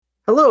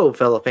Hello,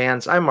 fellow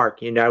fans. I'm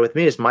Mark. United with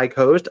me is my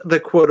host, the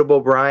quotable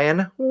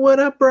Bryan. What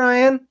up,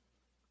 Bryan?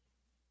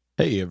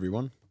 Hey,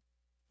 everyone.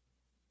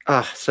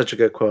 Such a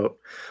good quote.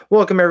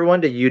 Welcome,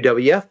 everyone, to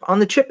UWF on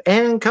the Chip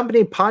and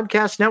Company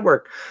Podcast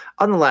Network.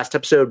 On the last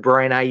episode,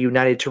 Bryan and I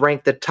united to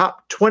rank the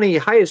top 20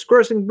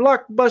 highest-grossing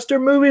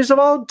blockbuster movies of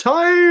all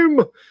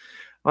time.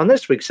 On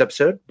this week's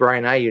episode,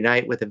 Bryan and I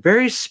unite with a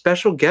very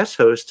special guest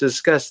host to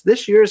discuss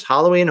this year's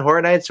Halloween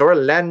Horror Nights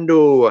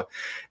Orlando.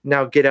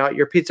 Now get out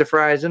your pizza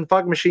fries and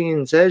fog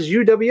machines as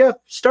UWF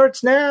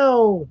starts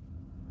now.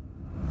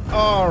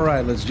 All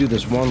right, let's do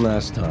this one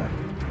last time.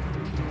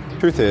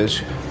 Truth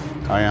is,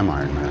 I am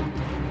Iron Man.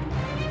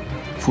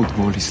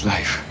 Football is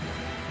life.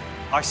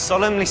 I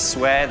solemnly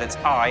swear that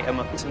I am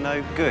up to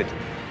no good.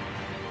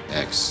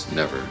 X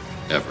never,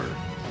 ever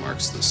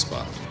marks the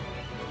spot.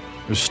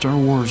 Is Star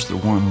Wars the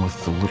one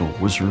with the little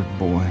wizard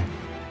boy?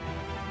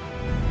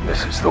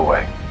 This is the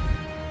way.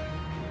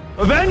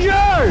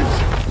 Avengers!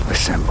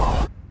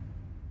 Assemble.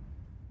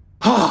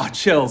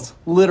 Chills.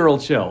 Literal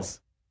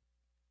chills.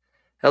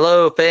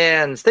 Hello,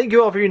 fans. Thank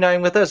you all for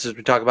uniting with us as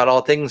we talk about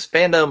all things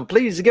fandom.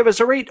 Please give us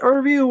a rate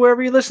or review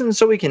wherever you listen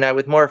so we can unite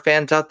with more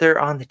fans out there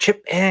on the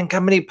Chip and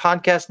Company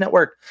Podcast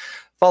Network.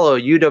 Follow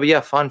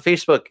UWF on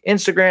Facebook,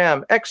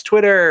 Instagram, X,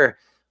 Twitter.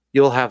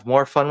 You'll have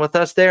more fun with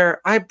us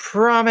there, I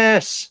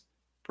promise.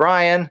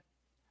 Bryan,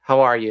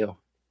 how are you?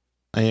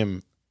 I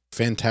am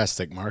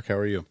fantastic, Mark. How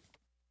are you?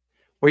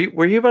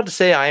 Were you about to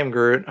say I am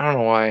Groot? I don't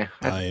know why.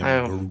 I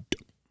am Groot.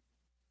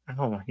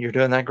 Oh, you're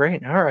doing that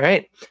great. All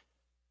right.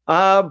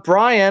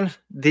 Bryan,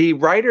 the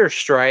writer's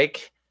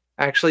strike,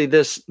 actually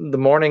the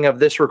morning of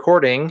this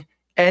recording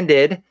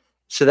ended.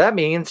 So that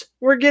means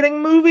we're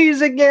getting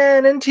movies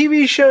again and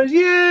TV shows.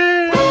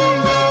 Yay!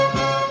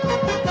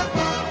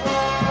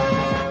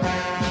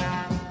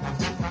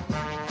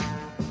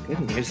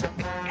 Good music.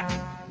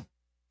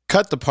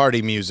 Cut the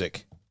party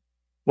music.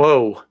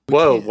 Whoa,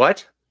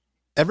 what?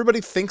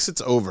 Everybody thinks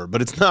it's over,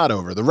 but it's not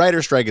over. The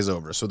writer's strike is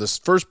over, so this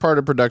first part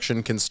of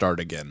production can start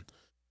again.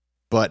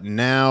 But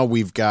now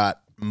we've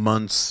got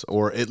months,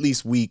 or at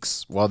least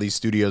weeks, while these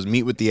studios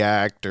meet with the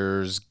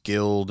actors,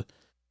 guild,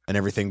 and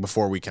everything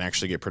before we can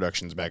actually get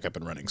productions back up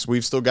and running. So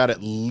we've still got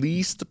at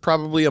least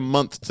probably a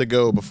month to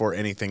go before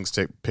anything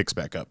picks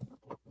back up.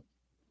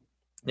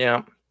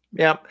 Yeah.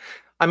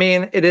 I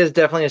mean, it is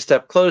definitely a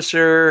step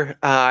closer.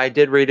 I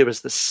did read it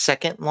was the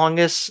second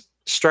longest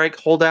strike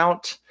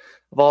holdout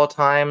of all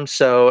time.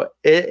 So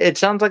it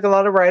sounds like a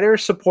lot of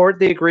writers support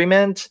the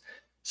agreement.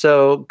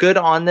 So good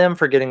on them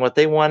for getting what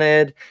they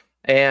wanted.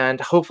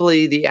 And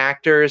hopefully the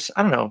actors,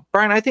 I don't know,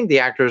 Bryan, I think the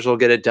actors will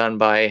get it done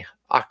by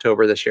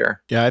October this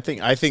year. Yeah, I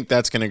think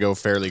that's going to go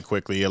fairly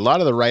quickly. A lot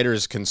of the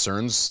writers'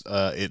 concerns,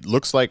 it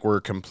looks like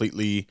were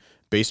completely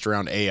based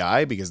around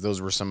AI because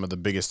those were some of the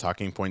biggest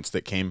talking points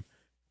that came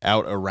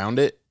out around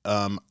it.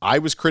 I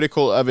was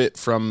critical of it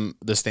from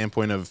the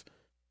standpoint of,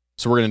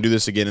 so we're going to do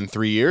this again in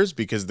 3 years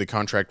because the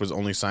contract was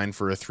only signed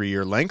for a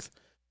 3-year length.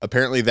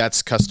 Apparently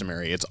that's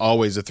customary. It's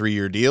always a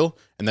 3-year deal,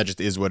 and that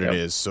just is what it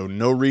is. So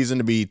no reason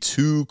to be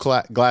too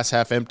glass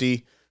half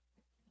empty,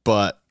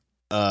 but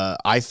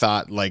I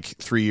thought like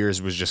 3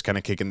 years was just kind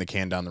of kicking the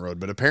can down the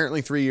road. But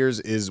apparently 3 years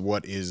is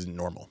what is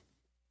normal.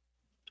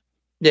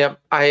 Yeah,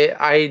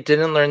 I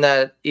didn't learn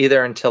that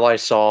either until I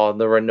saw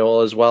the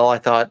renewal as well. I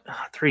thought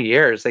 3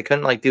 years. They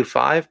couldn't like do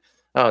 5?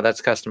 Oh, that's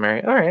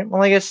customary. All right.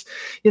 Well, I guess,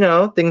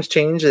 things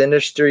change. The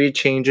industry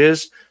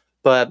changes.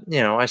 But,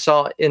 I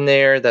saw in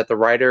there that the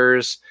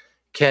writers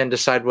can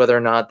decide whether or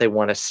not they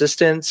want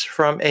assistance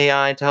from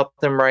AI to help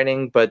them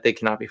writing, but they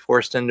cannot be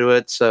forced into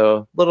it.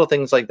 So little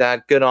things like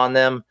that, good on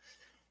them.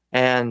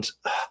 And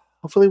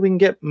hopefully we can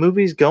get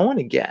movies going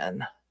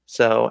again.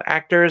 So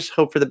actors,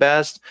 hope for the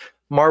best.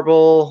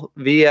 Marvel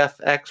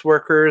VFX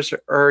workers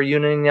are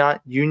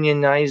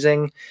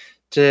unionizing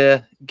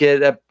to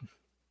get a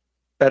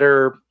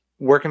better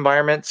work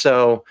environment.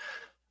 So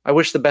I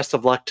wish the best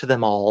of luck to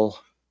them all.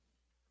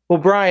 Well,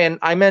 Bryan,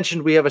 I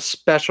mentioned we have a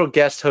special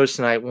guest host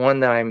tonight,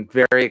 one that I'm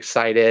very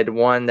excited,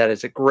 one that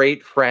is a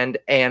great friend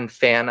and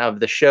fan of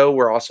the show.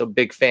 We're also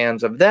big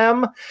fans of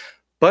them.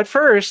 But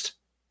first,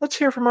 let's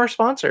hear from our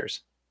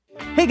sponsors.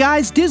 Hey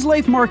guys, Diz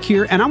Life Mark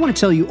here, and I want to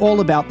tell you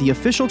all about the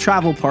official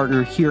travel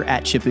partner here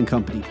at Chip &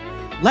 Company.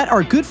 Let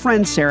our good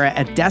friend Sarah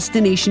at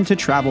Destination to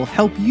Travel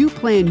help you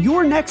plan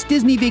your next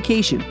Disney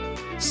vacation.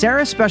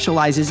 Sarah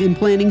specializes in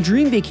planning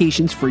dream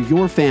vacations for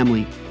your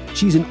family.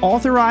 She's an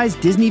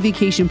authorized Disney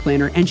vacation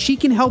planner, and she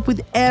can help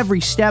with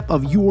every step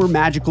of your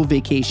magical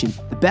vacation.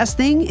 The best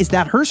thing is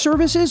that her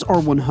services are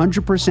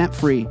 100%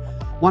 free.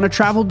 Want to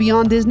travel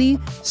beyond Disney?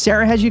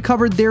 Sarah has you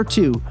covered there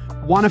too.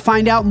 Want to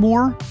find out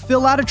more?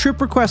 Fill out a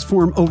trip request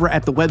form over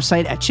at the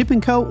website at Chip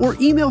 & Co. or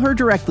email her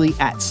directly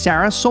at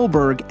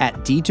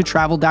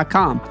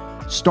sarahsolberg@d2travel.com.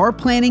 Start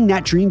planning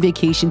that dream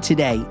vacation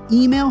today.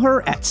 Email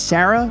her at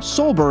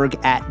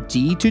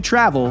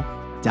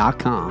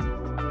sarahsolberg@d2travel.com.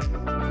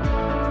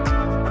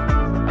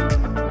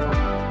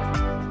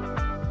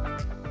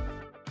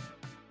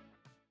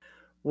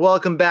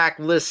 Welcome back,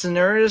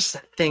 listeners.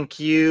 Thank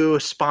you,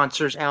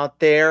 sponsors out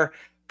there.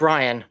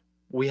 Bryan,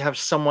 we have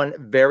someone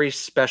very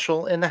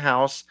special in the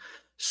house,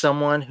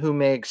 someone who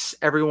makes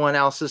everyone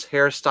else's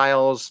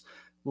hairstyles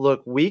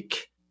look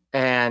weak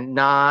and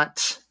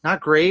not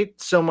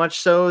great, so much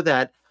so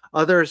that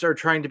others are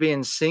trying to be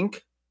in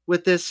sync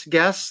with this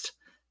guest.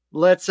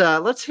 Let's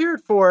hear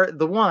it for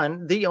the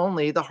one, the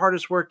only, the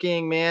hardest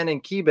working man in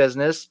key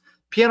business,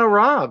 Piano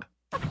Rob.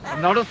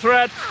 I'm not a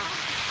threat,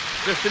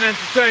 just an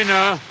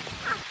entertainer.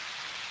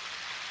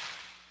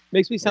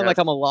 Makes me sound like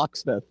I'm a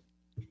locksmith.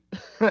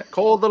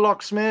 Cole the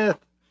locksmith.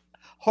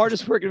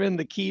 Hardest working in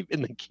the key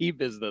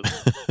business.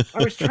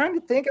 I was trying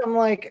to think. I'm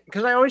like,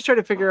 because I always try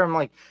to figure. I'm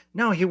like,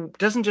 no, he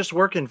doesn't just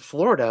work in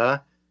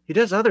Florida. He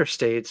does other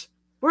states.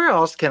 Where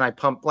else can I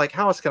pump? Like,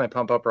 how else can I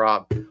pump up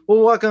Rob?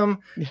 Well, welcome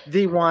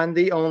the one,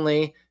 the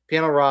only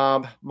Piano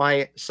Rob,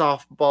 my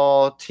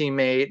softball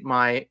teammate,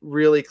 my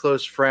really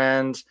close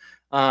friend,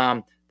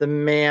 the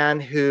man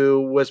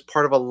who was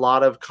part of a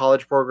lot of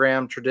college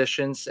program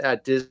traditions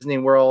at Disney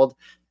World,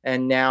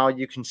 and now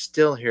you can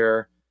still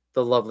hear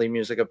the lovely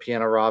music of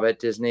Piano Rob at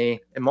Disney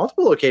in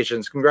multiple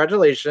locations.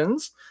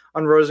 Congratulations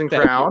on Rose and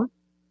Crown.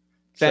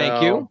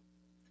 Thank you.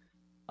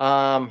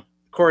 Of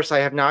course, I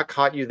have not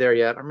caught you there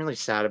yet. I'm really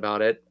sad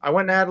about it. I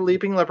went and had a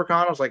Leaping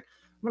Leprechaun. I was like,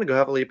 I'm going to go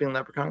have a Leaping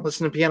Leprechaun,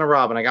 listen to Piano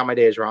Rob, and I got my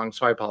days wrong,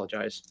 so I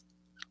apologize.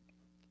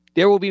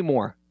 There will be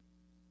more.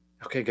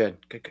 Okay, good.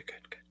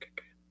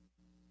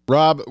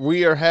 Rob,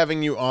 we are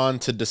having you on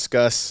to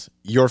discuss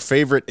your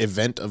favorite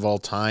event of all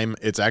time.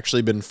 It's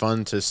actually been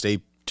fun to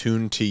stay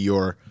tuned to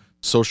your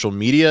social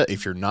media.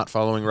 If you're not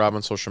following Rob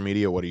on social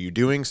media, what are you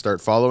doing?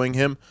 Start following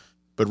him.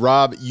 But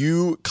Rob,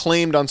 you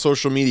claimed on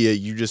social media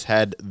you just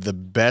had the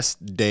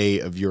best day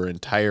of your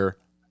entire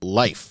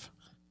life.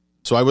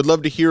 So I would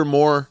love to hear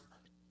more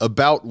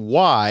about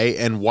why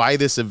and why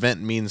this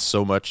event means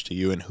so much to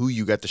you and who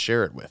you got to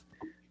share it with.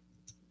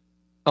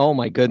 Oh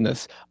my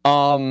goodness.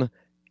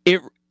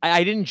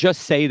 I didn't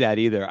just say that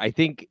either. I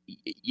think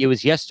it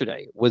was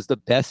yesterday was the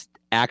best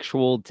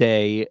actual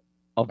day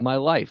of my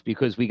life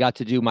because we got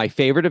to do my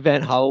favorite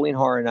event, Halloween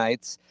Horror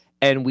Nights,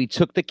 and we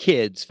took the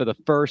kids for the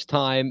first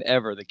time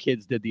ever. The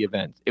kids did the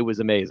event. It was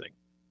amazing.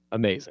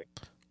 Amazing.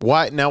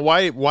 Why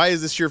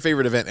is this your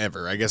favorite event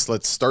ever? I guess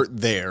let's start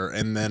there.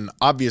 And then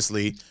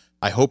obviously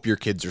I hope your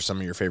kids are some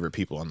of your favorite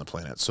people on the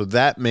planet. So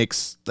that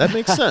makes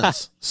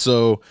sense.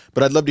 So,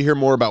 but I'd love to hear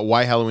more about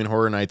why Halloween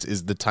Horror Nights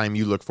is the time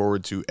you look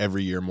forward to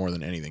every year more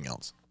than anything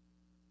else.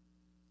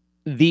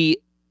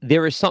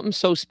 There is something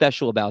so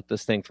special about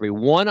this thing for me.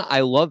 One,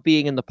 I love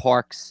being in the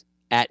parks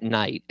at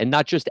night, and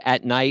not just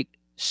at night,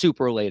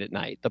 super late at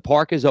night. The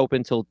park is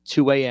open till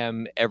 2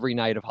 a.m. every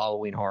night of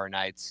Halloween Horror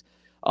Nights.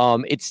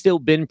 It's still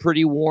been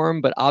pretty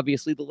warm, but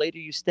obviously the later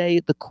you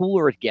stay, the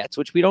cooler it gets,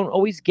 which we don't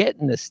always get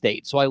in this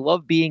state. So I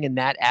love being in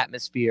that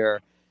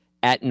atmosphere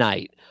at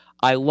night.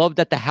 I love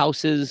that the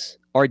houses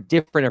are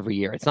different every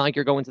year. It's not like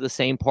you're going to the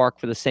same park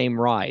for the same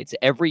rides.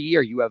 Every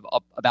year you have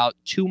about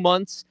 2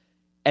 months,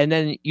 and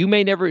then you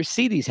may never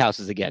see these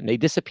houses again. They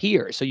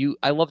disappear. So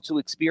I love to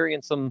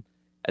experience them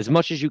as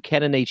much as you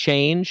can, and they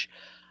change.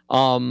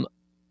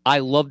 I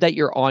love that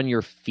you're on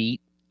your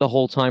feet the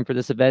whole time for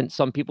this event.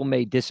 Some people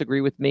may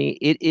disagree with me.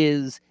 It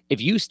is, if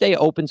you stay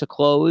open to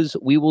close,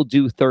 we will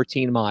do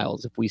 13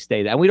 miles if we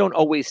stay there. And we don't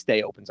always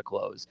stay open to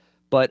close,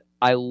 but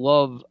I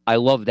love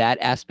that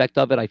aspect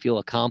of it. I feel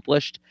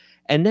accomplished.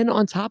 And then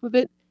on top of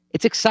it,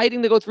 it's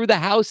exciting to go through the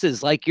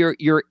houses. Like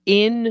you're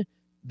in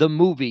the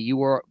movie.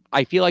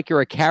 I feel like you're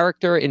a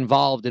character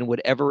involved in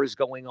whatever is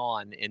going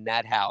on in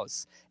that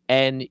house.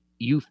 And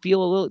you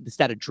feel it's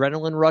that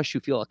adrenaline rush.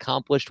 You feel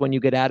accomplished when you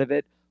get out of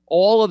it.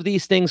 All of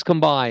these things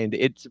combined,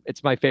 it's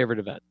my favorite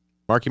event.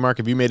 Mark,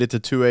 have you made it to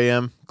 2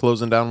 a.m.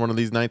 closing down one of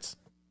these nights?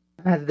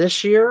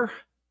 This year,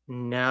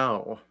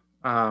 no.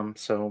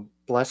 So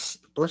bless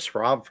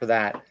Rob for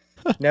that.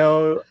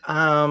 No.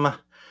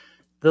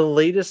 The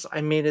latest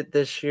I made it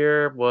this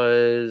year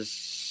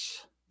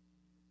was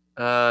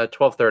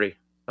 12:30.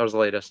 That was the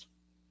latest.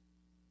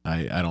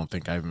 I don't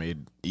think I've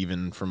made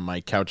even from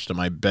my couch to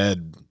my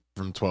bed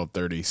from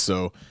 12:30.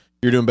 So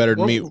you're doing better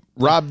than me.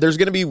 Rob, there's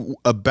going to be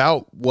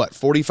about,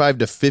 45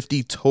 to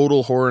 50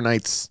 total Horror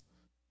Nights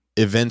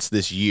events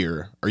this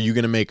year. Are you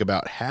going to make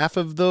about half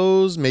of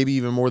those, maybe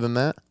even more than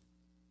that?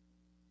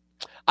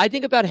 I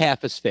think about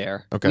half is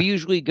fair. Okay. We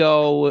usually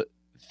go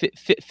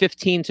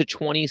 15 to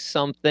 20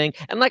 something.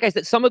 And like I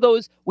said, some of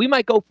those, we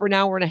might go for an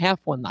hour and a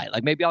half one night.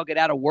 Like maybe I'll get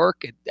out of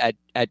work at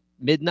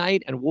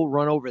midnight and we'll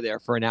run over there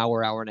for an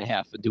hour and a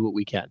half and do what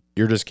we can.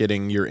 You're just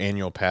getting your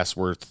annual pass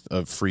worth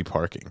of free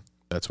parking.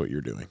 That's what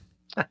you're doing.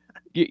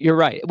 You're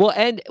right. Well,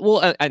 and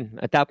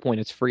at that point,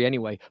 it's free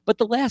anyway. But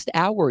the last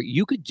hour,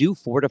 you could do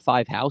 4 to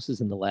 5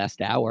 houses in the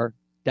last hour.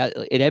 That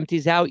it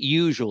empties out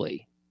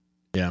usually.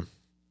 Yeah.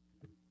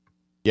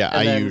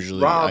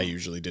 I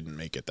usually didn't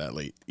make it that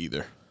late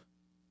either.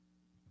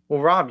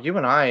 Well, Rob, you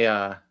and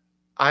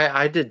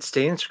I did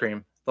Stay and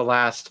Scream the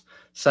last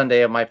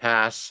Sunday of my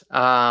pass.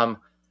 I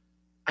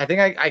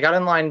think I got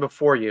in line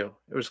before you.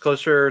 It was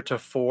closer to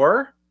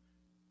 4,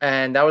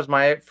 and that was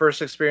my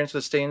first experience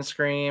with Stay and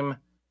Scream.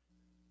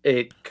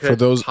 It could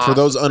for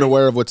those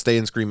unaware of what Stay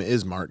and Scream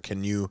is, Mark,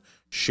 can you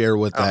share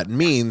what that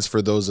means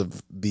for those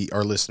of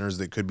our listeners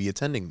that could be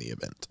attending the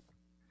event.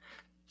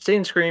 Stay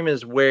and Scream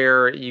is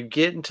where you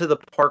get into the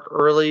park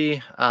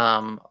early,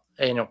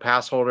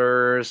 pass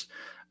holders,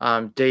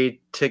 day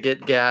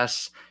ticket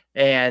guests,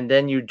 and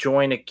then you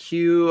join a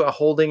queue, a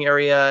holding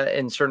area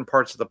in certain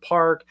parts of the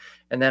park.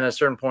 And then at a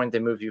certain point, they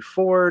move you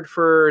forward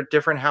for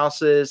different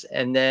houses.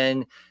 And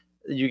then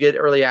you get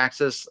early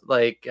access.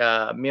 Like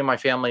me and my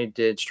family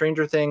did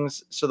Stranger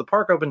Things. So the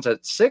park opens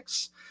at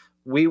 6.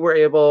 We were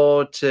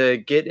able to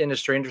get into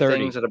Stranger 30.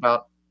 Things at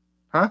about,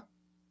 6:30?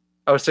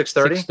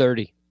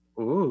 6:30.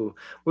 Ooh,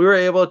 we were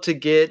able to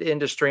get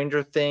into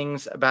Stranger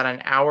Things about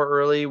an hour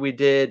early. We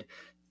did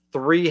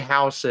 3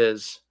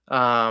 houses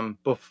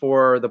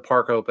before the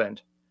park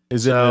opened.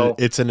 It's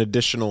an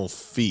additional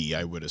fee,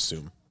 I would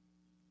assume.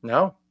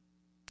 No.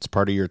 It's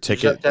part of your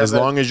ticket, as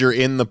long as you're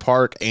in the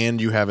park and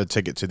you have a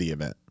ticket to the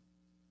event.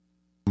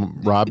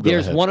 Rob,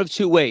 there's one of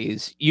two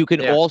ways. You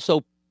can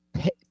also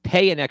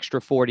pay an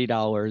extra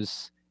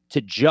 $40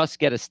 to just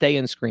get a Stay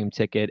and Scream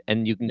ticket,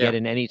 and you can get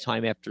in any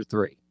time after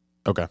 3.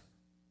 Okay.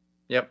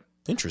 Yep.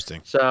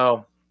 Interesting.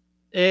 So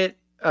it's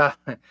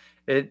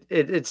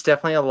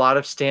definitely a lot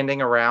of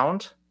standing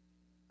around.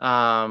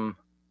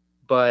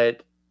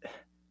 But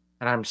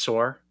I'm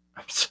sore.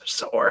 I'm so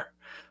sore.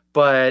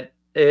 But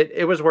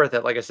it was worth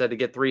it, like I said, to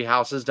get 3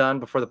 houses done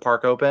before the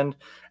park opened,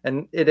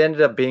 and it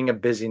ended up being a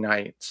busy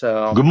night.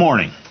 So good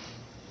morning.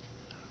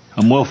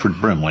 I'm Wilford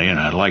Brimley, and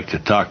I'd like to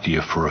talk to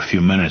you for a few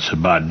minutes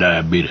about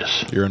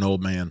diabetes. You're an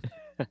old man.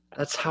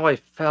 That's how I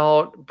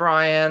felt,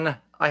 Brian.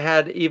 I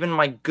had even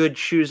my good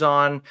shoes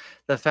on.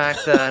 The fact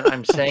that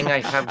I'm saying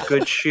I have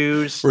good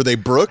shoes. Were they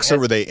Brooks or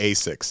were they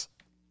Asics?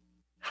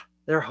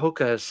 They're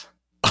Hokas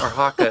or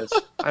Hakas.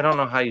 I don't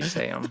know how you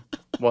say them.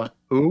 What?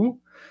 Who?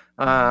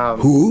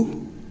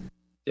 Who?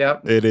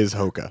 Yep. It is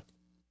Hoka.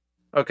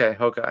 Okay,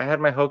 Hoka. I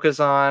had my Hokas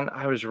on.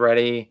 I was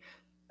ready.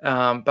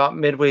 About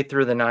midway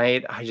through the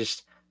night, I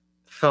just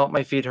felt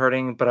my feet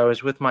hurting, but I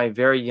was with my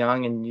very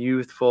young and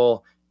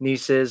youthful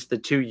nieces, the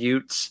 2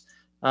 Utes.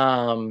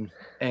 And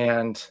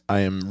I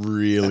am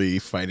really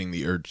fighting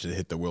the urge to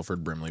hit the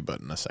Wilford Brimley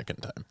button a second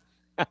time.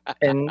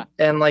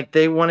 and like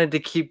they wanted to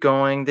keep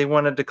going. They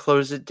wanted to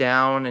close it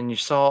down. And you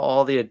saw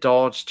all the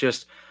adults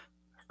just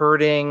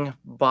hurting,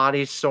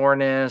 body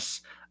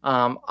soreness.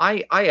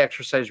 I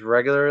exercise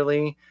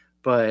regularly,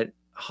 but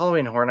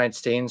Halloween Horror Nights,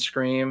 Stay and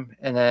Scream,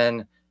 and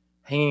then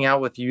hanging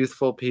out with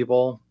youthful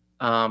people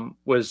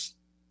was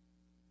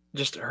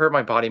just hurt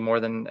my body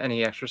more than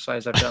any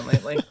exercise I've done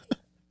lately.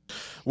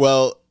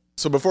 Well,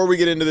 so before we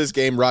get into this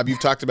game, Rob, you've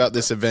talked about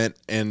this event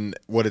and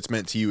what it's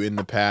meant to you in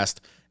the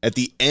past. At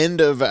the end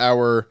of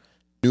our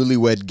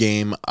Newlywed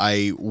Game,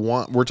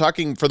 we're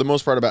talking for the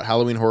most part about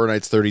Halloween Horror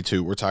Nights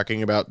 32. We're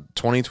talking about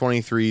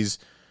 2023's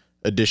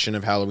edition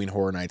of Halloween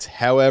Horror Nights.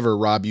 However,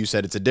 Rob, you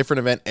said it's a different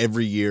event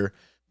every year,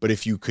 but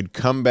if you could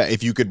come back,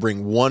 if you could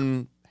bring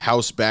one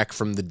house back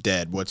from the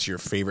dead, what's your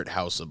favorite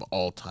house of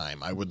all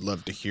time? I would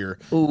love to hear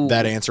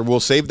that answer. We'll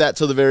save that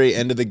till the very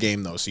end of the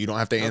game, though, so you don't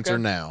have to answer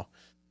now.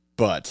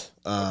 But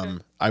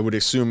I would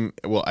assume,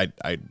 well,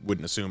 I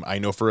wouldn't assume, I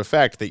know for a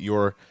fact that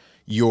your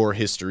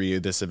history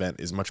of this event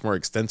is much more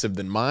extensive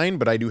than mine,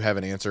 but I do have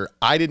an answer.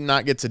 I did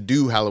not get to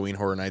do Halloween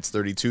Horror Nights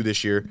 32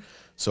 this year,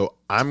 so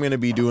I'm going to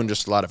be doing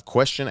just a lot of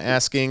question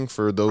asking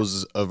for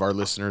those of our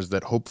listeners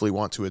that hopefully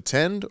want to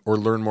attend or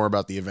learn more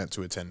about the event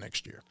to attend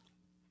next year.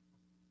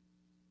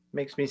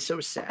 Makes me so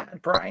sad,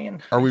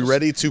 Brian. Are we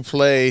ready to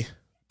play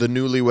the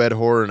Newlywed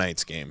Horror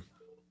Nights game?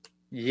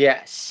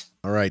 Yes.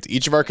 All right.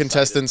 Each of our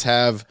contestants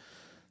have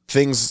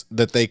things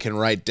that they can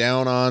write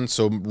down on.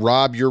 So,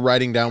 Rob, you're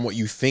writing down what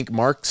you think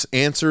Mark's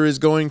answer is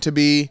going to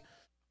be.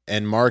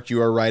 And, Mark,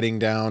 you are writing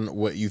down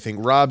what you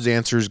think Rob's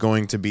answer is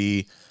going to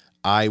be.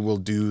 I will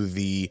do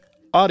the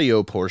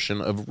audio portion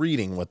of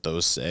reading what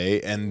those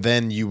say, and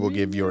then you will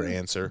give your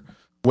answer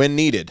when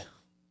needed.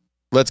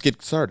 Let's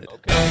get started.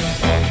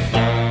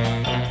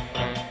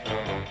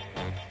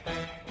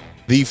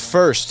 The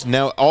first,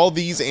 now all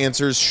these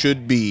answers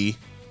should be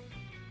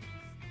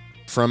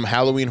from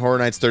Halloween Horror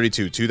Nights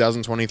 32,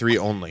 2023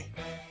 only.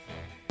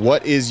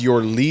 What is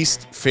your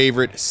least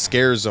favorite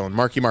scare zone?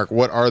 Marky Mark,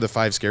 what are the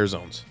 5 scare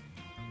zones?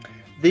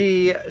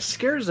 The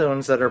scare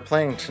zones that are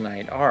playing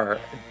tonight are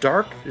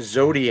Dark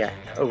Zodiac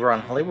over on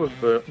Hollywood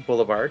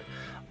Boulevard,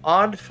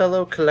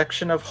 Oddfellow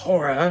Collection of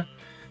Horror,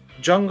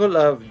 Jungle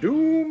of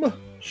Doom,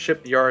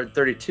 Shipyard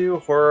 32,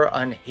 Horror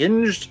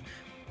Unhinged,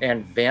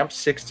 and Vamp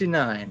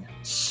 69,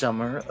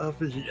 Summer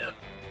of Love.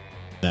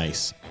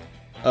 Nice.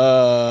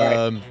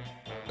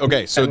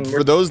 Okay, so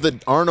for those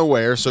that aren't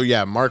aware, so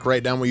yeah, Mark,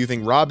 write down what you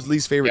think Rob's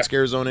least favorite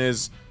scare zone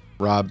is.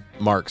 Rob,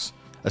 Mark's.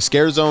 A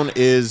scare zone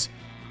is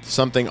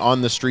something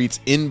on the streets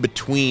in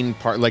between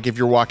like if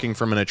you're walking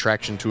from an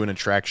attraction to an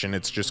attraction,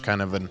 it's just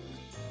kind of an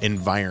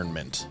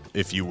environment,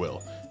 if you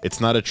will. It's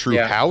not a true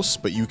house,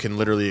 but you can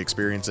literally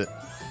experience it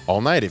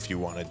all night if you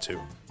wanted to.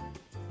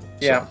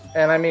 Yeah,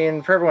 and I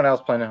mean, for everyone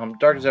else playing at home,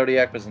 Dark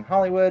Zodiac was in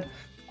Hollywood.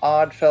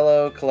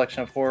 Oddfellow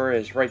Collection of Horror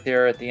is right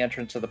there at the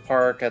entrance of the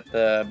park at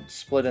the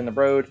split in the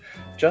road.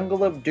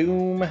 Jungle of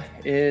Doom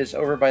is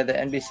over by the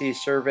NBC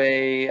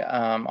Survey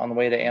on the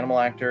way to Animal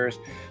Actors.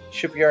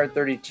 Shipyard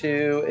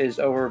 32 is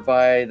over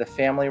by the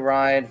Family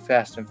Ride,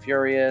 Fast and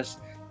Furious.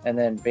 And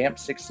then Vamp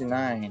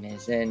 69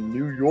 is in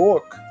New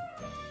York.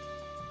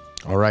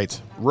 All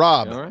right.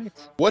 Rob, All right.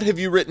 what have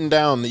you written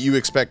down that you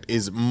expect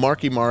is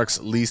Marky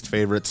Mark's least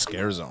favorite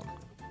scare zone?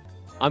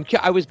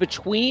 I was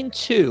between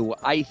two.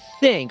 I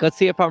think. Let's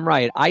see if I'm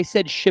right. I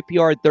said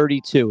Shipyard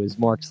 32 is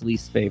Mark's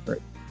least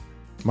favorite.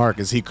 Mark,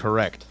 is he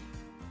correct?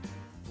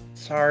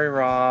 Sorry,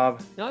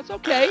 Rob. No, it's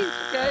okay.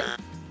 It's okay.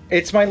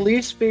 It's my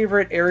least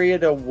favorite area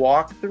to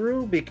walk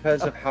through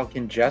because of how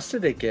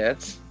congested it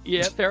gets.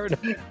 Yeah, fair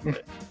enough.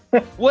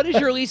 What is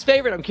your least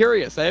favorite? I'm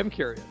curious. I am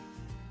curious.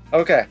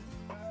 Okay.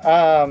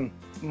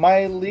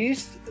 My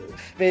least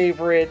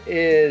favorite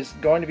is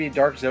going to be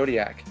Dark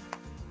Zodiac.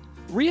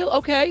 Real?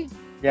 Okay.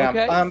 Yeah.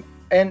 Okay.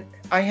 And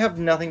I have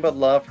nothing but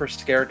love for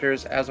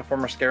scarectors as a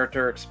former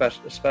scaretor,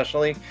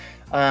 especially.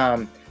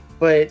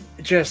 But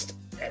just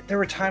there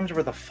were times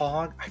where the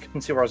fog, I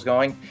couldn't see where I was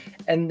going,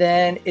 and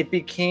then it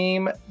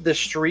became the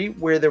street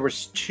where there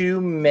was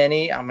too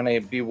many. I'm gonna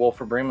be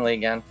Wolford Brimley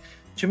again.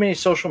 Too many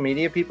social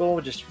media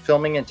people just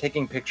filming and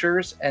taking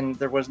pictures, and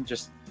there wasn't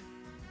just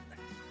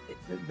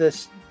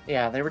this.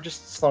 Yeah, they were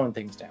just slowing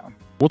things down.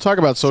 We'll talk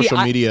about social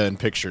media and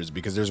pictures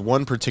because there's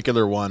one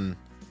particular one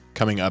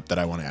coming up that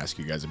I want to ask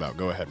you guys about.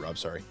 Go ahead, Rob.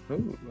 Sorry.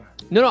 Ooh.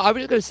 No, I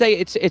was going to say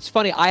it's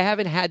funny. I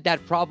haven't had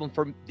that problem.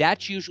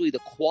 That's usually the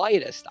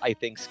quietest, I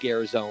think,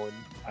 scare zone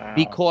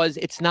because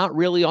it's not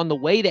really on the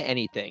way to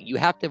anything. You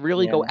have to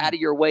really go out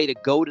of your way to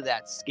go to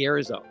that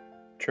scare zone.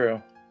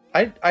 True.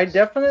 I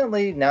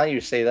definitely, now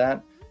you say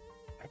that,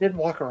 I did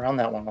walk around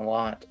that one a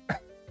lot.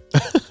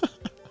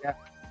 Yeah.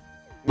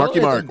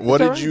 Marky Mark, what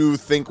did you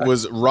think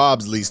was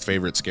Rob's least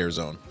favorite scare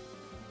zone?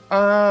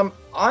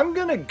 I'm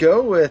gonna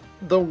go with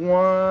the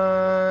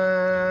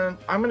one.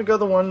 I'm gonna go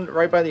the one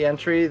right by the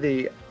entry,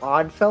 the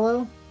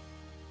Oddfellow.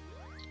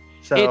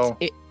 So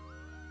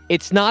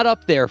it's not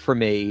up there for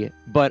me,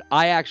 but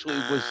I actually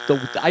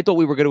I thought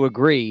we were going to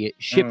agree.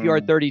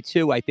 Shipyard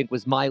 32, I think,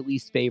 was my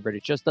least favorite.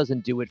 It just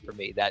doesn't do it for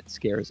me. That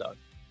scare zone.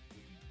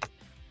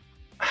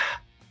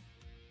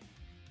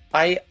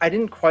 I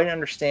didn't quite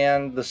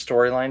understand the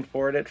storyline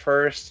for it at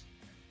first,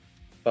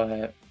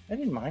 but I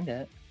didn't mind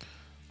it.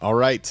 All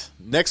right.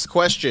 Next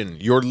question.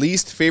 Your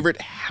least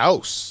favorite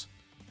house.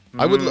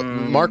 I would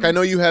Mark, I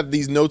know you have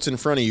these notes in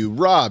front of you.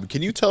 Rob,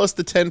 can you tell us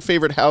the 10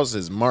 favorite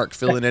houses? Mark,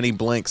 fill in any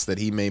blanks that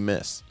he may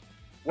miss.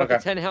 What the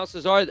 10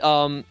 houses are?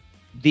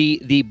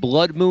 The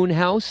Blood Moon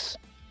house,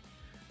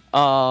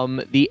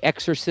 the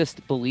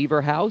Exorcist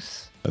Believer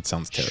house. That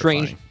sounds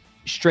terrifying.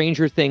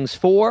 Stranger Things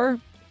 4,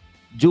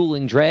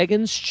 Dueling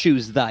Dragons,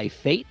 Choose Thy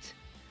Fate,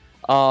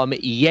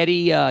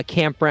 Yeti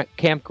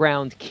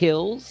Campground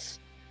Kills,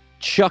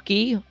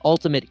 Chucky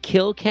Ultimate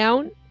Kill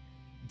Count,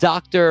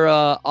 Dr.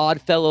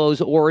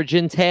 Oddfellow's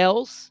Origin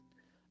Tales,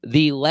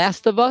 The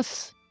Last of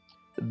Us,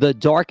 The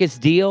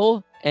Darkest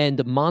Deal,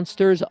 and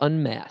Monsters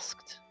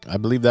Unmasked. I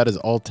believe that is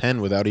all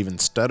 10 without even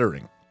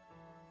stuttering.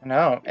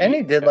 No, and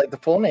he did like the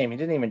full name. He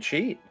didn't even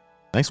cheat.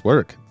 Nice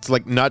work. It's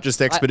like not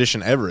just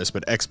Expedition Everest,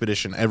 but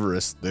Expedition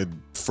Everest, the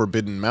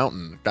Forbidden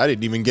Mountain. I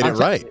didn't even get it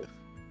right.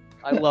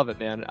 I love it,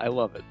 man. I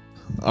love it.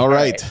 All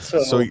right.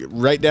 So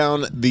write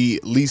down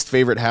the least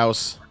favorite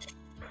house.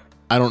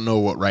 I don't know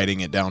what writing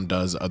it down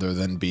does other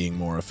than being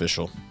more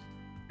official.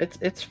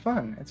 It's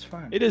fun. It's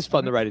fun. It is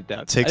fun to write it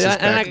down. Takes us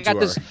back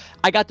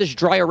I got this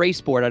dry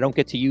erase board I don't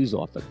get to use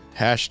often.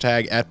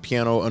 Hashtag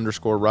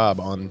 @piano_Rob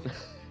on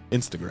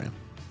Instagram.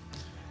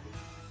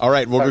 All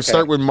right, we're going to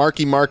start with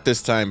Marky Mark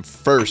this time.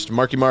 First,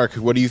 Marky Mark,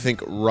 what do you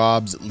think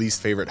Rob's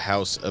least favorite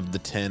house of the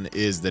 10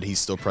 is that he's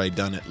still probably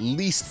done at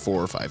least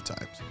 4 or 5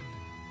 times?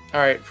 All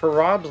right, for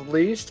Rob's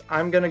least,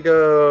 I'm going to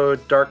go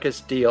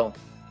Darkest Deal.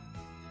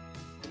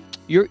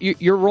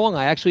 You're wrong.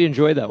 I actually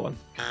enjoy that one.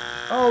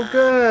 Oh,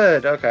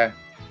 good. Okay.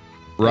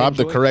 Rob,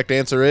 the correct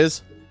answer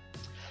is?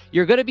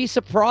 You're going to be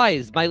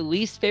surprised. My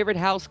least favorite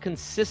house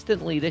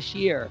consistently this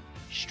year,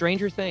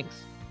 Stranger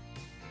Things.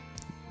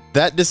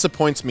 That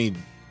disappoints me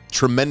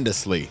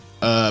tremendously,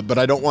 but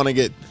I don't want to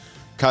get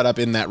caught up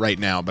in that right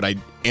now, but I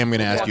am going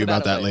to ask you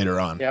about that later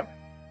on. Yep.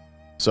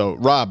 So,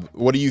 Rob,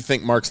 what do you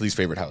think Mark's least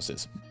favorite house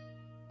is?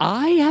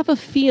 I have a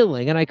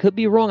feeling, and I could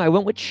be wrong, I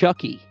went with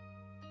Chucky.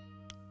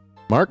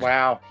 Mark?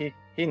 Wow,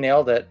 he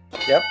nailed it.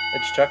 Yep,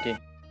 it's Chucky.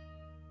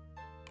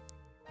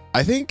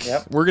 I think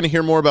we're going to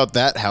hear more about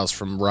that house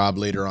from Rob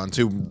later on,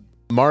 too.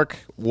 Mark,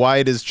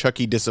 why does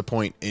Chucky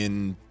disappoint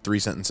in 3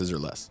 sentences or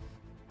less?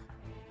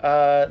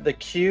 The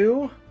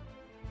queue,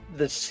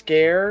 the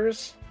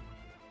scares,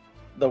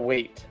 the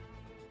wait.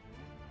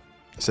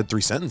 I said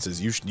 3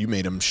 sentences. You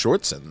made them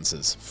short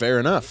sentences. Fair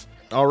enough.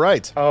 All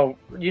right. Oh,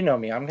 you know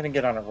me. I'm going to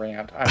get on a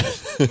rant. I'm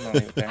not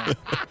even there.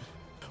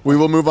 We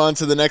will move on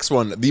to the next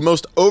one. The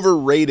most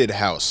overrated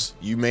house.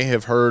 You may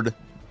have heard.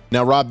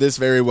 Now, Rob, this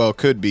very well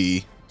could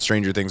be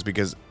Stranger Things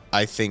because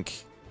I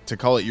think to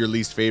call it your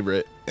least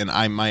favorite, and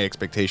my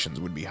expectations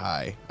would be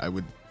high. I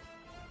would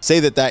say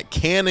that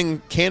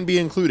can be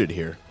included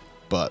here,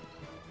 but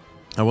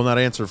I will not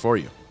answer for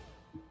you.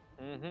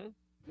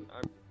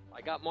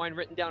 I got mine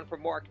written down for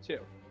Mark too.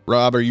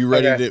 Rob, are you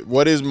ready to?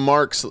 What is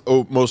Mark's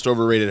most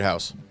overrated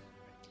house?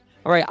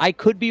 All right, I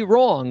could be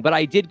wrong, but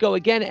I did go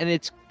again,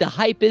 and the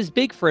hype is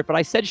big for it. But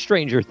I said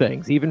Stranger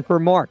Things, even for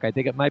Mark. I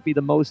think it might be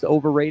the most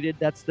overrated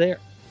that's there.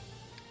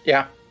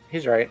 Yeah,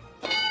 he's right.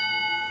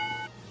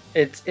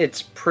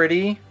 It's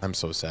pretty. I'm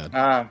so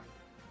sad.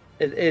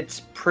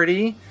 It's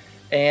pretty,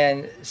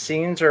 and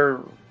scenes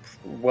are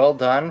well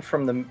done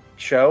from the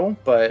show,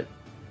 but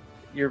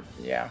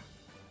yeah.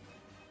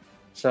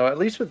 So at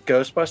least with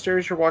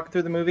Ghostbusters, you're walking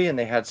through the movie and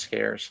they had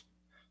scares.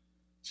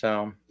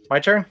 So my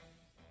turn.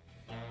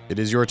 It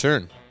is your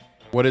turn.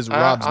 What is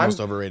Rob's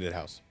most overrated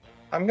house?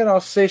 I'm gonna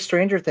also say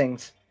Stranger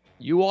Things.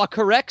 You are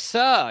correct,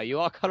 sir. You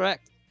are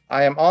correct.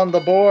 I am on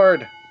the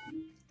board.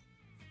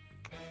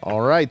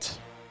 All right.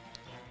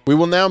 We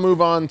will now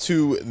move on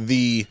to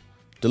the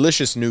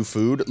delicious new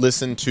food.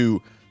 Listen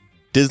to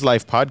Diz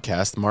Life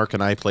podcast. Mark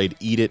and I played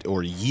Eat It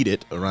or Yeet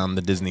It around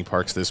the Disney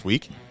parks this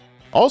week.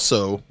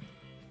 Also,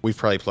 we've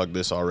probably plugged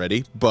this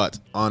already, but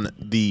on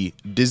the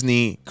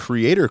Disney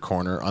Creator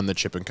Corner on the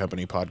Chip and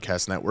Company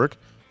Podcast Network,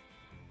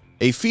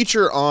 a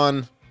feature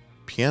on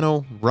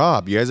Piano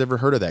Rob. You guys ever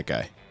heard of that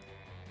guy?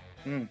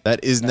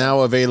 That is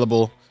now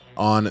available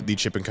on the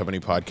Chip and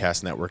Company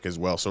Podcast Network as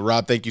well. So,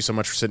 Rob, thank you so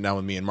much for sitting down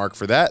with me and Mark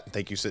for that.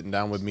 Thank you sitting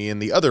down with me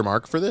and the other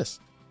Mark for this.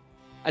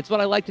 That's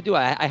what I like to do.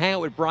 I hang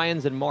out with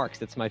Brian's and Mark's.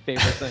 That's my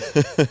favorite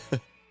thing.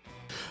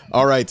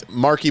 All right,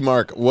 Marky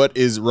Mark, what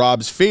is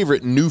Rob's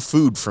favorite new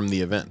food from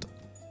the event?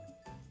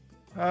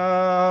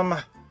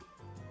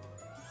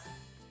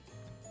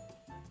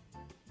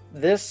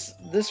 This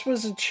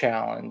was a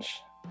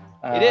challenge.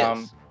 It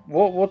is.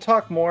 We'll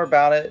talk more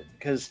about it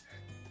because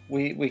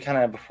we kind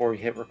of, before we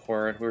hit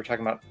record, we were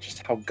talking about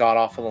just how god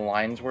awful the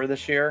lines were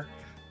this year.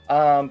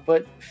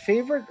 But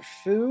favorite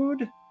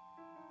food?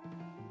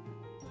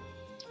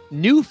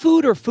 New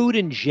food or food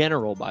in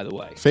general, by the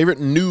way? Favorite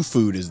new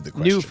food is the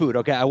question. New food.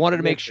 Okay, I wanted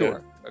to make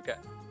sure. Okay.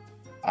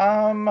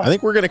 I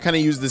think we're going to kind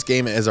of use this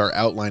game as our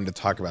outline to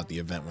talk about the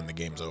event when the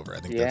game's over. I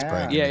think that's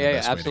probably the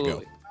best absolutely. way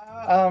to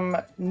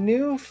go.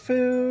 New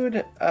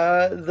food,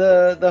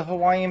 the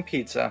Hawaiian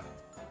pizza.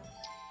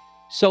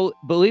 So,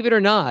 believe it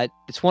or not,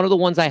 it's one of the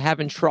ones I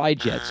haven't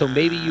tried yet. So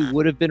maybe you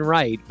would have been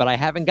right, but I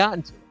haven't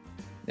gotten to it.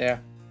 Yeah.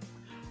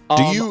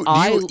 Do you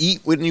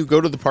eat when you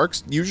go to the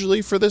parks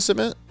usually for this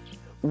event?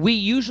 We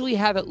usually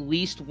have at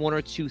least one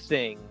or two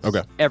things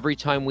Okay. every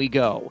time we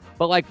go.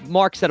 But like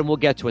Mark said, and we'll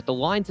get to it, the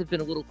lines have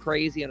been a little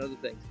crazy and other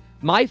things.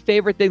 My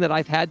favorite thing that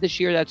I've had this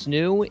year that's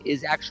new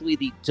is actually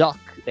the duck.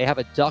 They have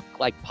a duck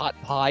like pot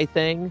pie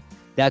thing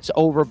that's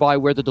over by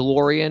where the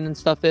DeLorean and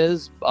stuff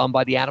is,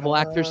 by the Animal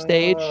Actors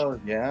stage.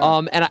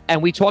 Yeah.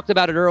 And we talked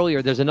about it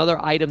earlier. There's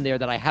another item there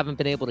that I haven't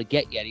been able to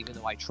get yet, even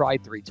though I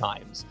tried 3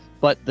 times.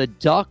 But the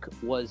duck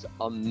was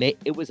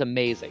it was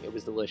amazing. It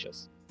was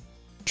delicious.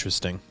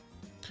 Interesting.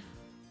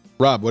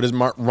 Rob, what is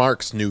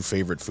Mark's new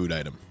favorite food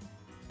item?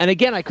 And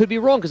again, I could be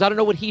wrong because I don't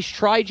know what he's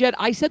tried yet.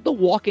 I said the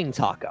walking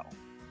taco.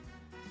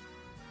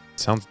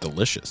 Sounds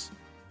delicious.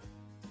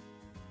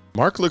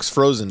 Mark looks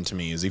frozen to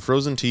me. Is he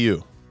frozen to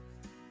you?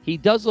 He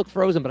does look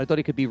frozen, but I thought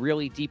he could be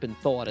really deep in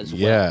thought as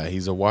well. Yeah,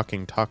 he's a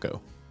walking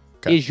taco.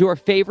 Okay. Is your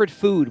favorite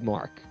food,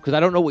 Mark? Because I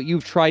don't know what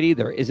you've tried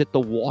either. Is it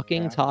the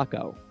walking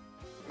taco?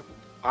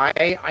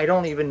 I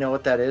don't even know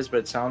what that is, but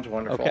it sounds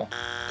wonderful. Okay.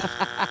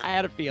 I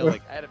had a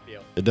feeling.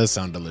 It does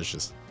sound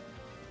delicious.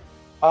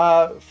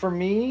 For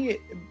me,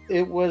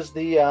 it was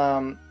the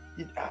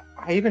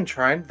I even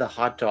tried the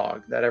hot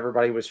dog that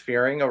everybody was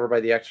fearing over by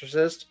The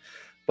Exorcist,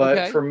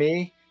 but for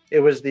me, it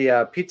was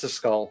the pizza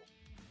skull.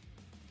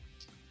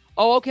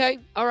 Oh, okay.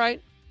 All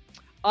right.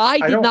 I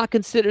did not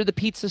consider the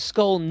pizza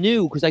skull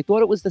new because I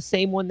thought it was the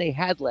same one they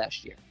had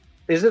last year.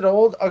 Is it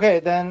old? Okay,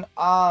 then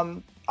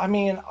I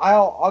mean,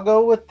 I'll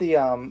go with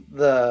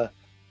the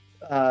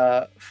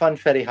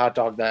funfetti hot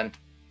dog then.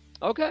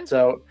 Okay.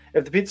 So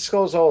if the pizza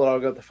skull is old, I'll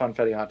go with the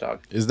funfetti hot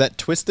dog. Is that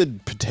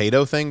twisted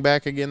potato thing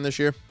back again this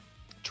year?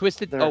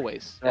 Twisted,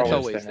 always. That's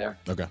always there.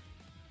 Okay.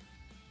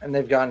 And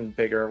they've gotten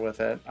bigger with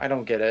it. I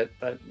don't get it,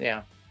 but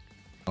yeah.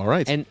 All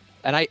right. And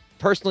I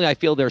personally, I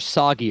feel they're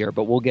soggier,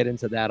 but we'll get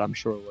into that, I'm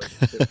sure.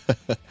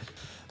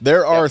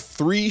 There are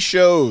 3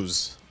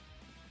 shows.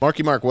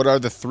 Marky Mark, what are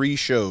the 3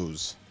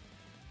 shows?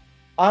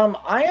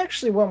 I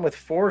actually went with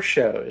 4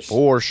 shows.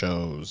 4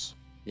 shows.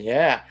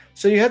 Yeah.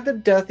 So you had the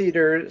Death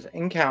Eaters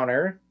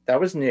encounter. That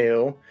was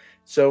new.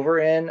 It's over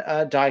in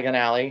Diagon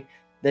Alley.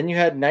 Then you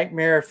had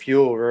Nightmare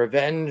Fuel,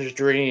 Revenge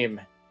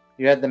Dream.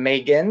 You had the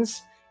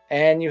Megans,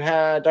 and you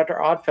had Dr.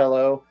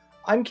 Oddfellow.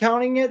 I'm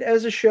counting it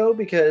as a show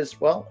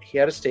because, well, he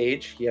had a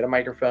stage, he had a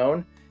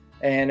microphone,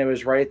 and it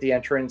was right at the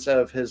entrance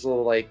of his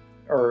little,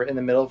 or in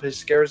the middle of his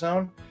scare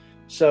zone.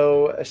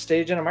 So a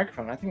stage and a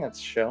microphone. I think that's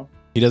a show.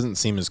 He doesn't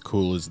seem as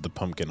cool as the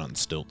pumpkin on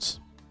stilts,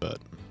 but...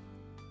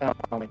 Oh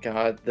my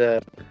God,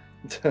 the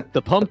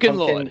Pumpkin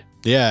Lord.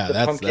 Yeah,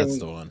 that's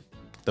the one.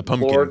 The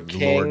Pumpkin Lord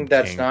King. Lord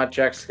That's King. not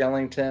Jack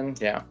Skellington.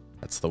 Yeah.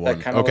 That's the one.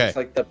 That kind of Okay. looks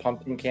like the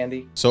pumpkin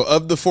candy. So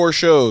of the 4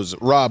 shows,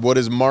 Rob, what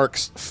is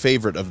Mark's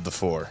favorite of the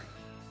 4?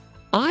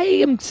 I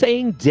am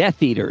saying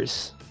Death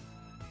Eaters.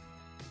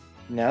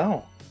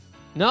 No.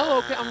 No,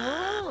 okay,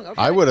 I'm wrong.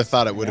 Okay. I would have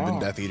thought it would have been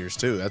No. Death Eaters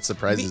too. That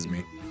surprises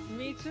me.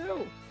 Me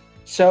too.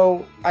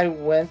 So I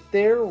went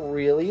there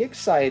really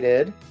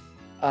excited.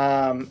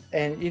 And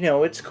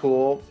it's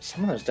cool.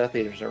 Some of those Death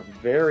Eaters are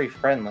very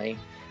friendly.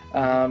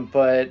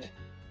 But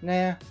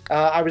nah.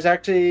 I was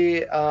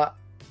actually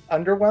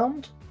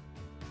underwhelmed.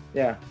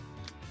 Yeah.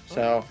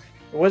 So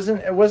it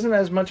wasn't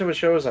as much of a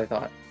show as I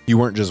thought. You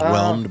weren't just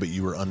whelmed, but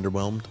you were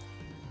underwhelmed.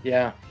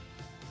 Yeah.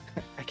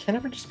 I can't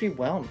ever just be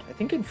whelmed. I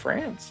think in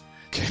France.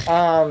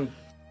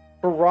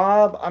 For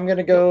Rob, I'm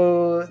gonna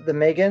go the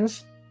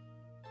Megans.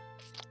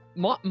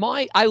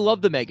 I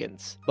love the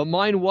Megans, but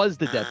mine was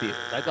the Death Eaters.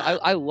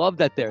 I love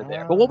that they're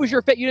there. But what was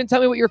your you didn't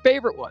tell me what your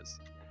favorite was.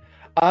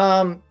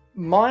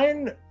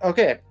 Mine.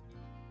 Okay.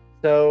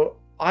 So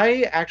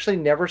I actually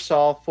never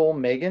saw a full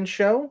Megan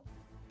show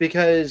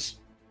because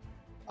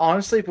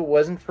honestly, if it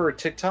wasn't for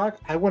TikTok,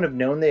 I wouldn't have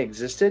known they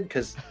existed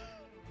because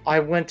I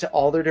went to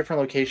all their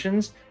different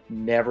locations,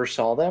 never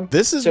saw them.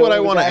 This is what I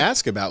want to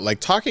ask about. Like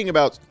talking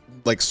about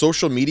like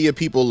social media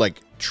people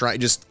like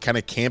just kind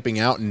of camping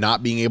out and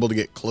not being able to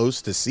get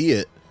close to see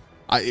it.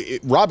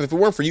 Rob, if it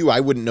weren't for you, I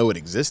wouldn't know it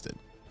existed.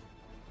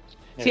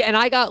 See, and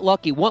I got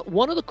lucky.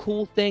 One of the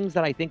cool things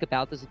that I think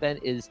about this event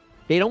is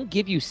they don't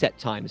give you set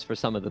times for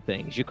some of the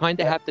things. You kind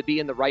of have to be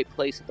in the right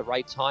place at the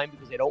right time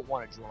because they don't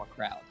want to draw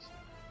crowds.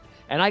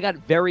 And I got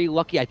very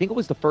lucky. I think it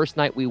was the first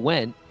night we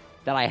went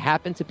that I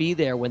happened to be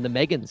there when the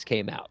Megans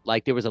came out.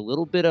 Like there was a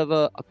little bit of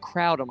a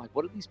crowd. I'm like,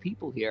 what are these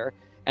people here?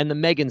 And the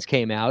Megans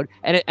came out.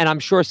 And I'm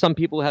sure some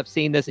people have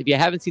seen this. If you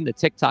haven't seen the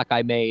TikTok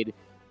I made,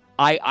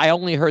 I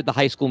only heard the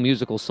High School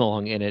Musical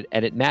song in it,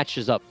 and it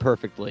matches up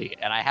perfectly.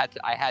 And I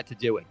had to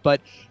do it.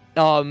 But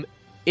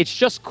it's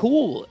just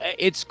cool.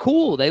 It's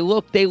cool. They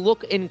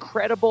look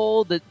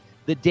incredible.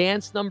 The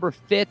dance number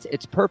fits.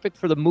 It's perfect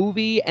for the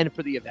movie and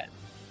for the event.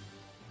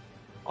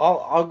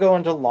 I'll go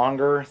into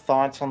longer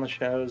thoughts on the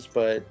shows,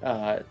 but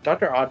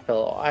Dr.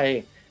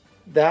 Oddfellow,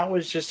 that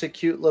was just a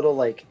cute little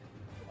like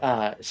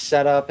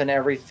setup and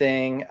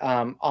everything.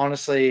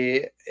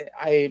 Honestly,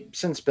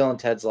 since Bill and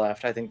Ted's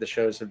left, I think the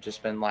shows have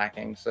just been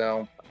lacking.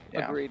 So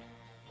yeah. Agreed.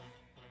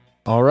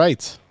 All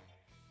right,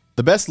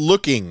 the best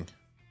looking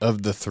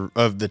of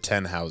the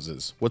 10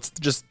 houses. What's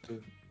just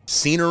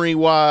scenery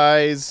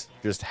wise,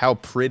 just how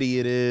pretty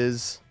it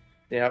is.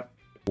 Yep.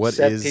 What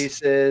set is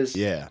pieces?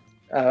 Yeah.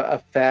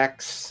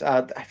 Effects.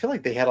 I feel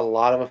like they had a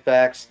lot of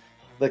effects.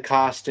 The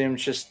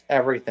costumes, just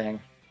everything.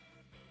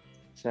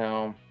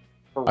 So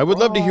I would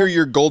love to hear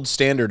your gold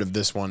standard of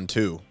this one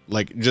too.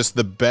 Like just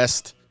the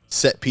best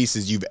set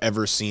pieces you've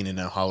ever seen in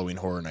a Halloween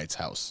Horror Nights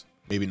house.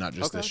 Maybe not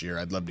just this year.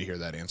 I'd love to hear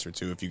that answer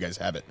too if you guys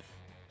have it.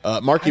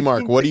 Mark,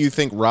 what do you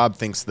think Rob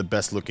thinks the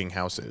best looking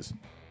house is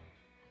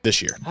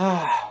this year?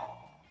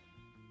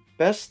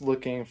 Best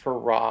looking for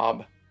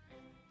Rob.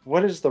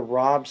 What is the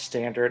Rob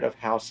standard of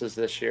houses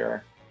this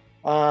year?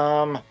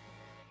 I'm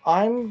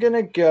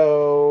gonna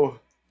go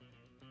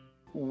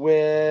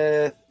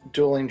with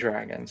Dueling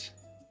Dragons.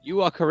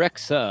 You are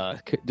correct, sir.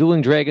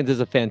 Dueling Dragons is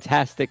a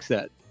fantastic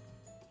set.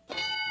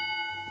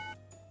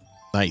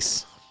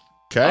 Nice.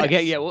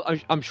 Okay. Yeah. Well,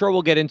 I'm sure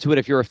we'll get into it.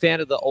 If you're a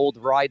fan of the old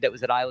ride that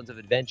was at Islands of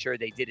Adventure,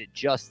 they did it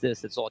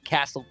justice. It's all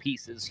castle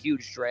pieces,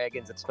 huge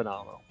dragons. It's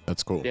phenomenal.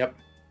 That's cool. Yep.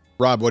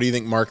 Rob, what do you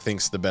think Mark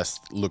thinks the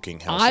best looking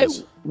house I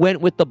is?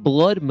 went with the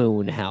Blood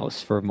Moon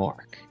house for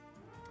Mark.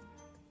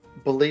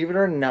 Believe it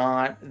or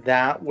not,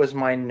 that was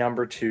my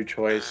number 2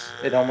 choice.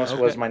 It almost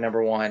was my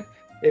number 1.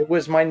 It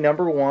was my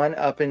number 1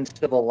 up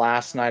until the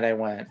last night I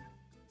went.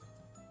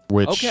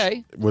 Which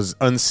was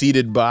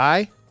unseated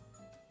by?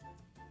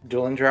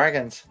 Dueling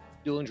Dragons.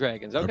 Dueling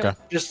Dragons. Okay.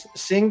 Just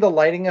seeing the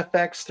lighting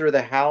effects through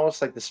the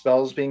house, like the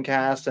spells being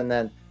cast, and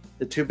then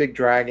the 2 big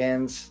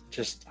dragons.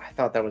 I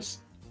thought that was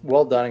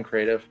well done and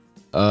creative.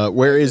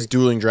 Where is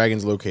Dueling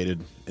Dragons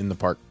located in the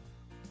park?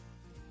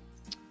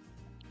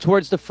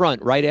 Towards the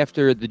front, right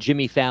after the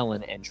Jimmy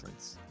Fallon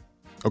entrance.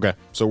 Okay,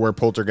 so where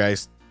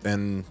Poltergeist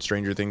and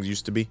Stranger Things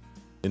used to be,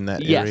 in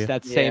that area. Yes,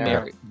 that same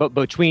area. But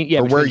between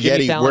or where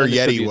between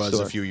Yeti was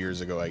a few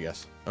years ago, I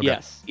guess. Okay.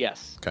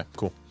 Yes. Okay,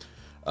 cool.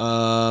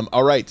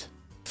 All right,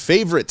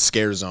 favorite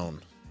scare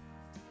zone.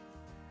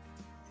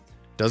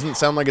 Doesn't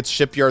sound like it's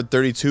Shipyard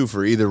 32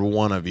 for either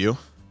one of you.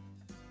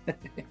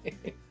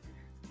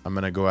 I'm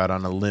gonna go out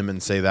on a limb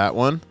and say that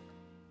one.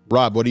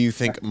 Rob, what do you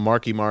think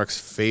Marky Mark's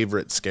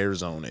favorite scare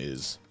zone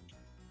is?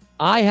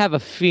 I have a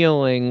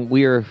feeling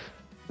we're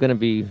going to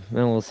be,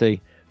 we'll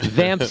see,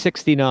 Vamp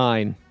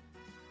 69.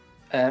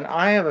 And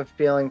I have a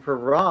feeling for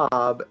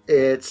Rob,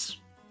 it's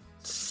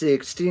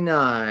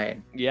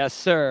 69. Yes,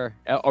 sir.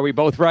 Are we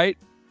both right?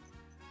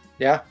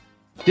 Yeah.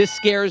 This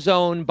scare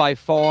zone by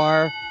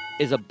far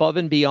is above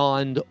and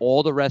beyond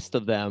all the rest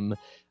of them.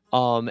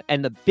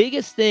 And the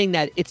biggest thing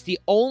it's the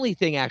only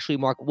thing actually,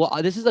 Mark,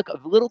 well, this is a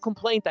little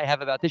complaint I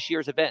have about this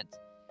year's event.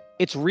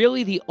 It's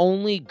really the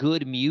only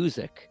good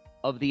music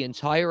of the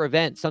entire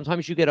event.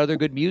 Sometimes you get other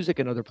good music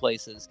in other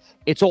places.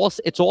 It's all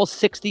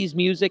 60s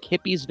music,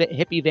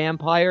 hippie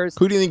vampires.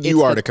 Who do you think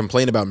you are to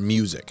complain about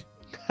music?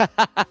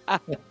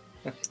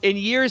 In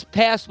years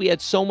past, we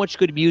had so much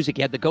good music.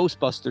 You had the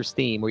Ghostbusters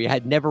theme, where you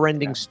had Never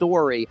Ending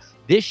Story.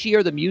 This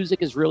year, the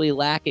music is really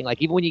lacking.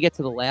 Like, even when you get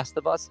to The Last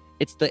of Us,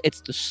 it's the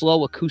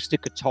slow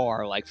acoustic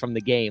guitar, like from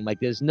the game. Like,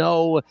 there's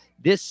no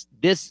this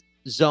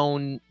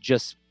zone,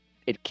 just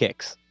it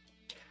kicks.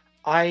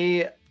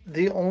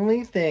 The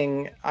only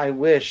thing I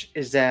wish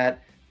is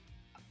that,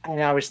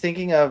 and I was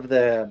thinking of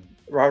the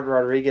Robert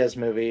Rodriguez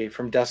movie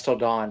From Dusk Till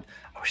Dawn.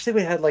 I wish they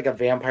would have had like a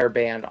vampire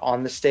band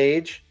on the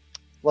stage.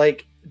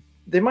 Like,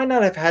 they might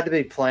not have had to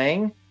be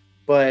playing,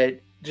 but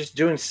just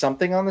doing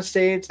something on the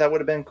stage, that would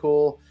have been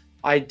cool.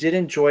 I did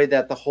enjoy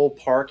that the whole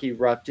park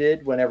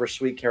erupted whenever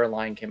Sweet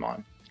Caroline came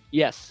on.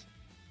 Yes.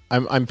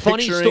 I'm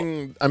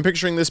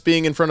picturing this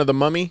being in front of the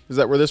Mummy. Is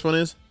that where this one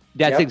is?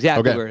 That's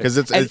exactly where it is.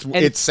 Because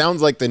it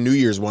sounds like the New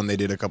Year's one they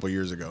did a couple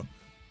years ago.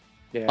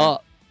 Yeah.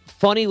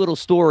 Funny little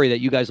story that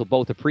you guys will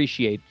both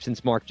appreciate,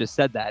 since Mark just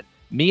said that.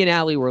 Me and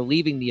Allie were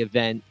leaving the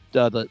event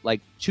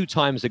like 2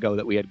 times ago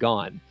that we had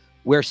gone.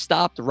 We're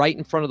stopped right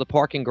in front of the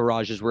parking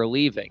garage as we're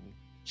leaving.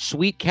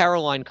 Sweet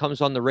Caroline comes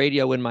on the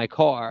radio in my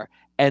car,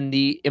 and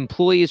the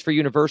employees for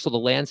Universal, the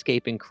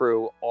landscaping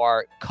crew,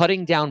 are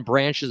cutting down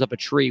branches of a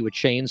tree with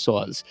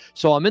chainsaws.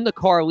 So I'm in the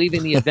car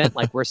leaving the event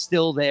like we're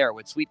still there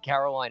with Sweet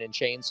Caroline and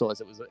chainsaws.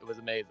 It was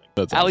amazing.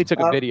 That's Allie awesome.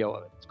 took a video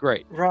of it. It's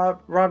great.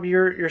 Rob,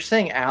 you're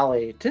saying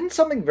Allie. Didn't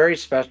something very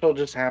special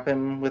just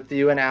happen with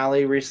you and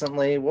Allie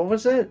recently? What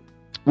was it?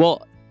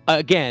 Well,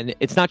 again,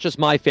 it's not just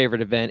my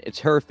favorite event. It's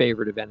her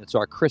favorite event. It's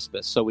our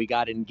Christmas. So we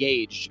got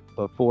engaged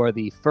before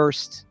the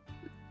first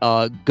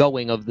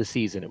going of the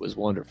season. It was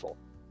wonderful.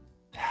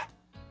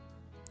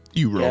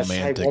 You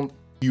romantic.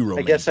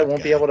 I guess I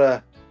won't be able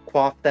to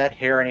quaff that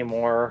hair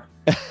anymore.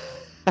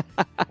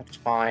 That's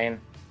fine.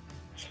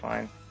 It's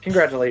fine.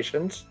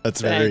 Congratulations.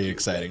 That's very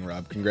exciting,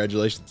 Rob.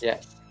 Congratulations.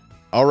 Yes.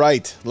 All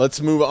right,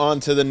 let's move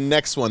on to the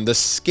next one. The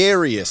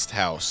scariest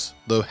house.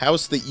 The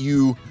house that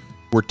you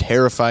were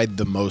terrified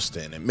the most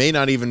in. It may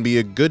not even be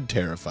a good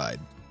terrified.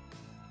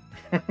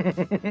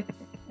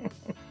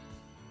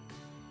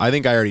 I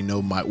think I already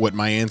know what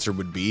my answer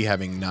would be,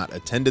 having not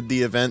attended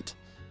the event.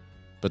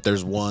 But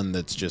there's one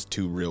that's just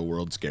too real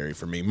world scary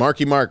for me.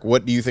 Marky Mark,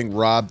 what do you think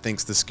Rob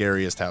thinks the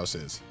scariest house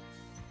is?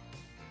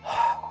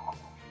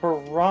 For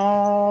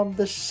Rob,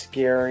 the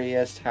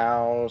scariest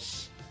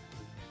house.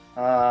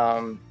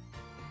 Rob,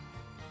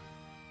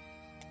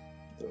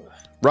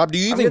 do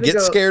you even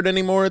get scared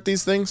anymore at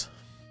these things?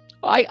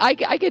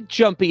 I get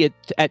jumpy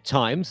at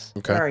times.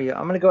 Okay. Where are you?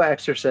 I'm going to go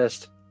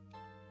Exorcist.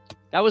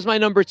 That was my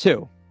number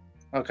 2.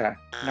 Okay.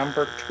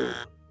 Number 2.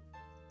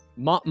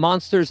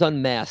 Monsters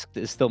Unmasked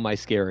is still my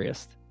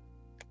scariest.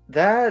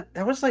 That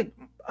was like,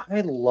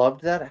 I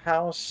loved that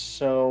house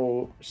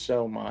so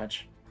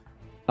much.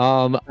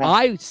 I'm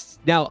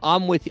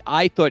with you.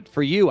 I thought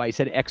for you, I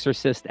said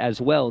Exorcist as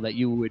well, that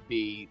you would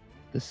be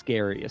the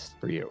scariest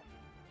for you.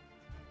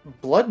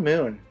 Blood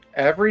Moon.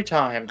 Every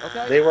time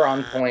they were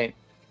on point.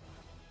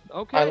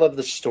 Okay. I love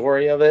the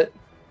story of it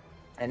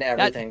and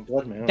everything.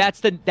 Blood Moon.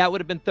 That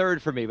would have been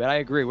 3rd for me, but I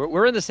agree.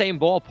 We're in the same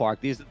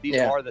ballpark. These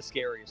are the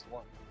scariest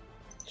ones.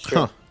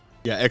 Huh.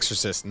 Yeah,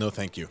 Exorcist. No,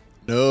 thank you.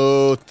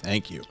 No,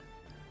 thank you.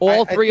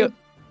 All three.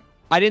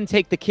 I didn't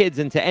take the kids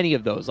into any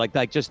of those. Like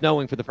just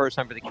knowing for the first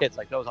time for the kids,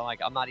 like those,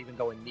 I'm not even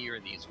going near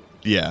these.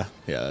 Yeah,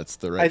 that's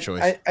the right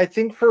choice. I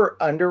think for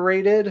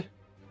underrated,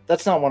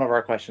 that's not one of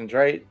our questions,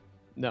 right?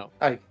 No.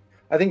 I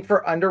think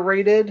for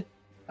underrated,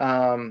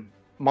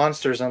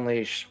 Monsters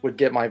Unleashed would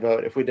get my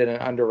vote if we did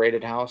an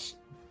underrated house.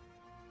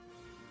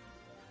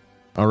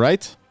 All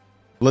right.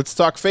 Let's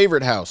talk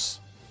favorite house.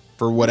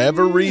 For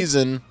whatever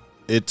reason,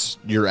 it's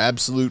your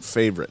absolute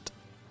favorite.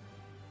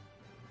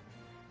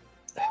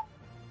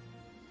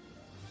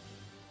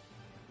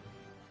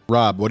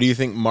 Rob, what do you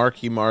think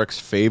Marky Mark's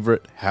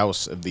favorite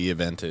house of the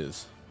event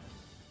is?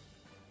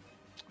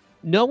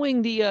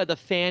 Knowing the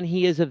fan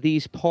he is of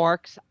these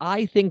parks,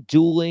 I think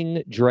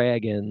Dueling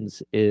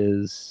Dragons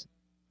is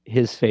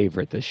his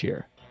favorite this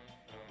year.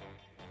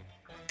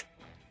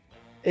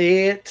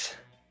 It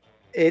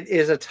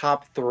is a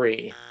top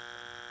 3.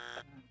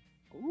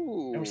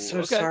 Ooh, I'm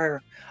so sorry.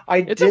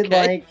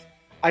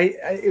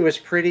 It was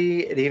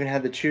pretty. It even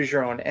had the choose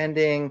your own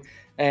ending,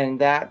 and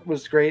that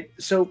was great.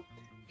 So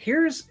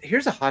here's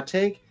a hot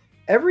take.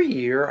 Every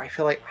year I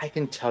feel like I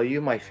can tell you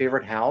my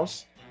favorite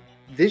house.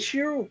 This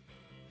year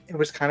it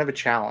was kind of a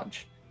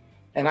challenge.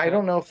 And I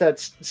don't know if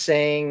that's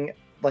saying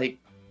like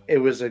it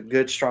was a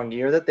good strong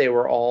year that they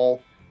were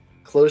all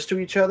close to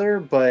each other,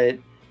 but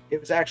it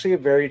was actually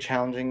very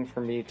challenging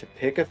for me to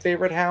pick a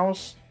favorite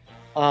house.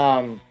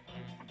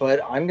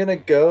 But I'm going to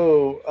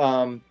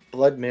go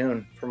Blood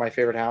Moon for my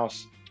favorite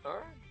house. All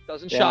right.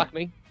 Doesn't shock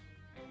me.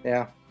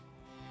 Yeah.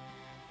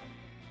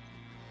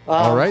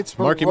 All right.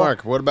 Marky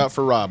Mark, what about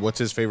for Rob? What's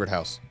his favorite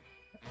house?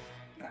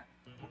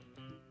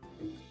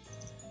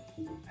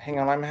 Hang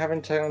on. I'm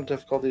having technical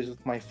difficulties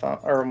with my phone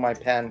or my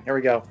pen. Here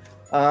we go.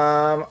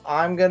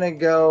 I'm going to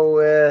go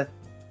with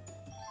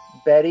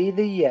Betty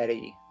the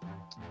Yeti.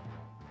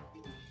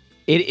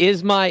 It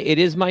is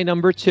my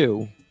number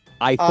 2.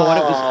 I thought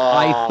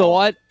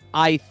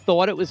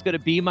it was going to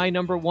be my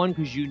number 1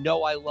 because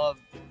I love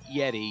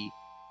Yeti.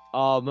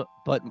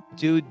 But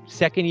dude,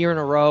 second year in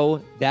a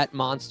row, that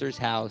Monsters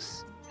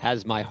house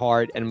has my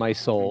heart and my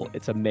soul.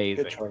 It's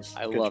amazing. Good choice.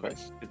 I love it.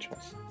 Good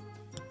choice.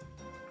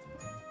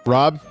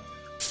 Rob,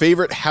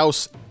 favorite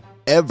house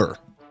ever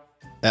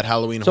at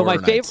Halloween Horror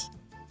Nights?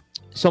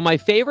 So my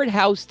favorite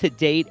house to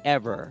date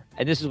ever,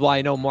 and this is why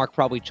I know Mark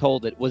probably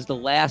told it, was the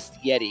last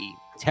Yeti,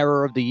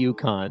 Terror of the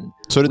Yukon.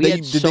 So did they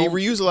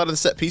reuse a lot of the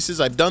set pieces?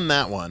 I've done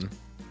that one.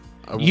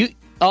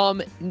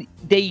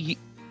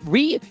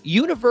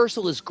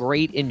 Universal is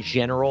great in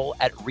general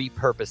at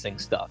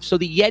repurposing stuff. So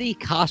the Yeti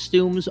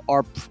costumes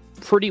are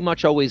pretty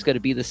much always going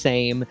to be the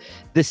same.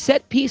 The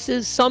set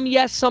pieces, some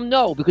yes, some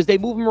no, because they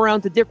move them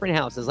around to different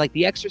houses. Like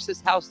the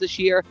Exorcist house this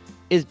year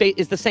is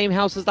the same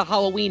house as the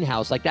Halloween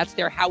house. Like that's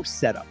their house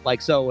setup.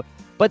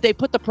 But they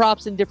put the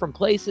props in different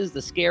places.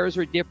 The scares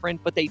are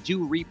different, but they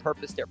do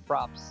repurpose their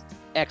props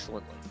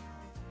excellently.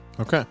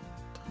 Okay.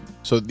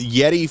 So the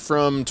Yeti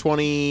from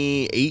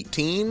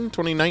 2018,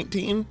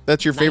 2019,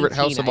 that's your favorite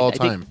house of all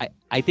time?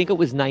 I think it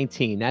was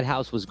 19. That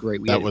house was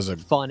great. We had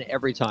fun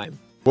every time.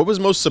 What was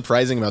most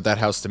surprising about that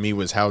house to me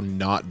was how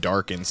not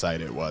dark inside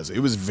it was. It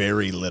was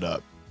very lit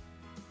up.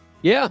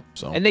 Yeah,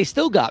 and they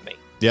still got me.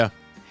 Yeah.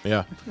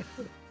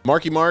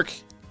 Marky Mark,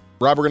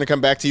 Rob, we're going to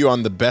come back to you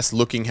on the best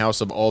looking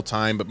house of all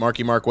time. But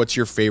Marky Mark, what's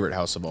your favorite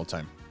house of all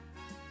time?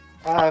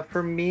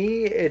 For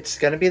me, it's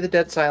going to be the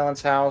Dead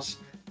Silence house.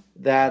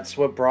 That's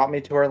what brought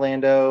me to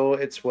Orlando.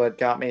 It's what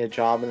got me a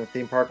job in the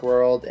theme park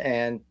world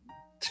and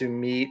to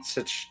meet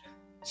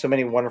so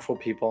many wonderful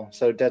people.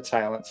 So Dead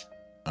Silence.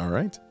 All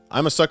right.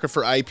 I'm a sucker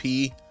for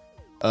IP.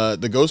 The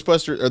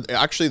Ghostbusters,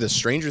 actually the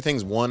Stranger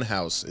Things 1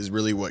 house is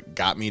really what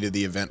got me to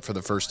the event for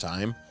the first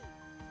time.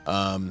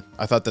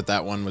 I thought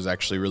that one was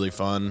actually really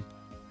fun.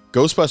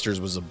 Ghostbusters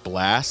was a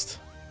blast.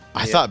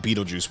 I thought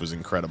Beetlejuice was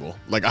incredible.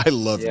 I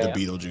loved the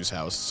Beetlejuice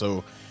house.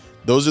 So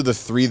those are the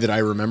 3 that I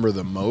remember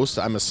the most.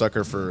 I'm a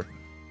sucker for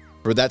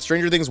that.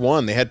 Stranger Things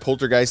 1. They had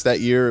Poltergeist that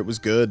year. It was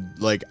good.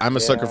 I'm a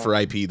sucker for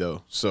IP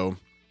though. So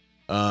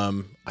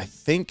I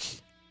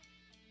think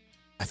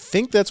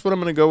that's what I'm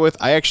going to go with.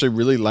 I actually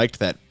really liked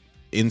that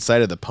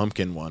Inside of the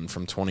Pumpkin one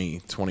from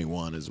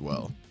 2021 as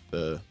well.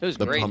 It was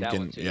great, pumpkin. that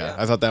one too, yeah,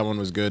 I thought that one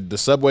was good. The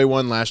Subway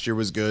one last year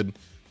was good.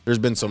 There's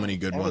been so many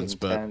good ones,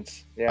 but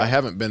I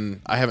haven't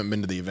been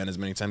to the event as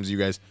many times as you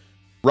guys.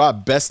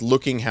 Rob, best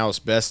looking house,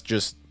 best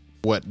just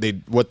what they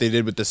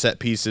did with the set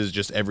pieces,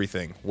 just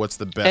everything. What's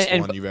the best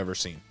one you've ever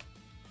seen?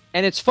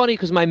 And it's funny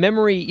because my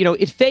memory,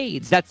 it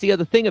fades. That's the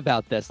other thing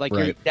about this.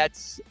 Right.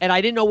 And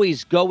I didn't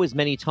always go as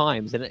many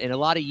times. And in a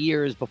lot of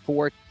years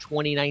before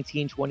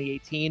 2019,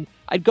 2018,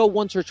 I'd go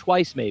once or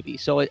twice maybe.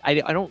 So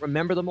I don't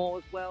remember them all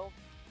as well.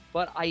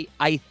 But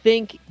I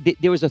think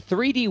there was a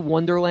 3D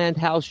Wonderland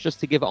house, just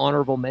to give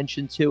honorable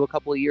mention to, a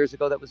couple of years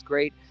ago that was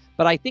great.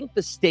 But I think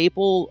the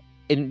staple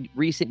in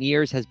recent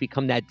years has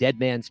become that Dead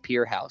Man's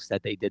Pier house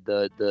that they did,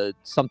 the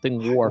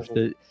something wharf.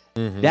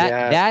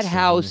 That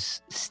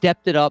house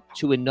stepped it up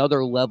to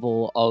another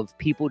level of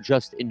people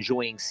just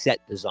enjoying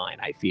set design,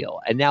 I feel.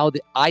 And now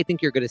I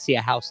think you're going to see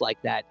a house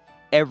like that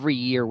every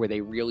year where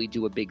they really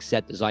do a big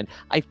set design.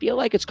 I feel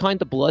like it's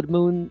kind of Blood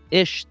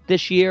Moon-ish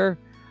this year.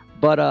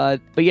 But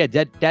yeah,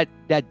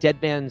 that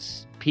Dead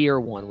Man's Pier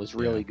one was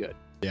really good.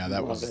 Yeah,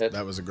 that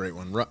was a great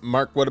one.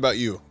 Mark, what about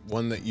you?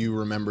 One that you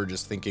remember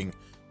just thinking,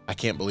 I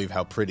can't believe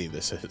how pretty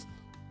this is.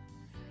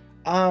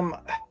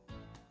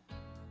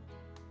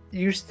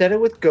 You said it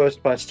with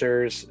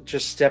Ghostbusters,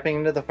 just stepping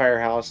into the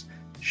firehouse.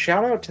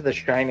 Shout out to the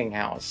Shining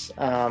house.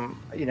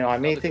 I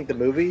may think the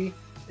movie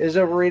is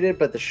overrated,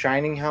 but the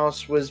Shining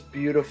house was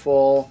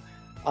beautiful.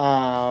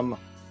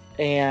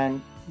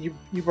 And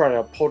you brought it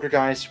up.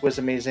 Poltergeist was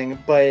amazing,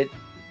 but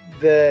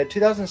the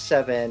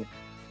 2007,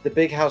 the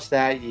big house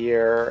that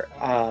year,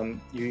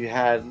 you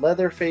had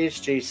Leatherface,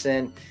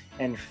 Jason,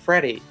 and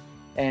Freddy.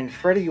 And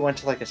Freddy went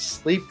to a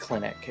sleep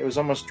clinic. It was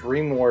almost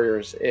Dream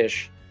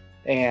Warriors-ish.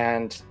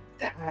 And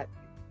that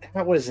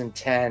was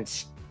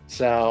intense.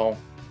 So,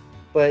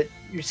 but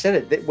you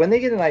said it. When they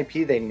get an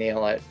IP, they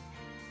nail it.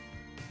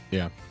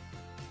 Yeah.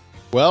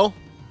 Well,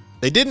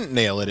 they didn't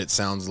nail it, it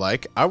sounds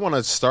like. I want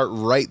to start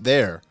right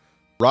there.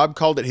 Rob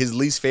called it his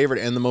least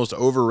favorite and the most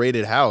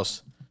overrated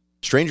house.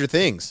 Stranger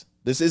Things.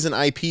 This is an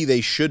IP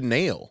they should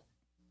nail.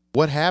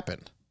 What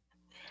happened?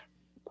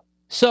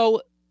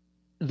 So,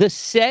 the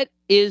set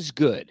is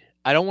good.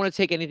 I don't want to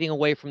take anything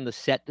away from the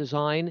set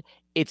design.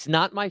 It's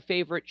not my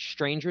favorite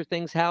Stranger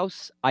Things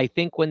house. I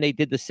think when they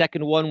did the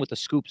second one with the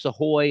Scoops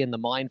Ahoy and the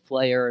Mind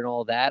Flayer and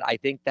all that, I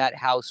think that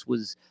house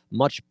was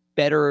much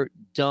better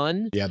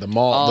done. Yeah, the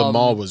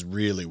mall was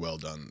really well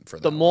done for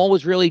that. The mall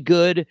was really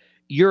good.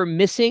 You're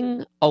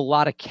missing a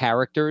lot of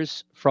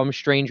characters from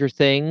Stranger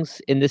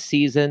Things in this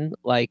season.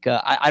 I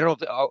don't know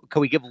if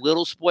can we give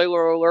little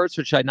spoiler alerts,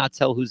 or should I not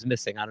tell who's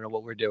missing? I don't know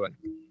what we're doing.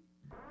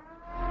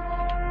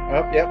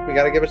 Oh, yep, we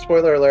got to give a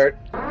spoiler alert.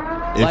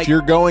 If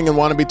you're going and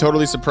want to be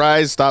totally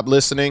surprised, stop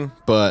listening.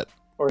 But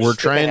We're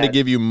trying to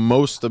give you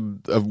most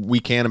of we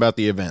can about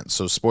the event.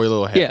 So spoil a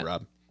little ahead,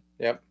 Rob.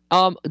 Yep.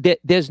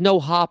 There's no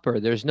Hopper,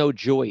 there's no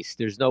Joyce,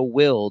 there's no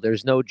Will,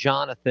 there's no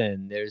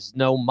Jonathan, there's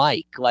no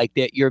Mike. Like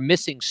that, you're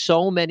missing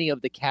so many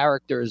of the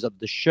characters of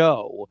the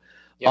show.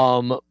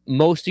 Yep.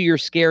 Most of your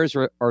scares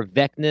are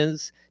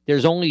Vecnas.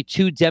 There's only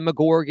 2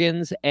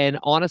 Demogorgons, and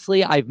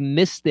honestly, I've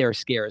missed their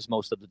scares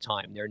most of the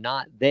time. They're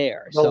not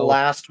there. The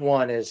last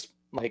one is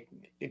like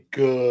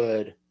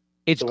good.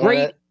 It's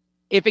great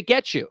if it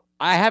gets you.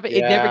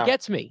 It never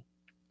gets me.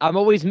 I'm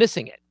always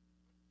missing it.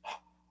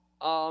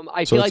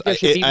 I feel like there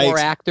should be more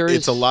actors.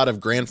 It's a lot of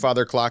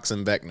grandfather clocks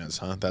and Vecnas,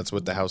 huh? That's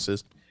what the house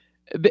is.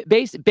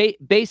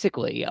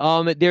 Basically,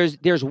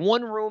 there's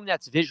one room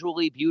that's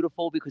visually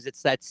beautiful because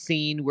it's that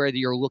scene where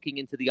you're looking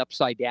into the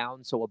upside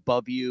down. So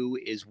above you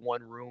is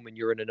one room and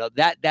you're in another.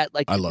 That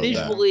like I love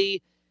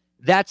visually,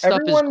 that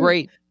stuff is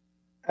great.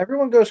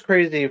 Everyone goes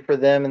crazy for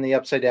them in the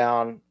upside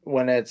down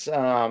when it's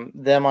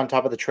them on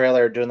top of the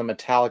trailer doing the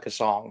Metallica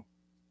song.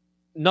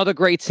 Another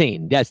great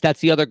scene. Yes,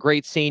 that's the other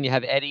great scene. You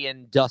have Eddie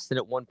and Dustin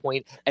at one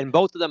point, and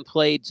both of them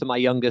played to my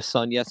youngest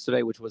son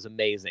yesterday, which was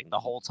amazing. The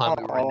whole time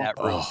we were in that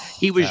room,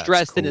 he was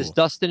dressed in his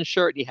Dustin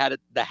shirt. He had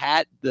the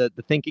hat, the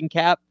thinking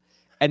cap,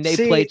 and they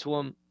played to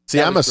him.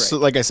 See,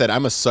 like I said,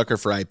 I'm a sucker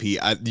for IP.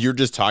 You're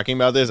just talking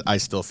about this. I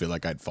still feel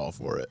like I'd fall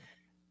for it.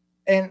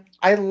 And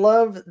I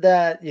love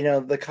that,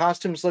 the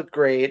costumes look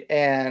great.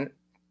 And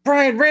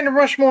Bryan, Random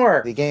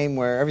Rushmore. The game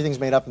where everything's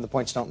made up and the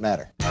points don't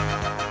matter.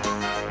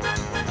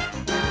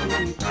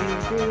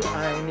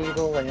 I'm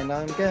evil and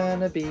I'm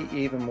gonna be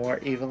even more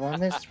evil on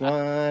this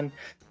one.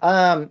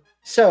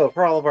 So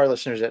for all of our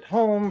listeners at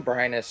home,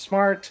 Bryan is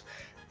smart,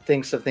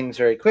 thinks of things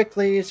very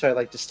quickly, so I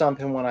like to stump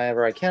him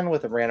whenever I can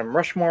with a random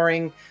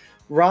rushmoring.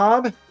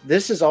 Rob,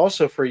 this is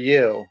also for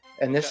you,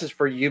 and this is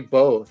for you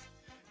both.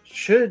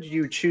 Should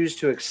you choose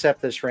to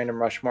accept this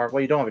random rushmore,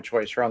 well, you don't have a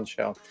choice, you're on the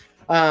show.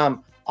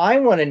 I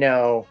want to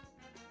know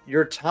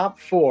your top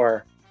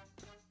 4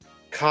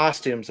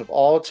 costumes of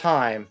all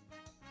time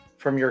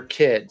from your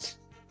kids.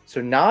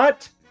 So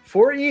not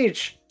 4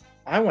 each.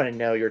 I want to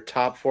know your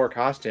top 4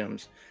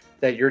 costumes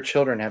that your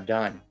children have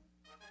done.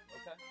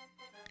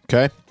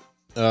 Okay.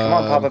 Come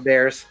on, Papa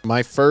Bears.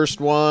 My first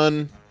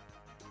one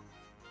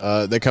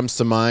that comes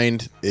to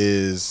mind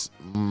is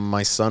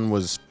my son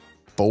was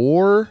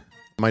 4.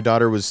 My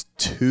daughter was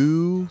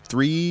 2,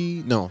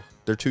 3. No,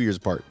 they're 2 years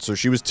apart. So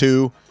she was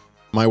 2.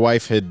 My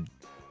wife had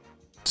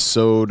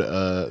sewed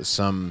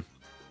some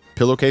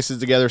pillowcases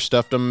together,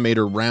 stuffed them, made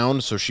her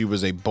round, so she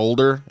was a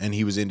boulder and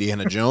he was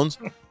Indiana Jones.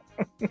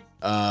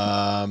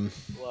 Love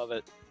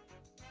it.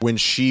 When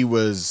she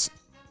was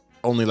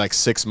only like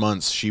 6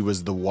 months, she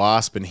was the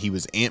Wasp and he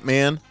was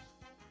Ant-Man.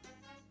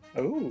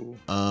 Oh.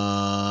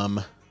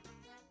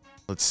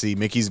 Let's see,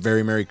 Mickey's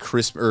Very Merry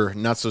Christmas, or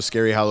Not So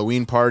Scary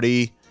Halloween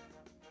Party.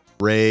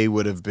 Ray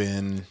would have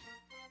been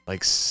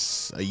like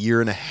a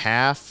year and a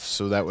half,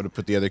 so that would have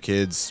put the other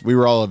kids. We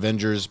were all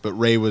Avengers, but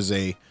Ray was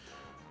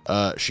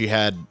she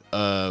had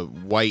a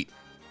white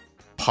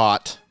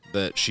pot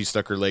that she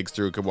stuck her legs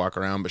through, could walk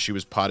around, but she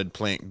was Potted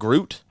Plant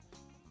Groot.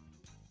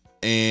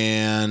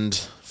 And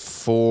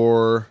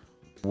 4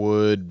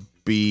 would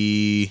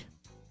be,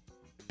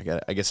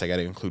 I guess I got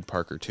to include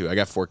Parker too. I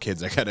got 4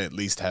 kids. I got to at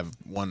least have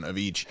one of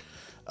each.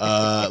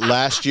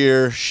 Last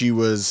year she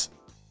was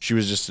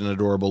just an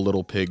adorable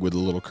little pig with a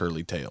little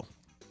curly tail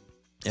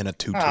and a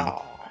tutu.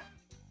 Oh,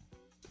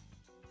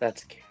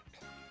 that's cute.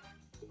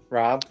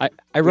 Rob,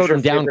 I wrote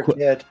him down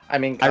quick.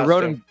 I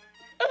wrote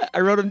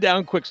him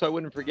down quick so I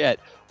wouldn't forget.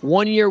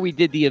 One year we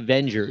did the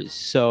Avengers,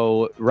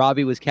 so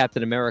Robbie was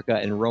Captain America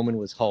and Roman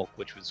was Hulk,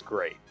 which was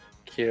great.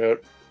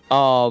 Cute.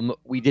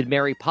 We did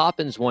Mary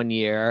Poppins one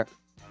year,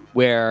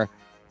 where,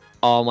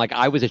 like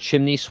I was a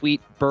chimney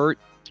sweep Bert.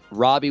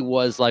 Robbie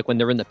was like when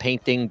they're in the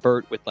painting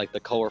Bert with like the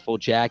colorful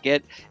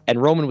jacket,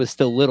 and Roman was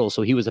still little,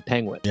 so he was a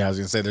penguin. Yeah, I was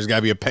gonna say there's got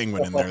to be a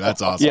penguin in there.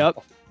 That's awesome.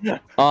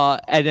 Yep.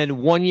 And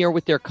then one year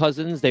with their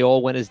cousins, they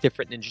all went as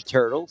different Ninja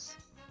Turtles.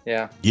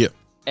 Yeah. Yeah.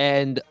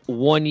 And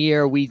one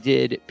year we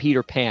did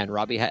Peter Pan.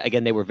 Robbie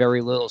again, they were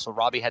very little, so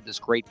Robbie had this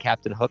great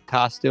Captain Hook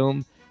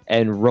costume,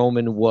 and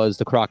Roman was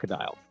the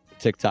crocodile,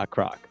 TikTok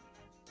Croc.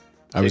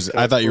 I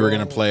thought you were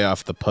gonna play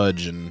off the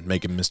Pudge and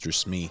make him Mr.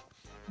 Smee.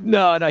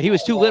 No, he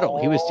was too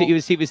little. He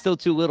was still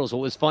too little, so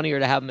it was funnier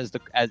to have him as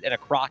in a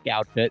croc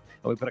outfit,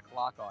 and we put a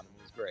clock on him.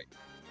 It was great.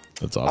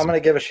 That's awesome. I'm gonna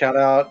give a shout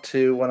out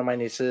to one of my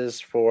nieces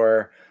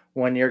for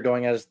one year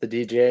going as the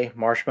DJ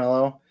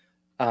Marshmallow.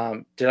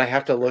 Did I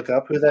have to look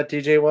up who that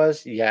DJ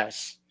was?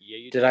 Yes.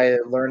 Yeah, did I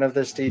learn of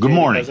this DJ Good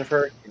morning. because of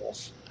her?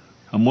 Yes.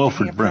 I'm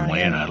Wilfred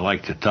Brimley, and I'd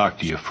like to talk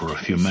to you for a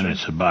few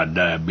minutes about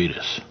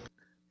diabetes.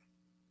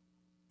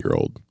 You're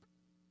old.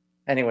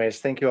 Anyways,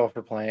 thank you all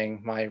for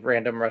playing my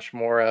random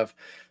Rushmore of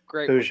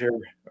Great.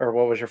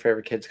 what was your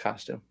favorite kid's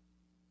costume?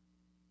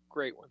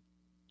 Great one.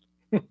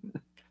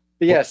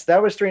 But yes,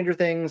 that was Stranger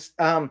Things.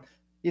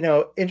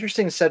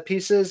 Interesting set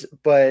pieces,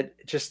 but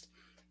just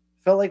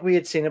felt like we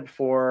had seen it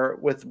before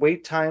with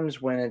wait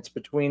times when it's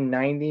between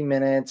 90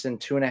 minutes and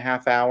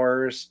 2.5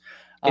 hours.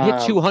 It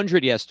hit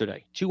 200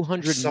 yesterday.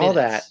 200 saw minutes.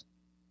 That.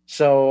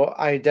 So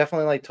I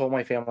definitely like told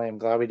my family I'm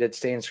glad we did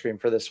Stay and Scream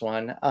for this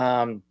one.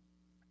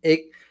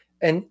 It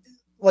and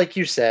like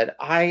you said,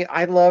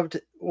 I loved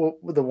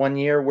the 1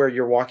 year where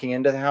you're walking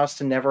into the house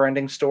to Never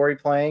Ending Story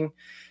playing.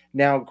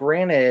 Now,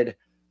 granted,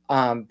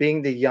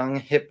 being the young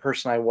hip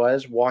person I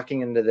was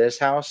walking into this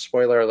house,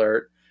 spoiler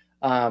alert,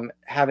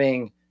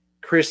 having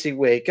Chrissy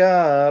Wake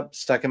Up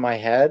stuck in my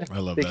head I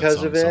love that because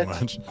song of so it.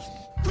 much.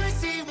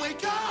 Chrissy,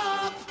 wake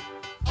up!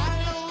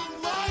 I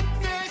don't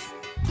like this.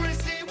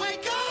 Chrissy,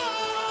 wake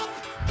up!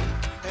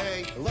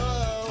 Hey,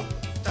 hello?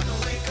 Time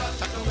to wake up,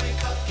 time to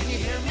wake up. Can you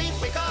hear me?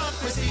 Wake up,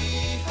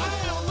 Chrissy.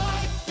 I don't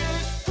like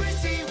this.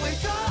 Chrissy,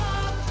 wake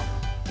up!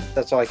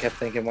 That's all I kept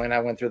thinking when I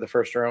went through the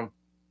first room.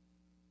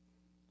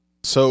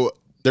 So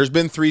there's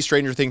been 3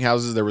 Stranger Thing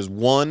houses. There was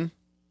 1,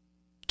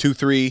 2,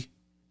 3,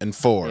 and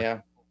 4. Yeah.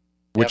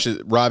 Which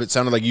is, Rob, it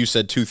sounded like you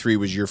said 2, 3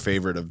 was your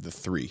favorite of the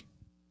 3.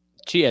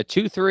 Yeah,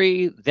 2,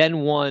 3,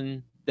 then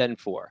 1, then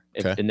 4,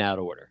 in that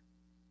order.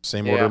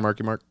 Same order,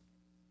 Marky Mark?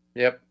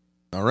 Yep.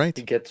 All right.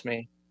 He gets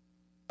me.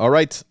 All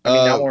right. I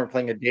mean, not when we're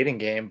playing a dating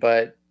game,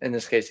 but in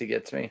this case, he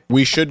gets me.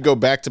 We should go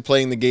back to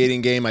playing the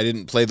gating game. I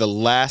didn't play the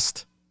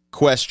last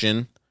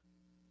question.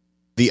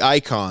 The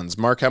icons.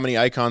 Mark, how many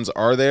icons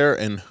are there,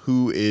 and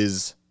who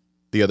is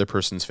the other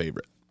person's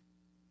favorite?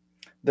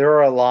 There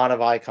are a lot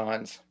of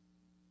icons.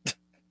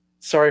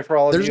 Sorry for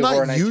all of There's you.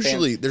 not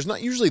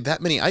usually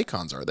that many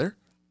icons, are there?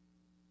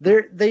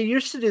 They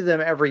used to do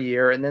them every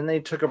year, and then they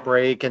took a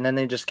break, and then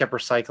they just kept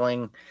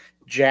recycling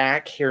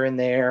Jack here and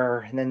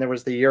there, and then there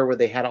was the year where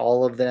they had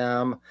all of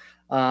them.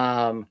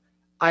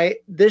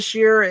 This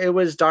year it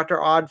was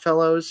Dr.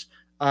 Oddfellows.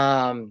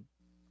 I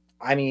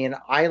mean,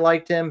 I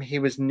liked him. He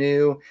was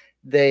new.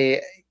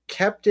 They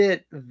kept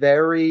it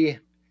very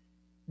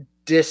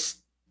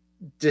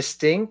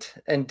distinct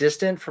and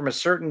distant from a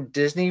certain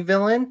Disney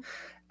villain,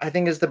 I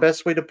think is the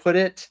best way to put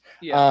it.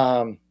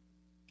 Yeah.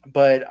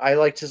 But I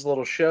liked his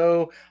little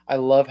show. I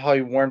love how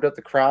he warmed up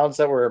the crowds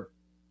that were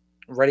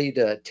ready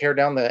to tear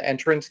down the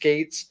entrance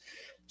gates.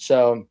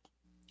 So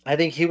I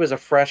think he was a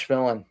fresh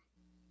villain.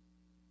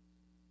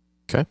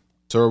 Okay.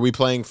 So are we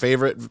playing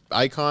favorite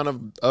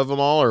icon of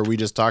them all, or are we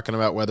just talking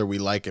about whether we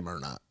like him or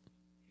not?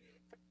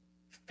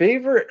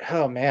 Favorite?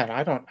 Oh man,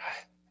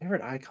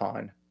 favorite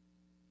icon.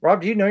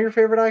 Rob, do you know your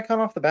favorite icon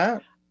off the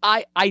bat?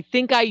 I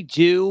think I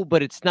do,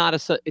 but it's not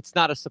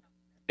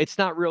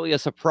really a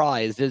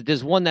surprise.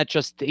 There's one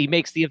that he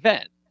makes the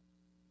event.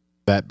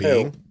 That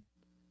being?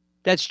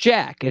 That's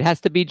Jack. It has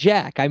to be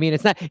Jack. I mean,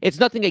 it's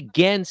nothing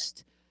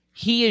against.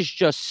 He is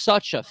just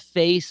such a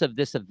face of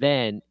this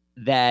event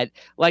that,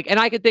 like,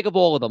 and I can think of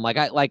all of them.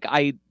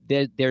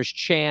 There's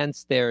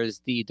Chance,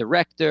 there's the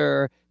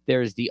director,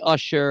 there's the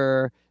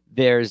usher,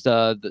 there's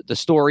the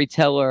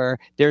storyteller.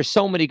 There's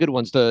so many good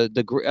ones. Is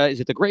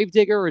it the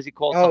Gravedigger, or is he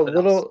called something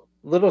else?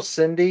 Little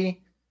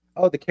Cindy.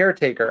 Oh, the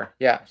caretaker.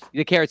 Yeah,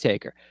 the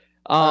caretaker.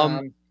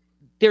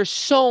 There's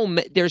so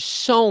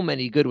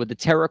many good with the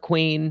Terror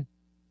Queen.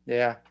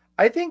 Yeah,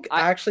 I think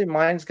actually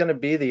mine's going to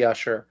be the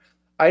usher.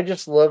 I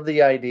just love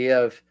the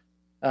idea of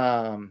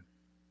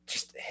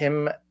just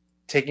him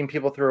taking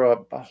people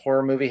through a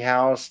horror movie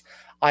house.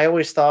 I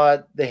always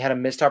thought they had a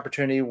missed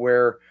opportunity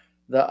where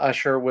the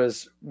usher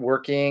was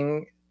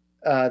working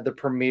the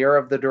premiere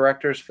of the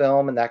director's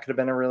film, and that could have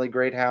been a really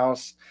great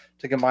house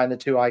to combine the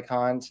two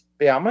icons.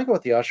 But yeah, I'm going to go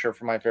with the usher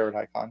for my favorite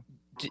icon.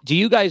 Do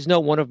you guys know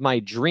one of my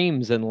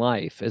dreams in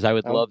life is I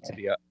would love to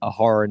be a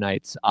Horror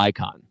Nights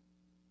icon?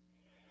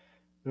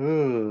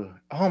 Ooh.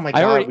 Oh my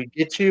God. We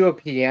get you a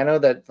piano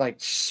that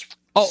spits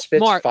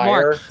Mark,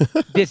 fire.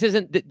 Mark, this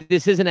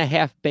isn't a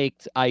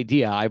half-baked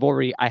idea. I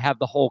have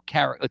the whole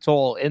character. It's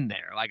all in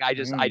there. Like I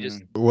just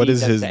What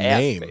is his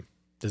name?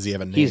 Does he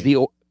have a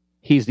name?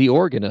 He's the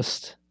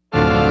organist.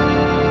 And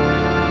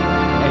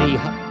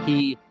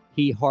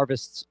he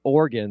harvests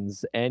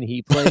organs and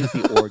he plays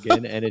the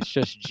organ, and it's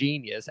just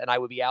genius. And I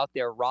would be out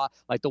there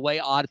like the way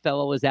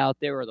Oddfellow is out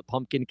there, or the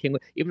Pumpkin King,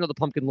 even though the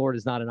Pumpkin Lord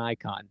is not an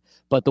icon,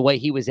 but the way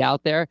he was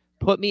out there,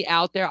 put me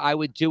out there, I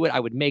would do it. I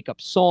would make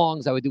up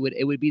songs. I would do it.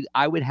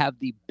 I would have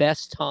the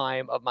best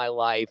time of my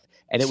life,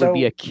 and it would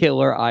be a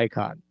killer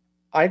icon.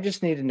 I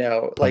just need to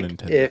know,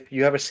 if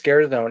you have a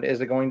scare zone, is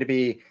it going to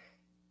be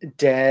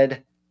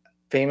dead,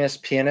 famous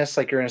pianists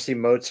like you're going to see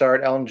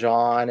Mozart, Elton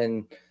John,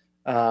 and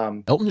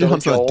Elton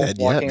John's not dead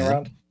yet,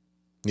 man.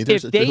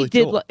 If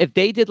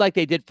they did like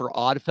they did for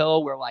Oddfellow,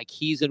 where like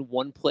he's in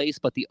one place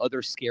but the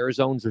other scare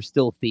zones are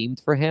still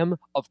themed for him,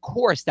 of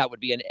course that would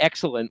be an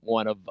excellent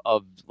one of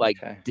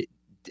like. Okay.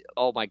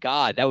 Oh my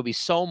God, that would be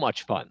so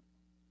much fun.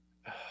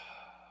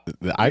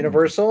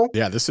 Universal?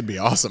 Yeah, this would be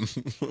awesome.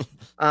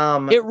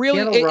 It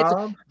really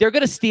they're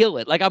gonna steal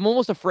it. Like I'm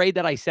almost afraid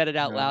that I said it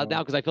out loud now,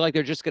 because I feel like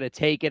they're just gonna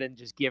take it and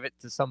just give it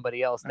to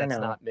somebody else. That's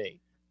not me.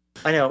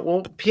 I know.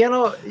 Well,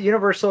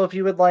 Universal, if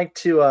you would like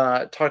to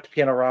talk to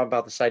Piano Rob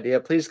about this idea,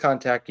 please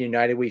contact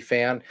United We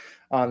Fan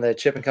on the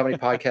Chip and Company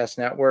Podcast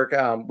Network.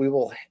 We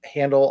will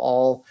handle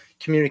all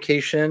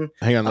communication.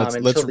 Hang on,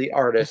 until the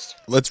artist.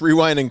 Let's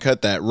rewind and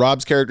cut that.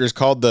 Rob's character is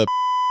called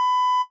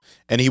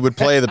and he would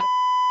play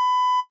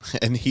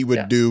and he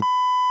would do.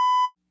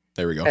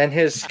 There we go. And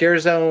his scare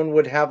zone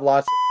would have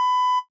lots of...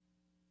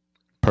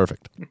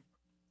 Perfect.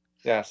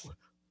 Yes.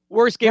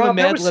 Worst game Rob, of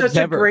Mad that was Libs such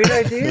a ever. great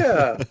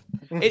idea.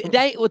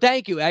 Thank you.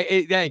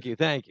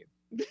 Thank you.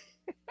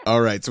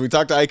 All right, so we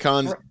talked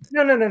icons.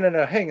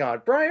 No. Hang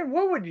on, Brian.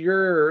 What would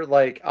your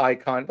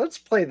icon? Let's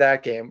play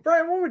that game,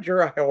 Brian. What would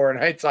your Horror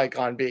Nights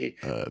icon be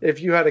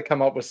if you had to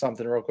come up with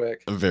something real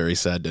quick? A very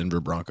sad Denver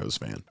Broncos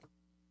fan.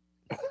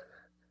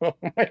 Oh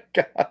my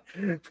god,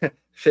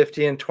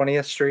 50 and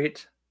 20th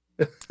Street.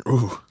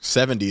 Ooh,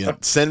 70th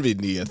and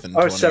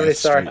 20th 70.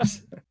 Sorry.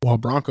 Street. While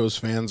Broncos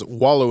fans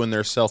wallow in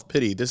their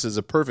self-pity, this is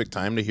a perfect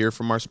time to hear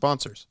from our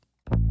sponsors.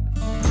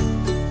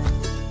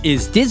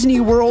 Is Disney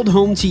World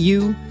home to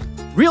you?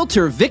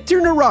 Realtor Victor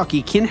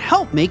Naraki can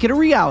help make it a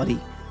reality.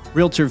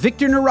 Realtor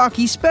Victor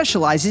Naraki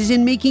specializes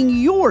in making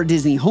your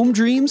Disney home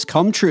dreams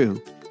come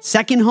true.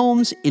 Second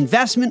homes,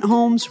 investment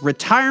homes,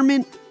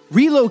 retirement,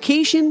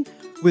 relocation.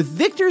 With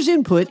Victor's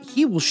input,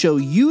 he will show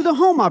you the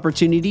home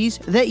opportunities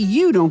that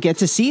you don't get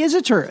to see as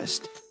a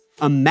tourist.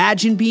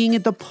 Imagine being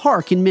at the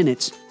park in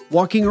minutes,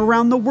 walking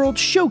around the World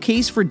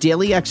Showcase for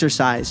daily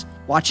exercise,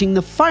 watching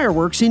the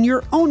fireworks in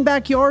your own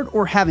backyard,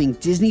 or having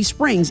Disney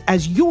Springs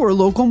as your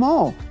local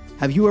mall.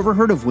 Have you ever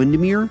heard of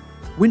Windermere,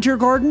 Winter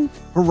Garden,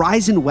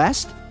 Horizon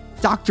West,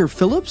 Dr.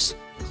 Phillips,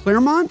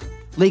 Claremont,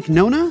 Lake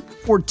Nona,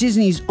 or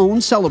Disney's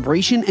own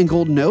Celebration and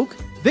Golden Oak?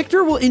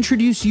 Victor will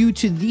introduce you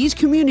to these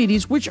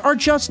communities, which are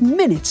just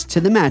minutes to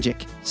the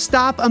magic.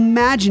 Stop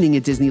imagining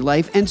a Disney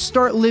life and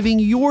start living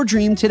your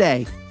dream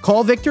today.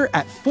 Call Victor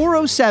at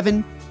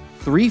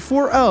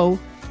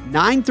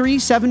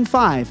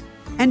 407-340-9375.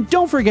 And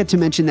don't forget to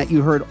mention that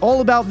you heard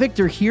all about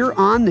Victor here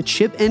on the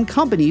Chip and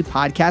Company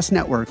Podcast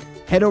Network.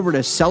 Head over to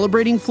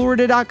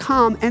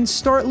celebratingflorida.com and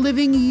start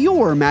living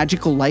your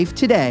magical life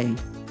today.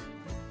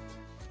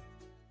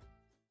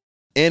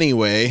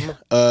 Anyway,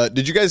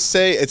 did you guys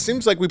say, it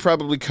seems like we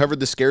probably covered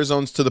the scare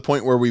zones to the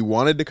point where we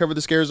wanted to cover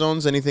the scare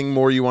zones. Anything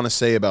more you want to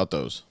say about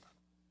those?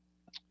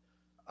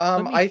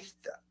 I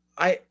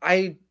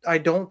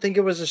don't think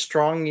it was a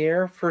strong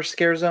year for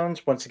scare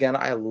zones. Once again,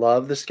 I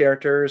love the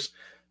characters,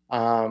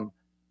 but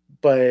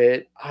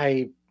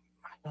I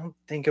don't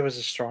think it was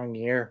a strong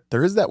year.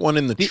 There is that one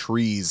in the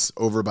trees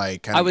over by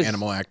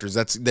Animal Actors.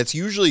 That's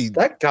usually...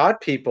 That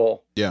got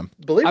people. Yeah.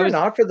 Believe it or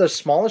not, for the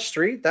smallest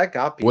street, that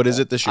got people. What is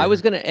it this year? I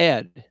was going to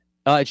add,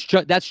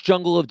 that's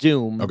Jungle of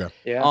Doom. Okay.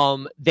 Yeah.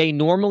 They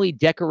normally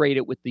decorate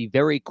it with the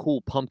very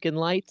cool pumpkin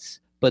lights,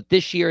 but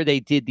this year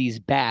they did these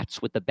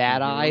bats with the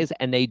bat eyes,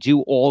 and they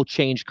do all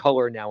change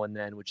color now and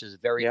then, which is a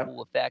very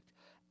cool effect.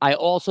 I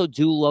also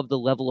do love the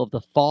level of the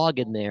fog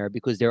in there,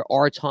 because there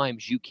are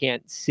times you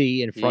can't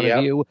see in front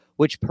of you,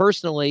 which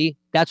personally,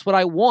 that's what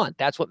I want.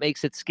 That's what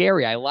makes it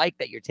scary. I like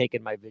that you're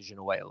taking my vision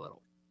away a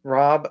little.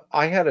 Rob,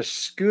 I had a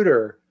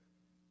scooter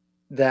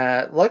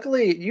that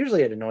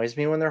usually it annoys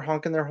me when they're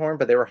honking their horn,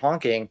 but they were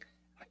honking.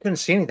 I couldn't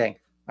see anything.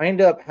 I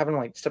ended up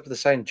having to step to the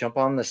side and jump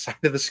on the side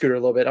of the scooter a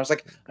little bit. I was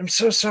like, I'm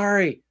so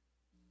sorry.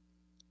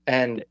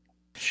 And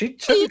she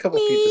took a couple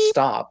feet to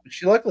stop.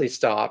 She luckily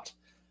stopped.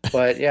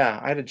 But yeah,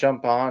 I had to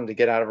jump on to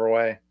get out of her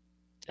way.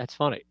 That's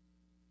funny.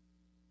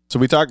 So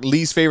we talked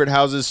least favorite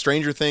houses.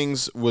 Stranger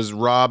Things was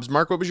Rob's.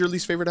 Mark, what was your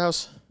least favorite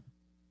house?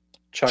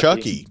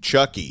 Chucky.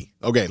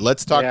 Okay,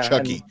 let's talk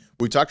Chucky.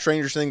 We talked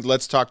Stranger Things.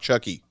 Let's talk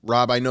Chucky.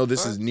 Rob, I know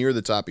this is near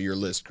the top of your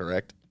list,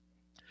 correct?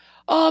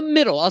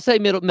 Middle. I'll say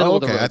middle. Oh,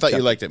 of the okay, road, I thought Chucky.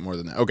 you liked it more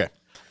than that. Okay.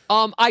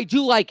 I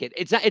do like it.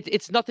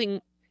 It's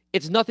nothing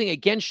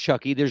against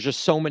Chucky. There's just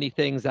so many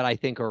things that I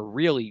think are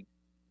really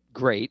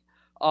great.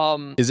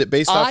 Is it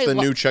based off the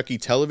new Chucky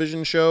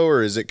television show,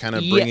 or is it kind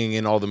of bringing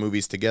in all the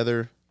movies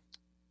together?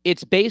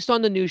 It's based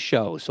on the new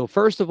show. So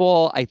first of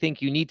all, I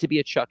think you need to be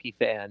a Chucky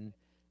fan,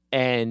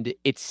 and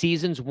it's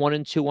seasons 1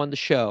 and 2 on the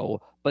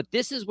show. But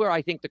this is where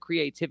I think the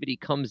creativity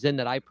comes in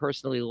that I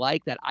personally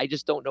like, that I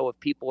just don't know if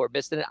people are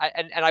missing it.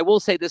 And I will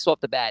say this off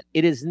the bat,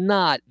 it is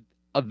not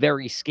a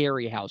very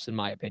scary house, in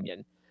my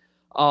opinion.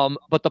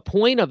 But the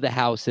point of the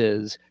house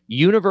is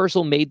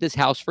Universal made this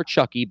house for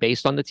Chucky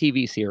based on the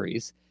TV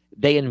series.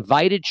 They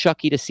invited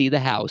Chucky to see the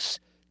house.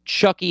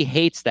 Chucky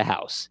hates the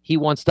house. He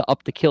wants to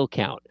up the kill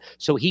count.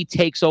 So he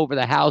takes over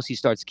the house. He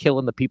starts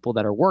killing the people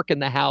that are working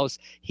the house.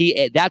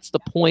 That's the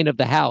point of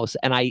the house.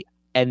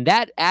 And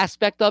that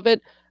aspect of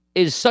it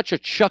is such a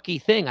Chucky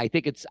thing. I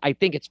think it's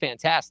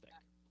fantastic.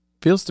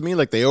 Feels to me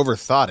like they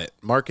overthought it.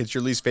 Mark, it's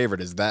your least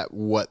favorite. Is that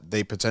what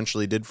they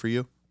potentially did for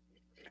you?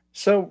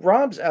 So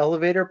Rob's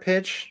elevator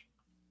pitch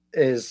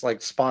is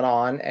spot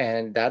on,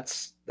 and that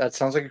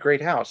sounds like a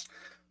great house.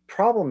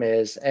 Problem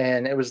is,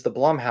 and it was the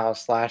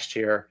Blumhouse last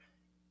year,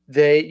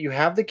 you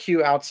have the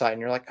queue outside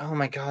and you're like, oh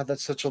my god,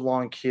 that's such a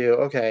long queue.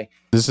 Okay,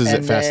 this is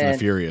at Fast and the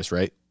Furious,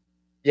 right?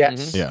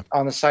 Yes. Yeah,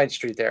 on the side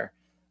street there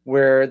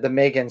where the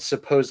Megans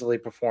supposedly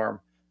perform.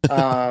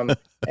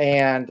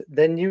 And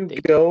then you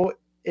go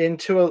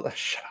into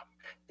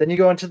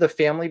the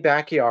family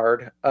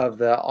backyard of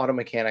the auto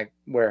mechanic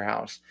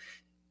warehouse.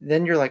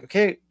 Then you're like,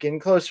 okay, getting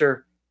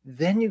closer.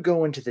 Then you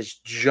go into this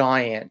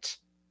giant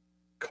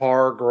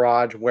car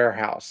garage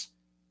warehouse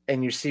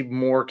and you see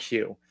more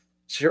queue.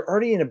 So you're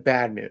already in a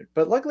bad mood.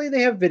 But luckily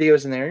they have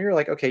videos in there. You're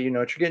like, okay, you know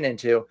what you're getting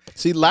into.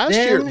 See, last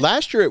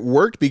year it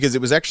worked because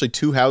it was actually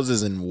 2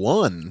 houses in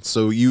one.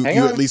 So you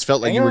at least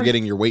felt like you were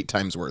getting your wait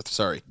time's worth.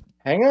 Sorry.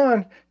 Hang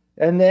on.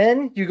 And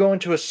then you go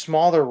into a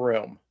smaller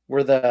room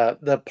where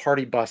the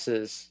party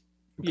buses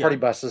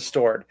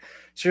stored.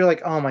 So you're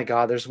like, oh my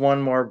God, there's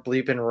one more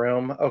bleeping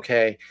room.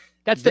 Okay.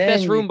 That's the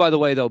best room, by the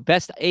way, though.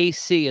 Best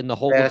AC in the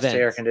whole event. Best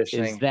air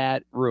conditioning. Is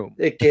that room.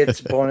 It gets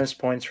bonus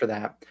points for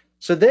that.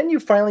 So then you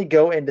finally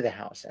go into the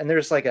house, and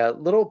there's like a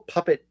little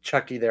puppet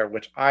Chucky there,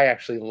 which I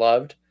actually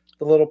loved.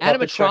 The little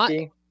puppet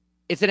Chucky.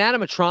 It's an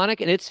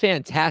animatronic, and it's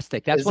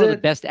fantastic. That's one of the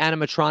best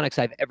animatronics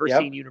I've ever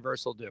seen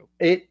Universal do.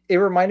 It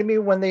reminded me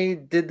when they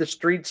did the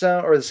Street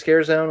Zone or the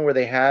Scare Zone where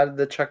they had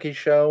the Chucky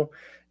show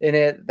in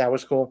it. That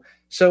was cool.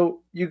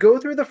 So you go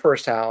through the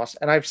first house,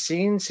 and I've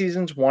seen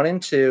seasons 1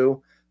 and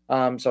 2, so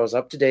I was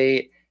up to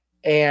date.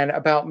 And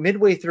about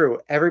midway through,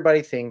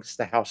 everybody thinks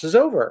the house is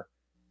over.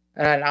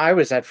 And I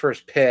was at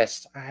first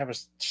pissed. I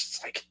was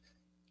just like,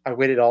 I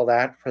waited all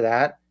that for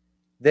that.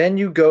 Then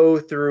you go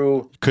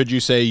through. Could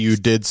you say you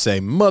did say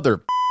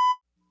mother?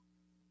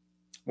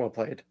 Well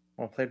played,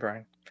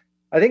 Brian.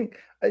 I think,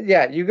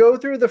 you go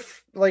through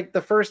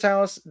the first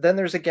house, then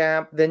there's a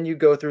gap, then you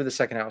go through the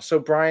second house. So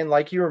Brian,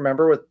 like you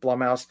remember with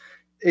Blumhouse,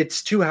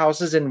 it's 2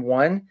 houses in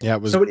one. Yeah,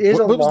 it was. So it is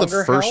what a longer was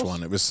the first house.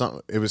 one? It was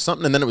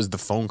something, and then it was the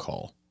phone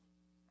call.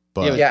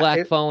 But it was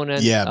black phone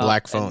and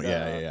black phone.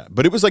 Yeah.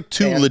 But it was like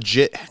 2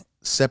 legit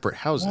separate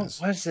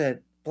houses. What was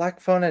it? Black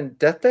phone and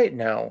death date?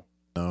 No,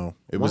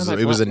 it was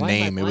a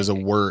name. It was a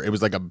word. It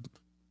was like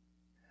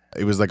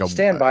a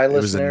stand by, it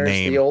was a listeners.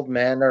 name. The old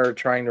men are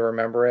trying to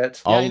remember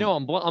it. Yeah, I know.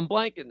 I'm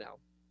blanking now.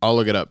 I'll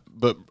look it up.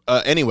 But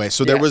anyway,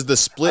 so there was the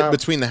split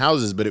between the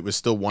houses, but it was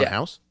still one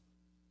house.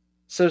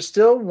 So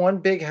still one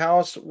big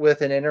house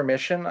with an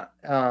intermission,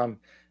 and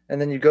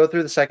then you go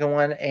through the second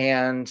one,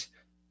 and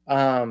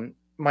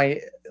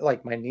my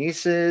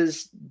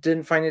nieces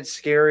didn't find it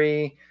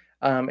scary.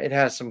 It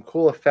has some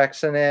cool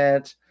effects in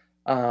it.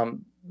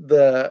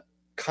 The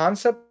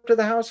concept of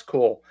the house,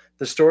 cool.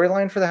 The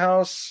storyline for the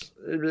house,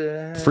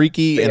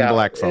 Freaky and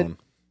Black Phone.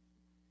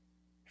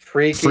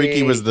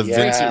 Freaky was the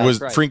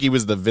Vince. Freaky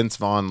was the Vince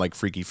Vaughn like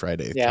Freaky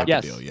Friday type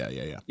of deal.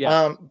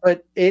 Yeah.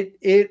 But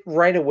it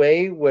right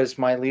away was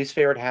my least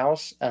favorite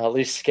house,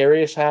 least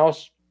scariest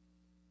house,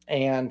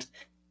 and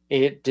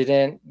it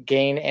didn't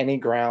gain any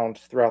ground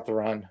throughout the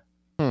run.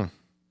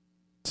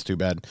 It's too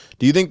bad.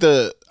 Do you think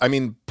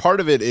part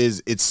of it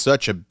is it's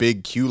such a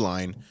big queue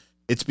line.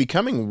 It's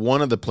becoming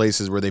one of the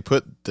places where they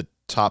put the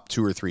top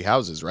 2 or 3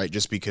 houses, right?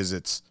 Just because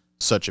it's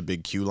such a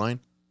big queue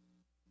line.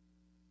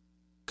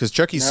 Because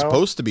Chucky's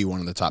supposed to be one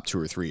of the top 2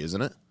 or 3,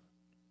 isn't it?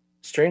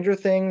 Stranger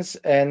Things,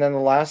 and then The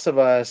Last of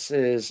Us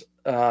is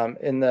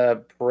in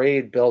the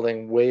parade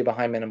building way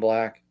behind Men in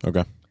Black.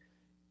 Okay.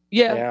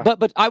 Yeah.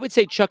 But I would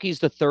say Chucky's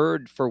the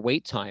 3rd for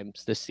wait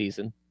times this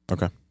season.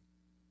 Okay.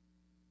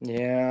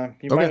 Yeah,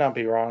 you might not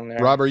be wrong there.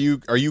 Rob, are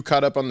you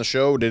caught up on the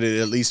show? Did it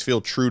at least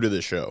feel true to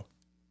the show?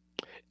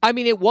 I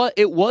mean, it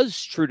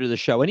was true to the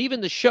show, and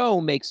even the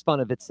show makes fun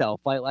of itself.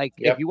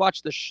 If you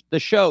watch the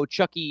show,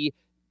 Chucky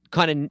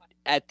kind of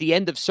at the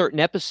end of certain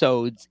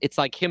episodes, it's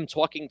like him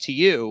talking to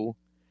you,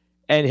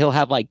 and he'll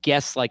have like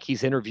guests, like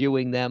he's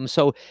interviewing them.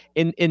 So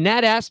in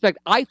that aspect,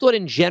 I thought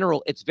in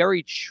general it's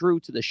very true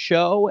to the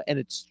show and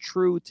it's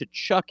true to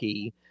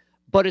Chucky,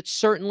 but it's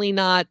certainly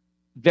not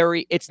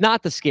it's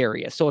not the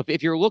scariest. So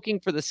if you're looking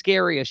for the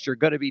scariest, you're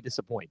going to be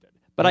disappointed.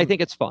 But I think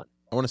it's fun.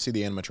 I want to see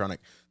the animatronic.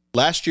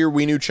 Last year,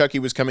 we knew Chucky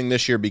was coming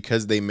this year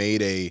because they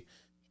made a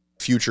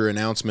future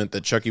announcement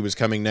that Chucky was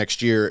coming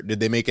next year. Did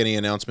they make any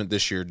announcement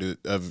this year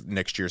of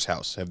next year's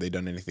house? Have they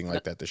done anything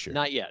like that this year?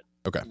 Not yet.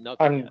 Okay.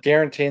 I'm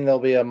guaranteeing there'll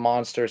be a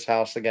Monsters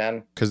house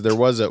again. Because there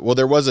was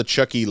a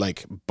Chucky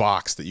like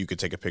box that you could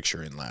take a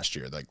picture in last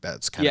year. Like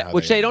that's kind of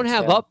which they don't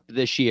have up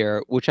this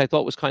year, which I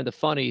thought was kind of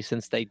funny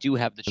since they do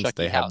have the Chucky house.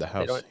 They have the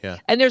house. Yeah.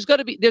 And there's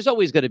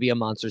always going to be a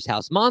Monsters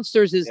house.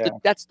 Monsters is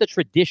that's the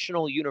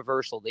traditional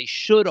Universal. They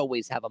should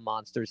always have a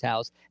Monsters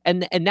house,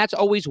 and that's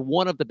always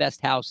one of the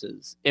best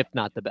houses, if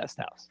not the best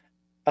house.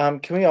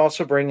 Can we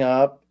also bring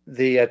up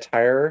the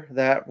attire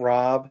that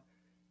Rob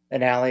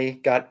and Allie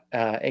got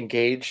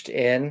engaged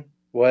in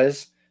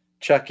was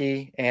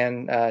Chucky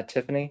and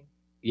Tiffany?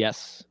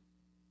 Yes.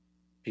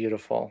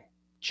 Beautiful.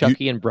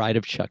 Chucky and Bride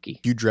of Chucky.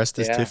 You dressed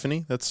as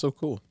Tiffany? That's so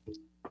cool.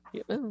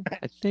 Yeah,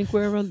 I think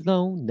we're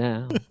alone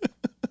now.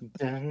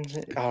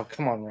 Oh,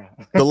 come on,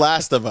 Rob. The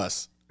Last of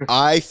Us.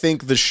 I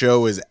think the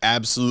show is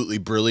absolutely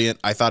brilliant.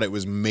 I thought it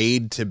was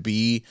made to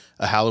be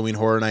a Halloween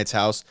Horror Nights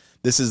house.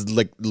 This is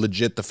like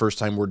legit the first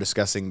time we're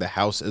discussing the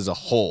house as a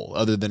whole,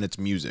 other than its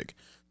music.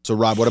 So,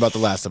 Rob, what about The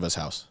Last of Us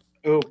house?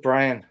 Oh,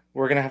 Brian,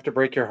 we're going to have to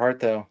break your heart,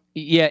 though.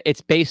 Yeah,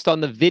 it's based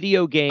on the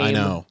video game, I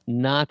know.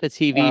 Not the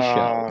TV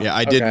show. Yeah,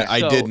 I didn't.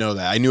 I did know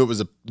that. I knew it was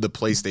the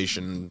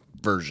PlayStation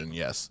version,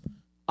 yes.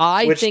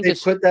 Which they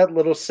put that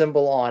little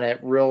symbol on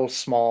it real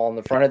small in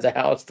the front of the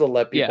house to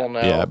let people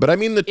know. Yeah, but I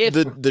mean,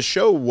 the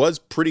show was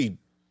pretty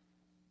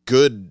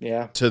good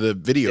to the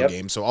video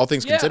game. So all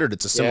things considered,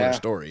 it's a similar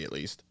story, at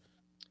least.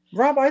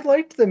 Rob, I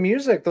liked the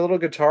music, the little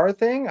guitar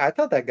thing. I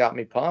thought that got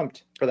me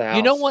pumped for the house.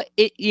 You know what?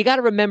 You got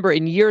to remember,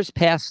 in years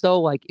past, though,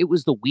 like it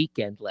was the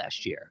weekend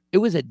last year. It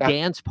was a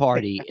dance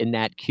party in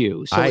that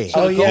queue. So, I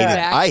so to go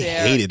back I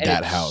there hated and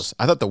that house.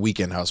 I thought the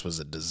weekend house was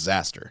a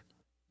disaster.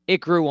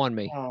 It grew on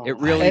me. Oh, It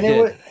really and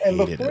did. And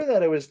before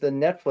that, it was the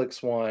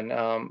Netflix one,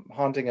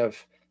 Haunting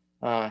of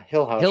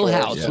Hill House. Hill or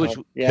whatever House, it's which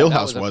called. Hill that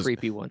House was a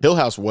creepy one. Hill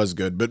House was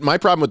good, but my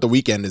problem with the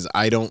weekend is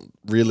I don't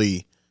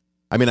really.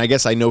 I mean, I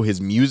guess I know his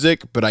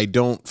music, but I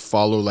don't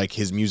follow like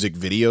his music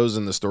videos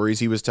and the stories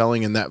he was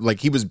telling, and that like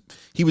he was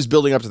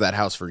building up to that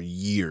house for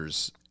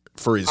years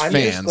for his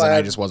fans, and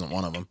I just wasn't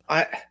one of them.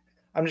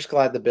 I'm just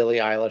glad the Billie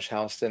Eilish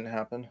house didn't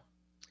happen.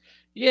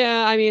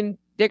 Yeah, I mean,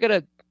 they're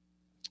gonna.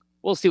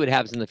 We'll see what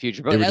happens in the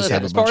future. But just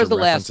have as a far bunch as the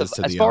of last references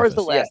of to as The far as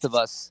the Office. Last of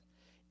Us,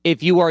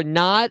 if you are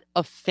not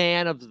a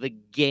fan of the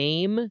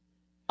game,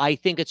 I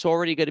think it's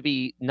already going to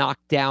be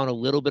knocked down a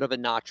little bit of a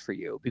notch for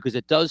you because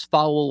it does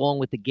follow along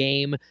with the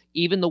game.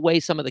 Even the way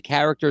some of the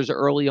characters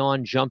early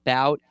on jump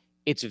out,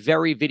 it's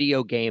very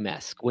video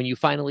game-esque. When you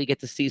finally get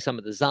to see some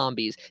of the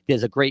zombies,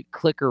 there's a great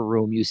clicker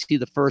room. You see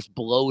the first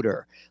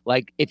bloater.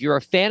 Like, if you're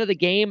a fan of the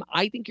game,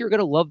 I think you're going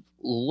to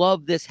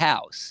love this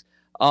house.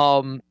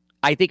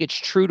 I think it's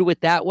true to it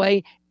that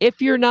way.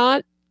 If you're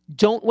not,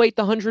 don't wait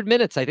the 100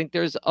 minutes. I think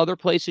there's other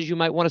places you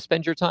might want to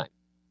spend your time.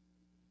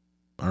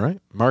 All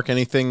right, Mark,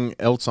 anything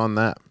else on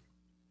that?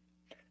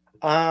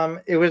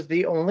 It was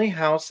the only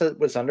house that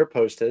was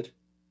underposted.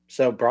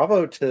 So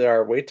bravo to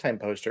our wait time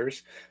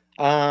posters.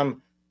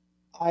 Rob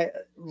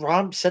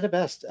said it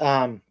best.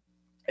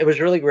 It was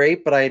really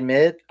great, but I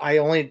admit I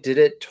only did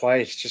it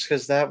twice just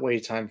because that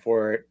wait time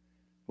for it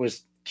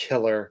was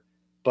killer.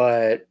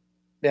 But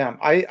yeah,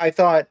 I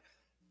thought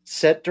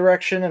set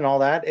direction and all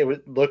that,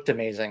 looked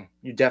amazing.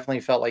 You definitely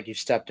felt like you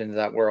stepped into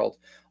that world.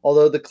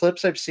 Although the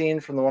clips I've seen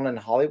from the one in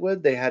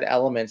Hollywood, they had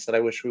elements that I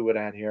wish we would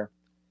have had here.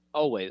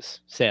 Always,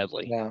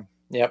 sadly. Yeah.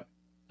 Yep.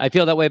 I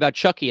feel that way about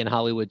Chucky in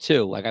Hollywood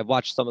too. Like I've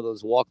watched some of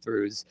those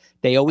walkthroughs.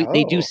 They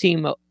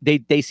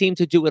seem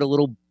to do it a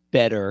little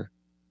better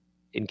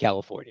in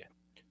California.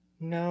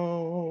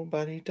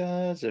 Nobody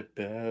does it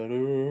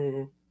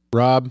better.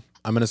 Rob,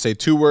 I'm going to say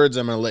 2 words.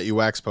 I'm going to let you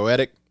wax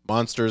poetic.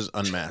 Monsters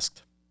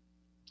Unmasked.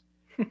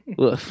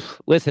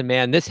 Listen,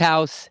 man, this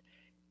house,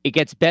 it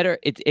gets better.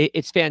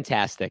 It's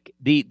fantastic.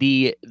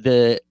 The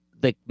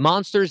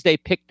monsters they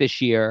picked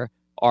this year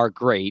are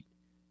great.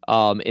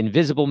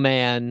 Invisible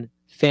Man,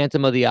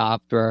 Phantom of the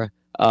Opera,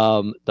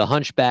 the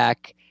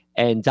Hunchback,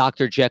 and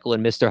Dr. Jekyll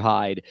and Mr.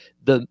 Hyde.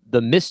 The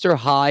Mr.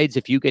 Hydes,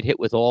 if you get hit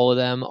with all of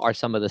them, are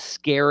some of the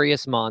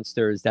scariest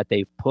monsters that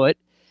they've put.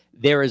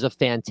 There is a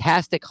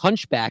fantastic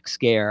Hunchback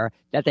scare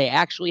that they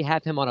actually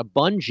have him on a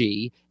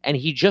bungee, and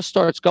he just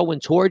starts going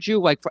towards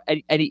you,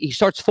 and he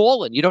starts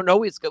falling. You don't know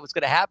what's going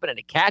to happen, and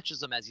it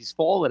catches him as he's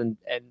falling,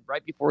 and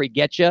right before he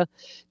gets you.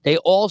 They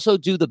also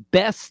do the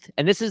best,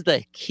 and this is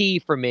the key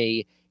for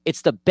me,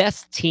 it's the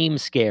best team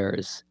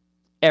scares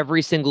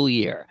every single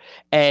year.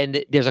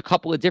 And there's a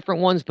couple of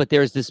different ones, but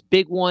there's this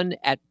big one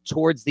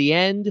towards the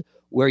end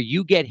where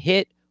you get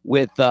hit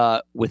with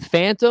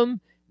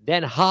Phantom,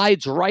 then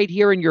hides right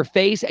here in your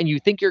face, and you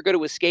think you're going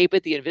to escape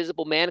it. The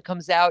Invisible Man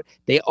comes out.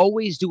 They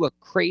always do a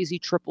crazy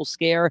triple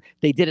scare.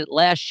 They did it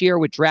last year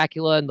with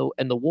Dracula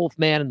and the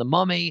Wolfman and the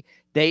Mummy.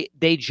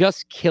 They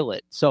just kill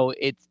it. So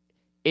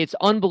it's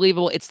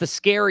unbelievable. It's the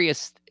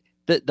scariest.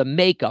 The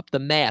makeup, the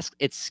mask.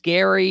 It's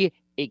scary.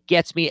 It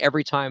gets me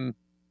every time.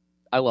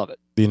 I love it.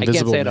 The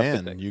Invisible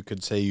Man. You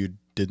could say you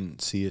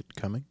didn't see it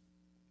coming.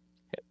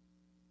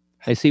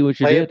 I see what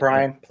you did. Play it,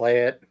 Brian.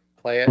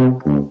 Play it.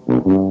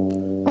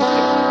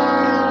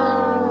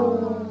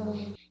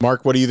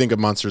 Mark, what do you think of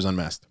Monsters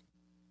Unmasked?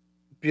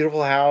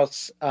 Beautiful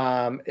house.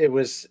 It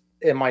was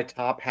in my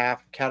top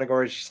half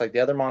categories, just like the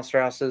other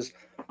monster houses.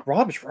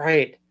 Rob's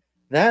right.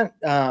 That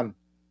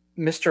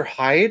Mr.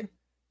 Hyde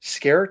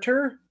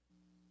character,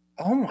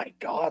 oh my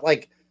god!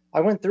 Like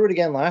I went through it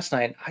again last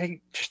night.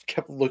 I just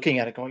kept looking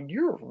at it, going,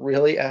 "You're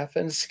really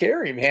effing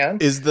scary, man."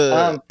 Is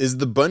the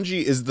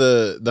bungee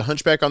the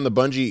Hunchback on the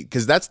bungee?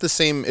 Because that's the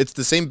same. It's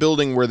the same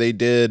building where they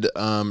did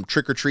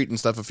Trick or Treat and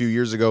stuff a few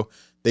years ago.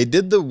 They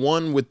did the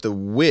one with the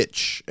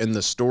witch in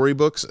the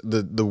storybooks.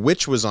 The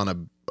witch was on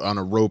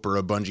a rope or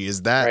a bungee.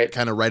 Is that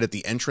kind of right at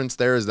the entrance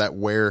there? Is that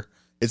where?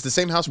 It's the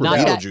same house where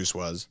Beetlejuice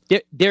was.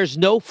 There's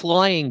no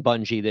flying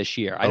bungee this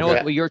year. I know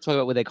what you're talking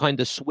about, where they kind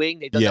of swing.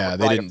 They did that with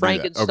Bride of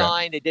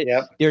Frankenstein. They did.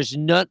 There's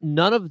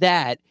none of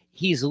that.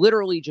 He's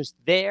literally just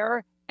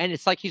there, and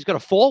it's like he's going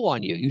to fall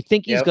on you. You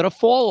think he's going to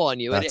fall on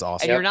you. That's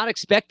awesome. And you're not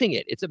expecting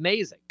it. It's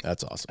amazing.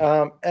 That's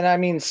awesome. And I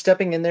mean,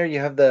 stepping in there, you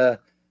have the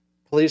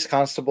police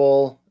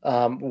constable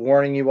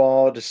warning you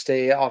all to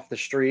stay off the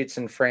streets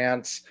in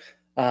France.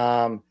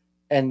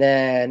 And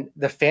then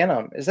the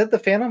Phantom. Is that the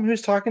Phantom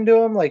who's talking to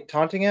him, like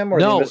taunting him, or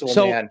the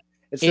Invisible Man?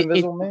 It's the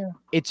Invisible Man.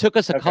 It took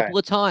us a Okay. couple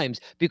of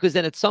times because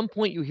then at some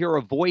point you hear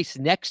a voice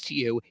next to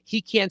you.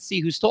 He can't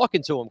see who's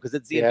talking to him because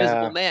it's the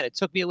Invisible Man. It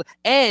took me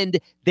and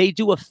they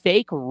do a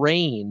fake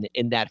rain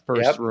in that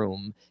first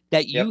room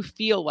that you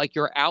feel like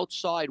you're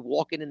outside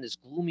walking in this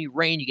gloomy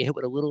rain. You get hit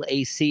with a little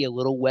AC, a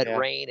little wet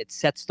rain. It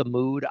sets the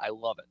mood. I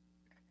love it.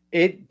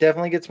 It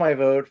definitely gets my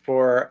vote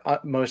for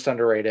most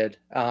underrated.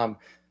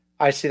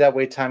 I see that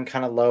wait time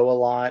kind of low a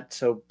lot,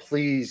 so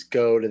please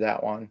go to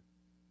that one.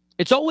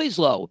 It's always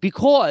low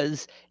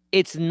because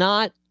it's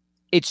not.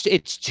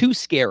 It's too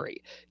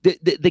scary.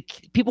 The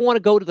people want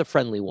to go to the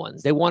friendly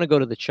ones. They want to go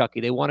to the Chucky.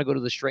 They want to go to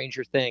the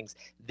Stranger Things.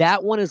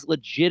 That one is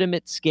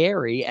legitimate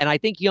scary, and I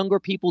think younger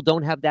people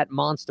don't have that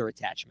monster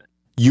attachment.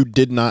 You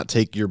did not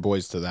take your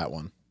boys to that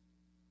one.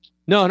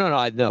 No.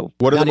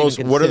 What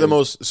are the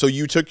most? So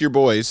you took your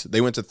boys.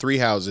 They went to 3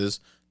 houses.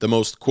 The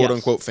most quote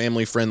unquote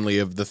family friendly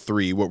of the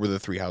 3. What were the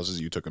 3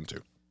 houses you took them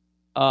to?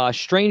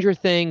 Stranger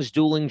Things,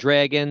 Dueling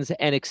Dragons,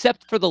 and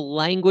except for the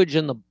language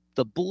and the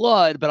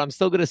blood, but I'm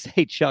still going to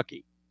say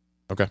Chucky.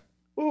 Okay.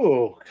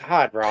 Ooh,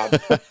 God, Rob.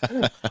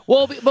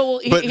 well,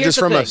 but here's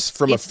just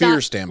from a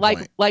fear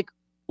standpoint,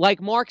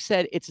 like Mark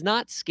said, it's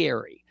not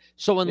scary.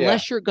 So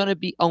unless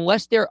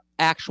unless they're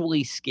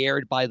actually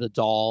scared by the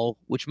doll,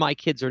 which my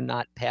kids are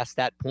not past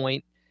that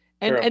point,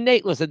 and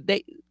they're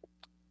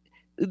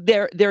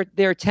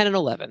 10 and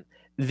 11.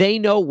 They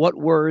know what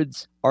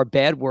words are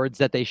bad words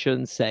that they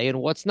shouldn't say and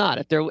what's not.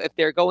 If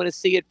they're going to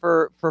see it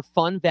for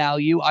fun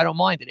value, I don't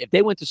mind it. If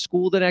they went to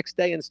school the next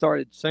day and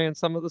started saying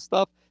some of the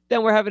stuff,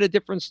 then we're having a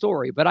different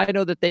story. But I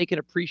know that they can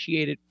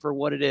appreciate it for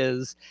what it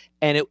is.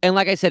 And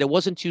like I said, it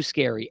wasn't too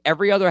scary.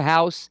 Every other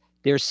house,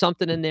 there's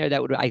something in there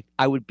that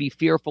I would be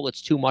fearful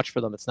it's too much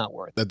for them. It's not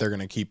worth it. That they're going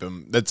to keep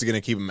them. That's going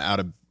to keep them out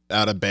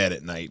of bed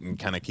at night and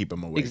kind of keep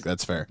them awake.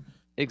 That's fair.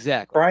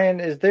 Exactly. Brian,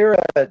 is there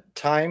a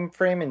time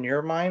frame in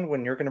your mind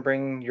when you're going to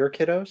bring your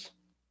kiddos?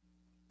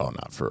 Oh,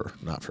 not for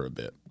a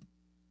bit.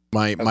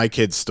 My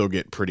kids still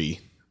get pretty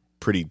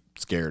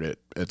scared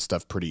at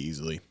stuff pretty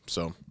easily.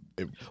 So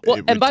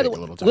and by the way,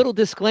 little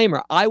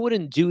disclaimer, I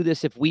wouldn't do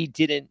this if we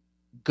didn't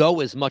go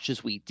as much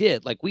as we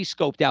did. Like we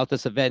scoped out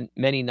this event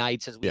many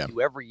nights as we do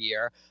every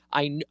year.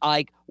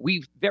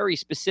 We very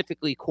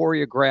specifically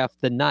choreographed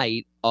the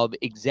night of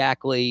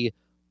exactly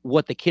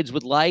what the kids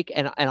would like,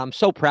 and I'm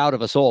so proud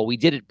of us all. We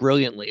did it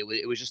brilliantly.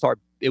 It was just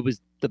it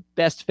was the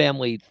best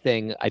family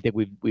thing I think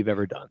we've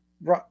ever done.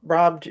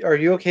 Rob, are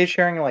you okay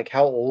sharing like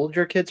how old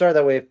your kids are?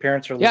 That way, if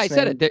parents are listening. Yeah, I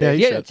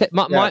said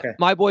it.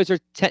 My boys are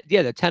 10.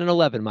 Yeah, they're 10 and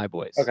 11. My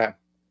boys. Okay.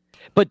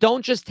 But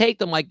don't just take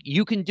them like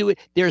you can do it.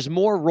 There's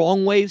more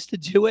wrong ways to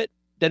do it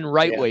than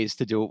right ways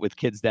to do it with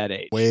kids that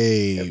age.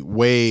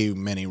 Way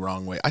many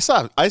wrong ways. I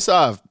saw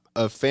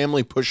a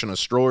family pushing a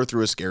stroller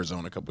through a scare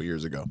zone a couple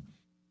years ago.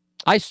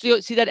 I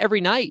see that every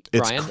night,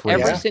 Brian.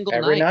 Every single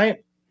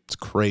night. It's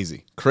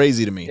crazy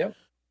to me. Yep.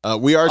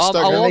 We are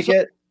stuck.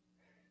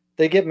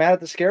 They get mad at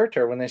the scare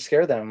actor when they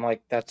scare them. I'm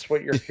like, that's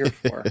what you're here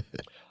for.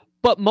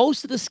 But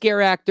most of the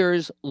scare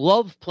actors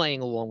love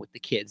playing along with the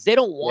kids. They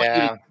don't want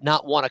you to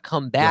not want to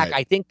come back.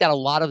 Right. I think that a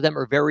lot of them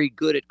are very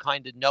good at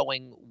kind of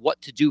knowing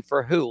what to do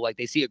for who. Like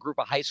they see a group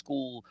of high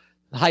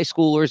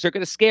schoolers, they're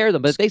going to scare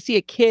them. But if they see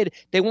a kid,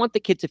 they want the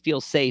kid to feel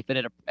safe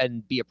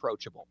and be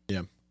approachable.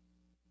 Yeah.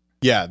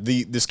 Yeah,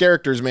 the scare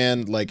actors,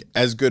 man, like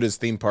as good as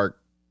theme park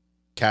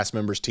cast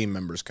members, team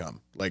members come.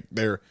 Like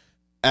they're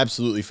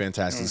absolutely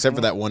fantastic, except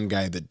for that one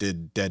guy that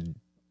did Dead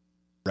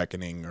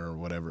Reckoning or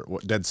whatever,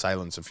 Dead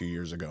Silence a few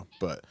years ago.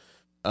 But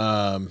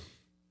I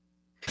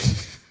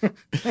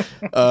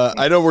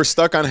know we're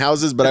stuck on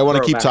houses, but I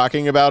want to keep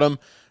talking about them.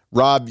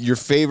 Rob, your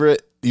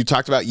favorite? You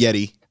talked about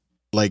Yeti,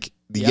 like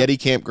the Yeti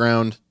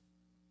campground.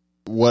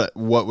 What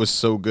was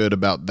so good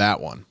about that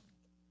one?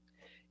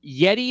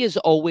 Yeti is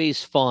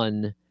always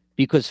fun.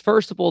 Because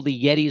first of all,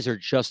 the Yetis are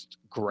just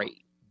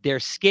great.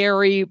 They're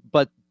scary,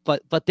 but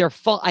they're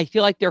fun. I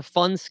feel like they're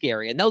fun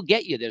scary, and they'll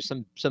get you. There's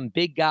some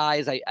big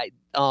guys.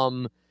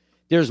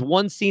 There's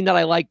one scene that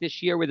I like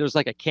this year where there's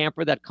like a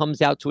camper that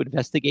comes out to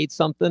investigate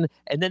something,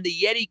 and then the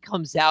Yeti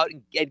comes out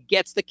and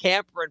gets the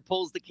camper and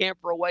pulls the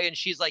camper away, and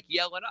she's like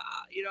yelling,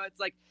 it's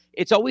like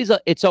it's always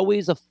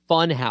a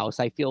fun house.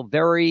 I feel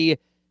very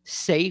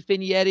safe in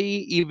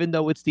Yeti, even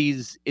though it's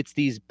these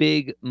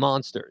big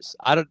monsters.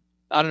 I don't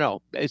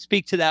know.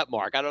 Speak to that,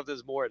 Mark. I don't know if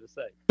there's more to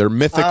say. They're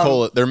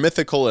mythical. They're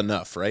mythical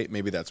enough, right?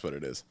 Maybe that's what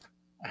it is.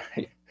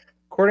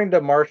 According to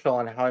Marshall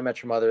on How I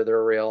Met Your Mother,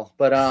 they're real.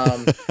 But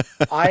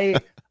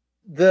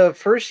the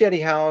first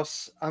Yeti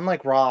house,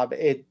 unlike Rob,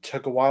 it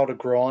took a while to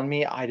grow on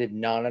me. I did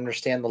not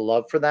understand the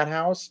love for that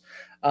house.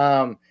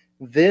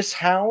 This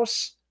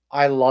house,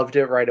 I loved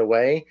it right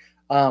away.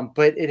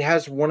 But it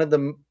has one of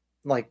the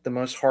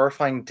most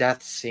horrifying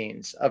death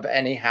scenes of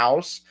any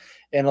house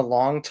in a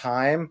long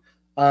time.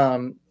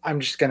 I'm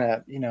just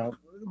gonna,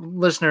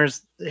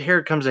 listeners,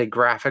 here comes a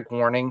graphic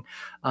warning.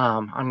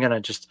 I'm gonna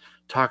just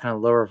talk in a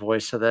lower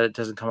voice so that it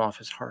doesn't come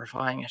off as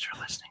horrifying as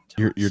you're listening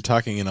to. You're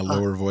talking in a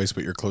lower voice,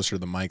 but you're closer to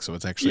the mic, so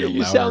it's actually a louder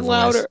voice. You sound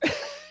louder. I'm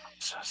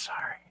so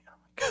sorry. Oh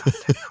my God,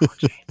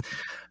 technology.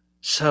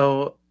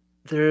 So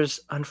there's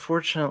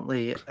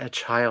unfortunately a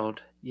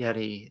child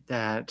Yeti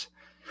that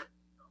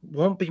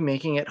won't be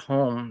making it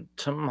home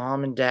to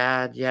mom and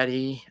dad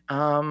Yeti.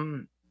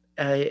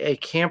 A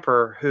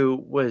camper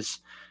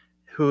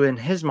who in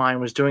his mind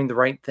was doing the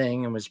right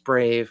thing and was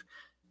brave,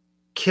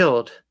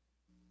 killed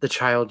the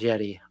child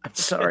Yeti. I'm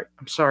sorry.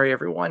 I'm sorry,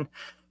 everyone.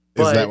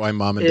 Is that But why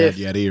mom and dad if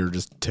Yeti are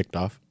just ticked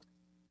off?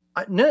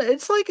 no,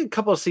 it's like a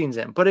couple of scenes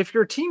in. But if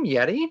you're Team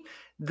Yeti,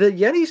 the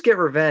Yetis get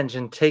revenge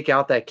and take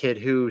out that kid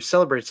who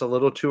celebrates a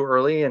little too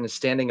early and is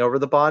standing over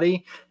the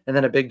body, and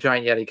then a big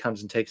giant Yeti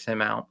comes and takes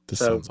him out. This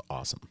So, sounds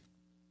awesome.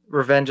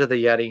 Revenge of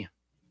the Yeti.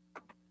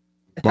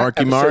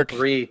 Marky Episode Mark.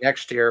 3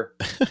 next year.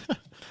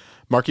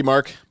 Marky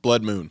Mark,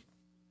 Blood Moon.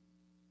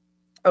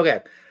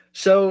 Okay,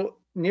 so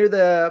near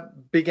the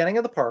beginning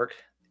of the park,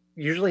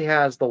 usually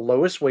has the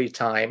lowest wait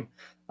time.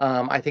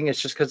 I think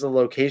it's just because of the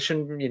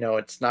location.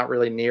 It's not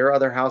really near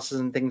other houses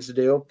and things to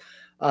do.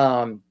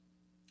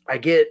 I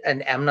get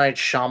an M. Night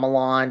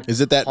Shyamalan. Is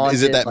it that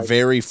haunted,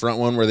 very front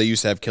one where they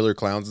used to have killer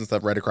clowns and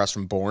stuff right across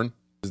from Bourne?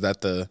 Is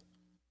that the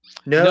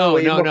No,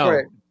 No. before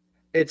it.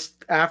 It's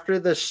after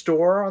the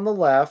store on the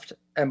left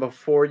and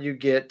before you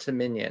get to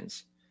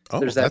Minions.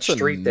 There's that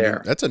street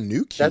there. That's a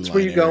new queue. That's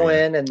where you go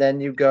area. in, and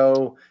then you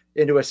go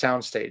into a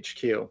soundstage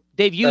queue.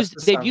 They've used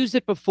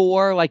it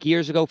before, like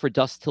years ago for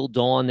Dusk Till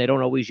Dawn. They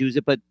don't always use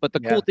it, but the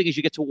cool thing is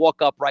you get to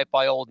walk up right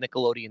by old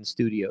Nickelodeon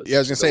Studios. Yeah, I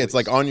was gonna say it's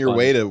like on your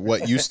way to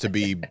what used to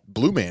be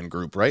Blue Man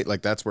Group, right?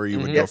 Like that's where you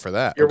would go for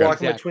that. You're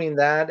walking between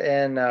that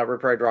and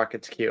Rip Ride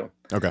Rocket's queue.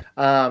 Okay.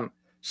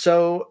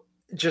 So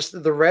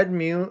just the red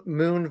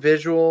moon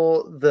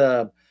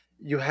visual,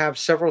 you have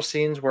several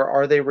scenes where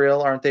are they real,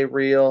 aren't they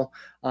real?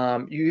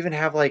 You even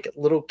have like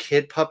little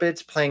kid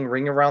puppets playing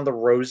Ring Around the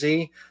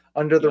Rosie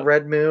under the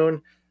red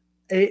moon.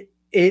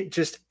 It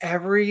just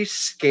every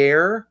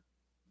scare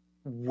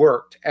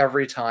worked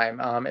every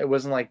time. It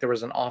wasn't like there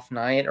was an off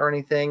night or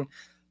anything,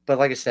 but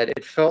like I said,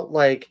 it felt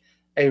like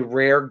a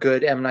rare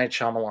good M. Night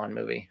Shyamalan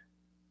movie.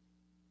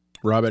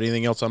 Rob,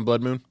 anything else on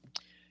Blood Moon?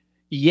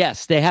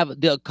 Yes, they have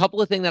a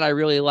couple of things that I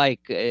really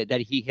like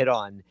that he hit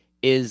on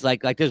is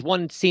like there's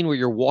one scene where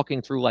you're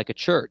walking through like a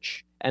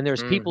church and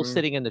there's people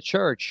sitting in the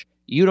church.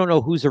 You don't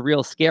know who's a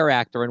real scare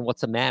actor and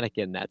what's a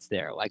mannequin that's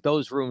there. Like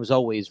those rooms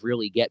always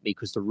really get me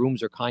because the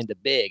rooms are kind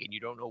of big and you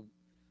don't know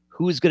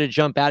who's going to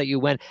jump out at you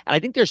when. And I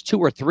think there's 2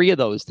 or 3 of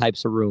those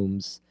types of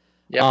rooms.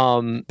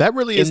 Yep. That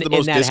really is the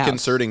most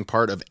disconcerting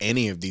part of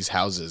any of these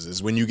houses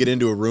is when you get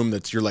into a room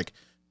you're like,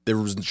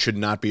 should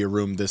not be a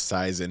room this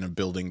size in a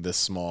building this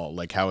small.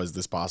 Like, how is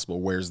this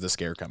possible? Where's the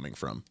scare coming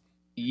from?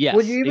 Yes.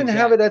 Well, you even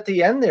have it at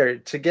the end there.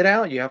 To get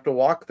out, you have to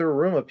walk through a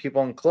room of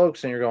people in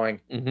cloaks, and you're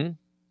going,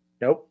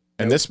 nope.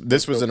 And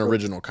this was an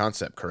original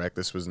concept, correct?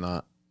 This was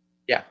not.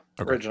 Yeah,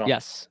 original.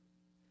 Yes.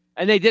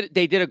 And they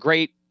did a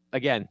great,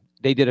 again,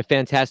 they did a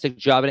fantastic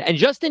job. And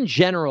just in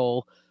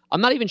general,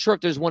 I'm not even sure if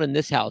there's one in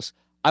this house.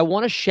 I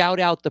want to shout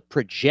out the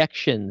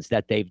projections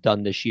that they've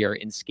done this year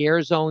in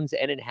scare zones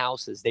and in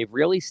houses. They've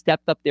really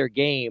stepped up their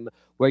game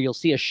where you'll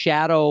see a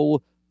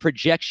shadow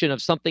projection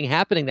of something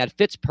happening that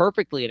fits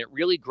perfectly and it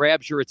really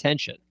grabs your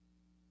attention.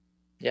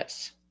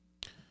 Yes.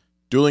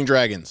 Dueling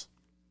Dragons.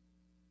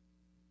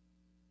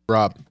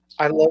 Rob.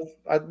 I love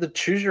the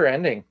choose your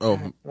ending.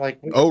 Oh,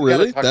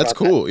 really? That's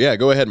cool. Yeah,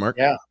 go ahead, Mark.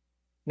 Yeah.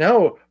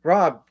 No,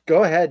 Rob,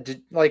 go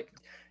ahead.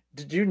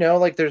 Did you know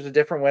like there's a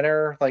different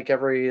winner like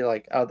every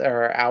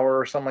other hour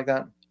or something like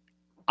that?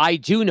 I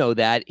do know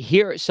that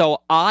here.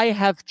 So I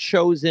have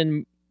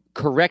chosen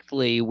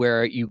correctly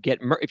where you get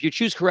if you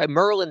choose correct,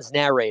 Merlin's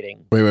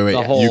narrating. Wait.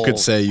 You could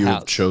say you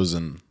have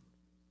chosen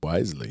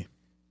wisely.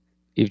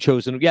 You've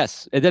chosen,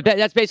 yes.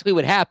 That's basically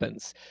what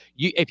happens.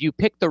 If you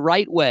pick the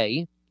right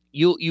way,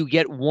 you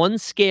get one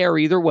scare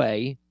either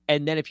way,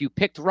 and then if you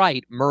picked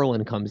right,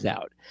 Merlin comes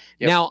out.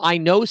 Yep. Now, I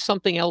know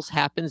something else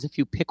happens if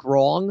you pick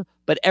wrong,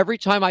 but every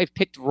time I've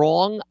picked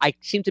wrong, I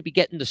seem to be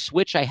getting the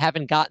switch. I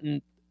haven't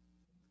gotten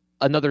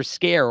another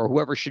scare or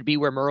whoever should be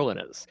where Merlin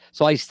is.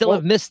 So I still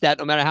have missed that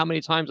no matter how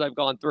many times I've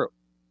gone through.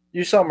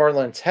 You saw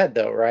Merlin's head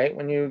though, right?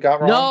 When you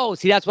got wrong? No,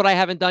 see, that's what I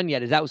haven't done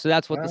yet.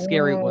 That's what the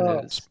scary one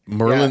is.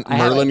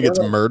 Merlin gets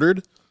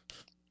murdered?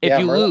 If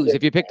you lose,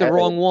 if you pick the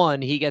wrong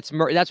one, he gets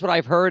murdered. That's what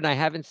I've heard, and I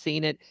haven't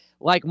seen it.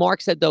 Like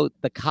Mark said, though,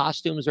 the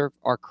costumes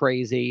are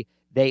crazy.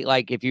 They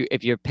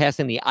if you're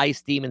passing the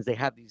ice demons, they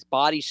have these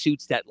body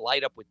suits that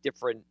light up with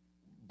different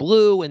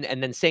blue, and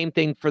then same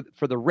thing for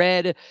the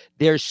red.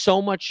 There's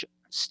so much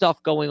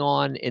stuff going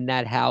on in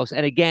that house.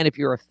 And again, if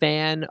you're a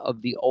fan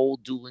of the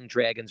old Dueling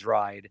Dragons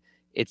ride,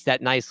 it's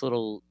that nice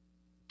little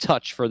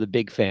touch for the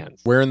big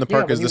fans. Where in the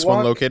park is this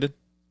one located?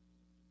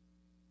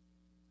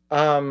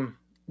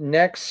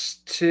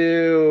 Next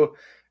to,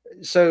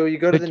 so you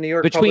go to the New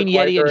York between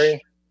Public Yeti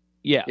Library.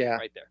 Yeah,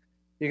 right there.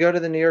 You go to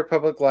the New York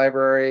Public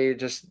Library,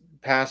 just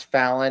past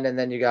Fallon, and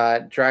then you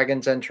got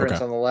Dragon's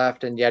Entrance on the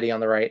left and Yeti on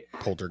the right.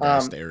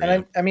 Poltergeist area.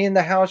 And I mean,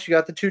 the house, you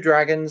got the 2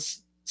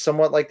 dragons,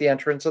 somewhat like the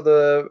entrance of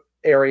the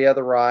area,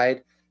 the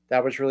ride.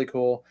 That was really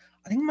cool.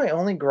 I think my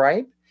only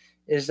gripe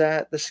is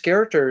that the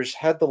Scaretors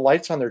had the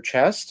lights on their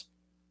chest,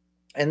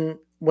 and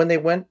when they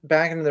went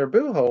back into their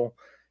boo hole,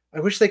 I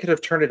wish they could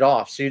have turned it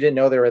off so you didn't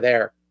know they were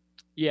there.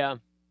 Yeah.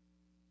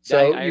 So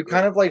I you agree.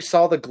 kind of like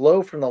saw the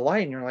glow from the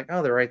light and you're like,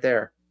 oh, they're right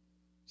there.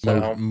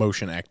 So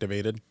Motion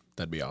activated.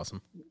 That'd be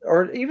awesome.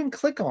 or even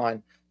click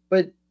on.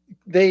 But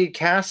they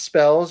cast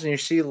spells and you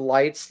see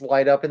lights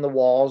light up in the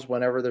walls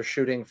whenever they're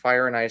shooting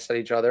fire and ice at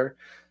each other.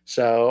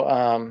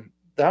 So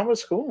that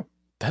was cool.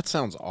 That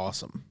sounds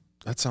awesome.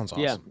 That sounds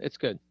awesome. Yeah, it's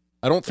good.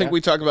 I don't think we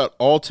talked about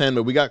all 10,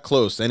 but we got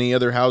close. Any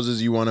other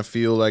houses you want to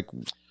feel like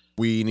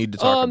we need to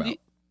talk about?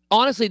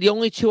 Honestly, the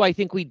only two I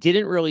think we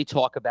didn't really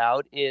talk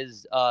about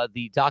is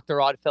the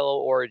Dr. Oddfellow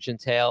Origin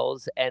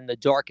Tales and The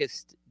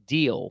Darkest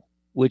Deal,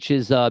 which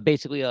is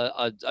basically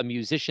a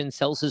musician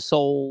sells his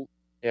soul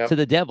to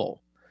the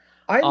devil.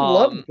 I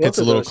love both It's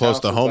a of little those close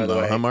to houses, home, by the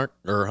though, way. huh, Mark?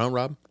 Or, huh,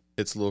 Rob?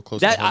 It's a little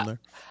close to home there.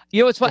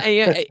 You know, it's funny.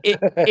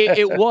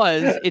 It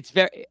was. It's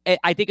very.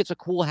 I think it's a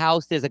cool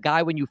house. There's a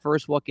guy when you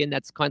first walk in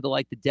that's kind of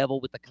like the devil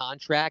with the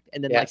contract,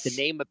 and then like the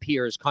name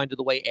appears, kind of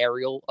the way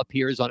Ariel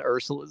appears on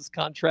Ursula's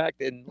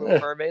contract in Little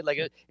Mermaid. Like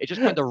it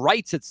just kind of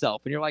writes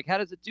itself, and you're like, how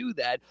does it do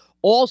that?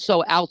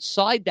 Also,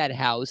 outside that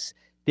house,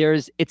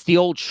 it's the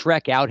old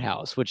Shrek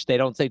outhouse, which they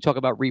don't say. Talk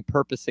about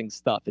repurposing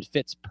stuff. It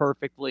fits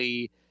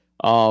perfectly.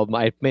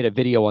 I made a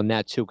video on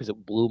that too because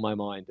it blew my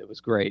mind. It was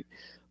great.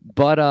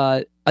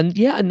 But and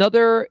yeah,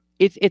 another.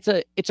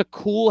 It's a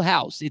cool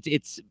house.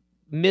 It's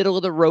middle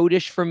of the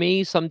roadish for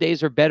me. Some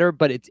days are better,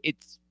 but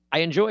it's I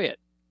enjoy it.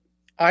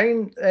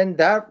 And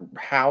that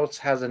house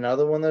has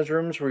another one of those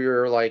rooms where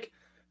you're like,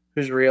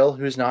 who's real,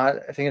 who's not.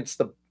 I think it's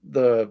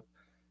the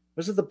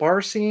was it the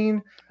bar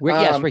scene?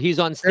 Where he's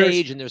on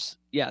stage and there's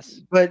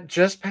But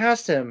just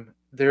past him,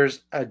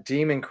 there's a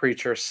demon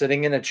creature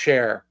sitting in a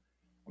chair.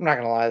 I'm not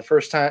gonna lie. The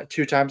first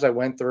two times I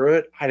went through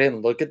it, I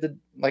didn't look at the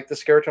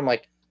character. I'm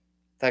like,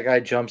 that guy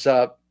jumps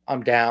up.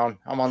 I'm down.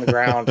 I'm on the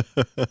ground.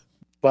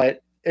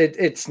 But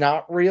it's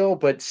not real.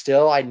 But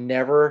still, I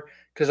never,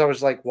 because I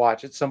was like,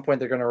 watch, at some point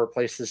they're going to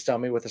replace this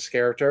dummy with this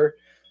character.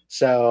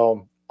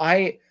 So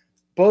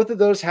both of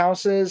those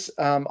houses,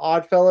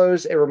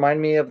 Oddfellows, it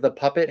reminded me of the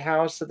puppet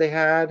house that they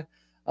had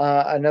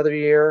another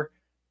year.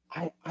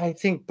 I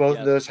think both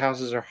of those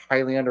houses are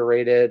highly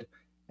underrated,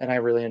 and I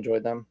really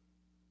enjoyed them.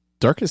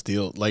 Darkest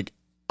Deal, like,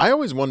 I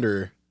always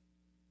wonder,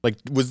 like,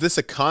 was this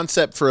a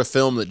concept for a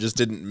film that just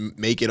didn't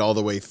make it all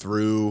the way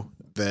through,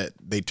 that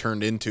they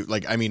turned into,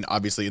 like, I mean,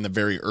 obviously in the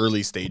very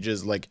early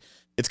stages, like,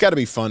 it's got to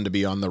be fun to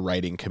be on the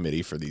writing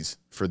committee for these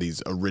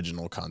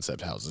original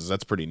concept houses.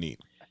 That's pretty neat.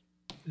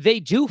 They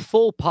do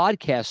full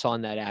podcasts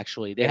on that,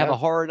 actually. They have a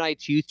Horror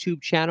Nights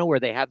YouTube channel where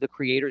they have the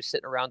creators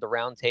sitting around the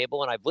round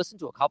table, and I've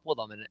listened to a couple of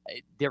them, and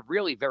they're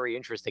really very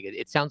interesting.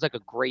 It sounds like a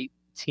great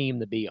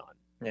team to be on.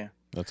 Yeah.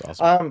 That's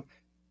awesome.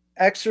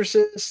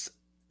 Exorcist,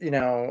 you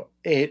know,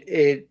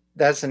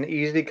 that's an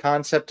easy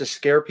concept to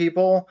scare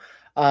people.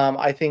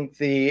 I think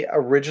the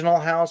original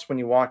house, when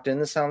you walked in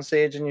the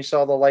soundstage and you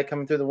saw the light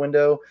coming through the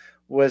window,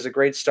 was a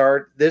great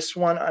start. This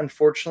one,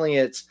 unfortunately,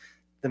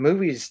 the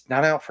movie's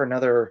not out for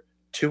another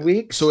 2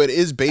 weeks. So it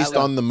is based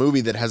on the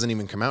movie that hasn't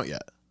even come out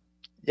yet.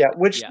 Yeah,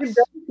 which they've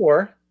done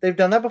before. They've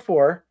done that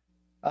before.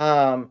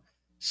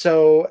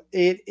 So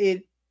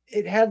it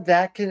had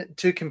that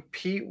to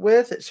compete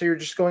with. So you're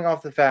just going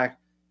off the fact,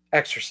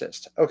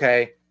 Exorcist.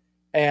 Okay.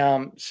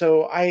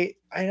 So I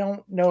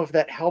don't know if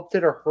that helped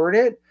it or hurt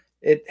it.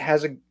 It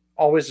has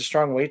always a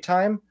strong wait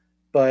time,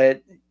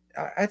 but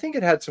I think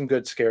it had some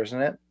good scares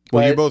in it.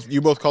 Well, but,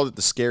 you both called it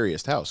the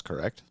scariest house,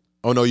 correct?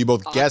 Oh no, you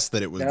both guessed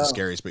that it was the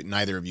scariest, but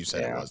neither of you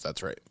said it was.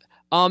 That's right.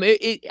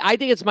 I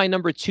think it's my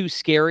number 2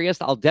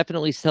 scariest. I'll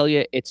definitely tell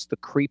you it's the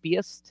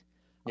creepiest.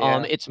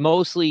 Yeah. It's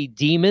mostly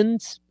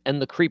demons and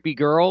the creepy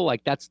girl.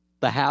 Like, that's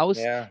the house.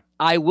 Yeah.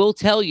 I will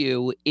tell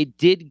you, it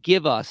did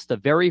give us the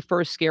very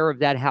first scare of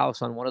that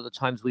house on one of the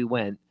times we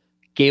went,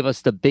 gave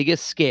us the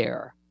biggest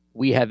scare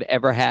we have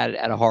ever had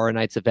at a Horror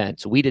Nights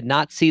event. So we did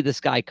not see this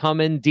guy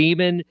coming,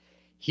 demon.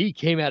 He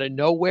came out of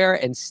nowhere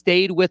and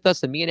stayed with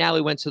us. And me and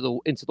Allie went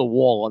into the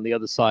wall on the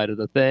other side of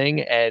the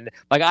thing. And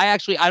like, I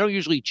don't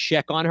usually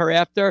check on her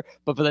after,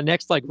 but for the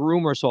next like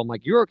room or so, I'm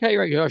like, "You're okay,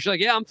 right?" She's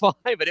like, "Yeah, I'm fine."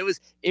 But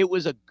it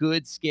was a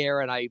good scare,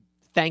 and I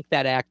thank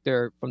that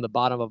actor from the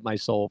bottom of my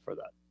soul for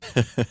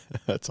that.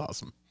 That's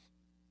awesome.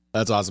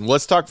 That's awesome.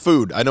 Let's talk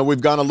food. I know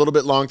we've gone a little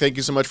bit long. Thank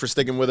you so much for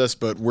sticking with us,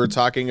 but we're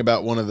talking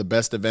about one of the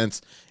best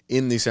events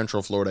in the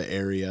Central Florida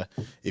area.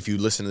 If you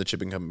listen to the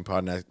Chip and Company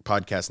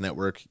Podcast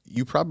Network,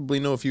 you probably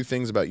know a few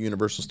things about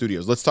Universal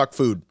Studios. Let's talk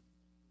food.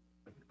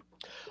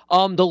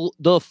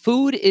 The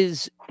food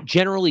is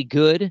generally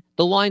good.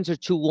 The lines are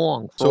too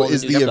long. So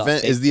is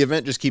the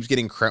event just keeps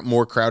getting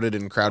more crowded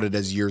and crowded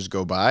as years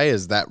go by?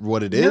 Is that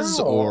what it is?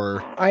 No,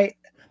 or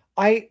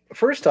I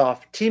first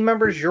off, team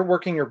members, you're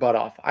working your butt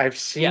off. I've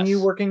seen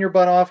you working your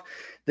butt off.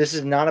 This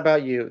is not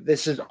about you.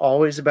 This is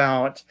always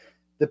about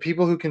the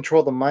people who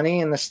control the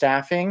money and the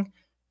staffing.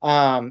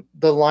 The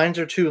lines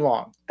are too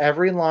long.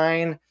 Every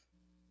line,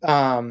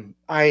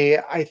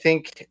 I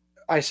think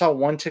I saw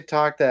one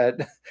TikTok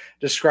that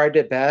described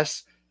it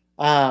best.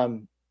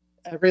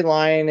 Every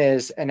line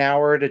is an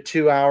hour to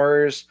 2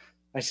 hours.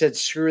 I said,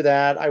 screw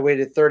that. I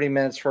waited 30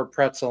 minutes for a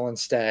pretzel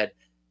instead.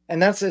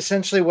 And that's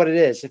essentially what it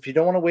is. If you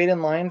don't want to wait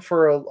in line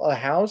for a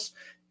house,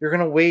 you're going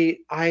to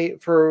wait.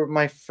 For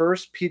my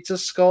first pizza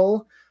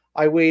skull,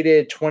 I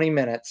waited 20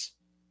 minutes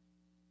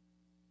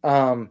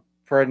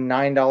for a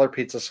 $9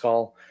 pizza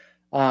skull.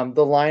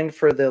 The line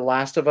for the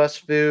Last of Us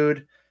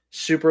food,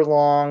 super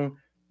long.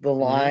 The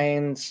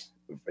lines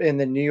in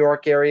the New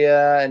York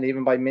area and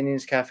even by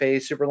Minions Cafe,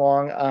 super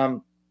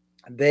long.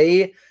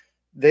 They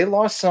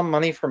lost some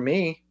money for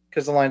me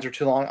because the lines were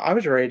too long. I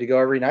was ready to go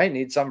every night and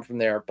eat something from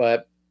there,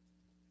 but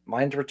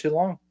lines were too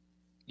long.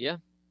 Yeah.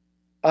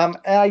 And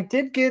I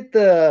did get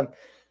the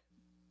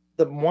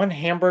one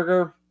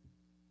hamburger.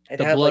 It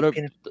The had blood like of-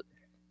 peanut.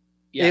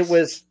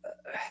 Yes.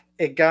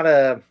 It got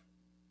a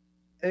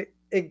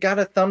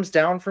thumbs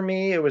down for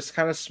me. It was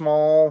kind of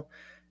small.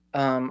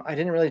 I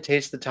didn't really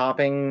taste the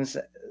toppings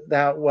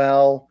that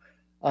well.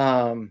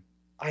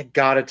 I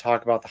gotta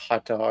talk about the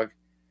hot dog,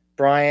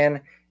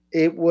 Brian.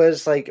 It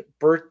was like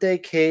birthday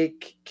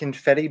cake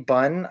confetti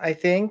bun, I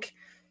think,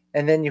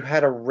 and then you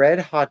had a red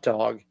hot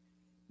dog.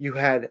 You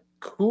had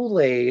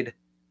Kool-Aid,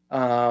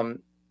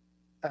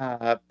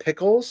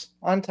 pickles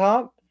on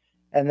top,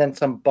 and then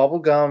some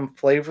bubblegum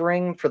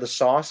flavoring for the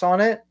sauce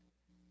on it.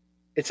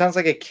 It sounds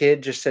like a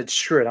kid just said,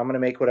 "Screw it, I'm going to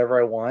make whatever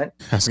I want."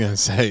 I was gonna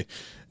say,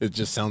 it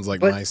just sounds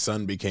like my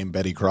son became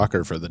Betty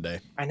Crocker for the day.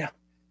 I know.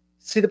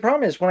 See, the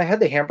problem is when I had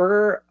the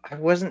hamburger, I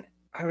was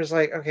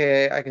like,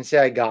 okay, I can say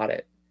I got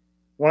it.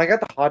 When I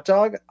got the hot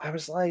dog, I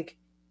was like,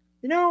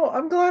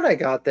 I'm glad I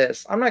got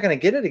this. I'm not going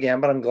to get it again,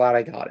 but I'm glad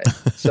I got it.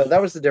 So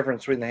that was the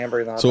difference between the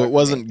hamburger and the hot dog. So it for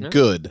wasn't me.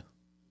 good,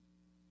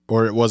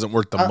 or it wasn't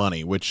worth the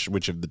money. Which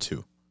of the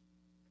two?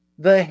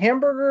 The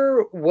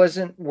hamburger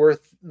wasn't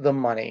worth the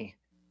money.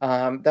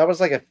 That was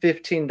like a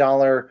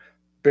 $15,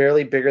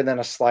 barely bigger than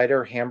a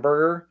slider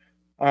hamburger.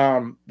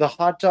 The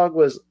hot dog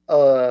was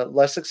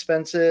less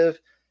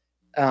expensive,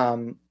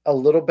 a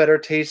little better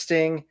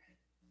tasting.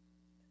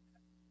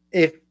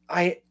 If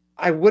I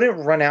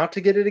wouldn't run out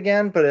to get it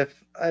again, but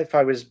if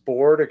I was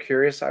bored or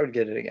curious, I would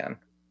get it again.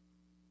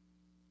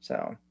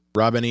 So,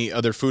 Rob, any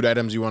other food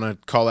items you want to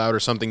call out or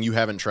something you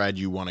haven't tried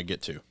you want to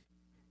get to?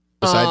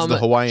 Besides the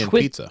Hawaiian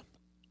pizza.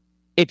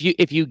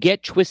 If you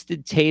get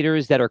twisted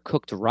taters that are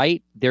cooked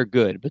right, they're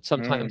good, but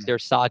sometimes they're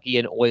soggy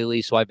and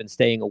oily, so I've been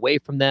staying away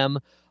from them.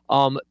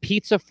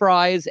 Pizza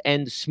fries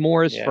and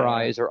s'mores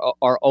fries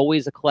are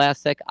always a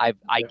classic.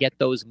 I get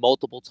those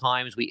multiple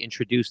times. We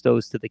introduce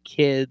those to the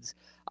kids.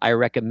 I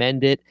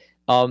recommend it.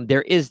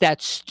 There is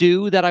that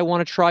stew that I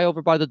want to try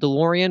over by the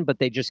DeLorean, but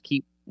they just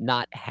keep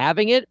not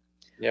having it.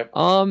 Yep.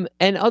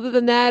 And other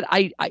than that,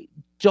 I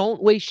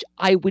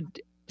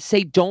would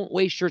say don't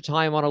waste your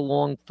time on a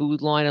long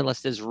food line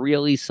unless there's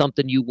really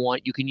something you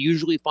want. You can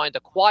usually find a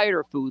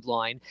quieter food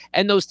line.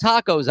 And those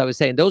tacos, I was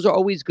saying, those are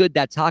always good.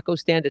 That taco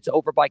stand that's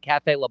over by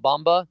Cafe La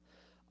Bamba,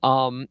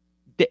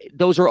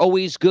 those are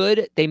always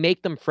good. They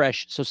make them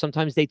fresh, so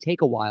sometimes they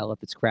take a while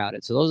if it's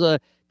crowded. So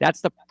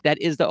that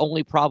is the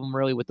only problem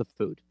really with the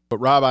food. But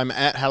Rob, I'm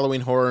at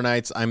Halloween Horror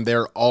Nights. I'm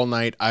there all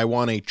night. I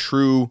want a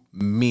true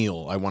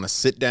meal. I want to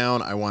sit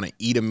down. I want to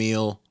eat a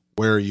meal.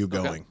 Where are you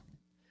going?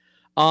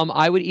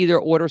 I would either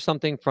order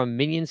something from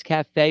Minions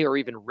Cafe or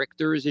even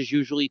Richter's is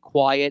usually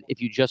quiet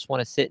if you just want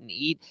to sit and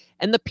eat.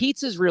 And the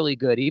pizza's really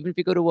good, even if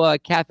you go to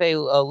Cafe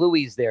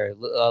Louis there,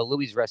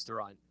 Louis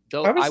restaurant.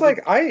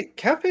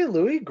 Cafe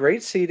Louis,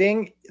 great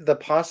seating. The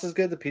pasta's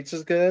good. The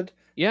pizza's good.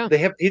 Yeah. They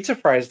have pizza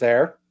fries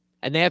there.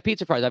 And they have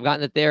pizza fries. I've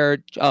gotten it there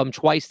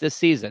twice this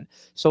season.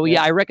 So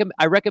yeah, I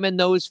recommend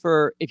those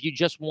for if you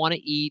just want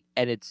to eat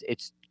and it's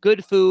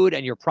good food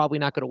and you're probably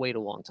not going to wait a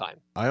long time.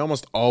 I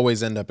almost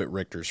always end up at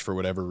Richter's for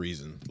whatever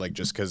reason, like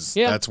just because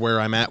that's where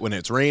I'm at when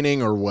it's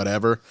raining or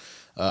whatever.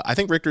 I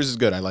think Richter's is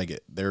good. I like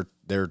it. Their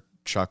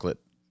chocolate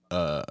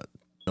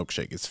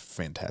milkshake is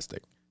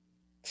fantastic.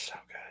 So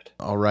good.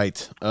 All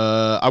right.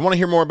 I want to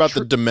hear more about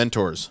the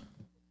Dementors.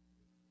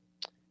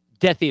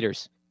 Death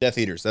Eaters. Death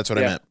Eaters. That's what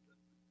I meant.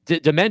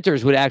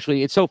 Dementors would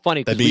actually, it's so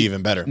funny. That'd be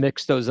even better.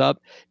 Mix those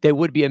up. They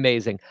would be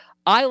amazing.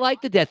 I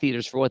like the Death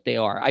Eaters for what they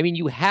are. I mean,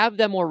 you have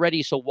them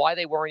already, so why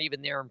they weren't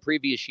even there in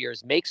previous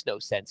years makes no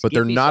sense. But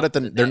they're not at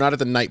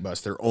the night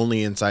bus. They're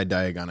only inside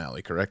Diagon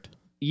Alley, correct?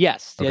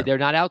 Yes, Okay. they're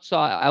not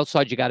outside.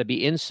 Outside, you got to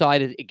be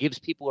inside. It gives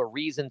people a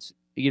reason,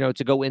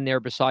 to go in there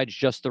besides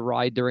just the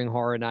ride during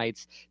Horror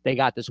Nights. They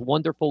got this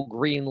wonderful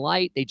green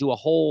light. They do a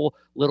whole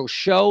little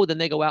show. Then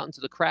they go out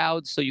into the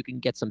crowds so you can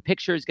get some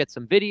pictures, get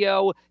some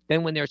video.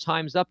 Then when their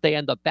time's up, they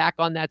end up back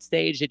on that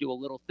stage. They do a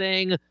little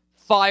thing.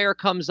 Fire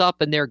comes up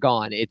and they're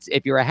gone.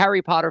 If you're a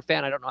Harry Potter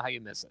fan, I don't know how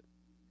you miss it.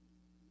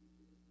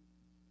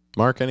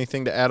 Mark,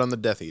 anything to add on the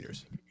Death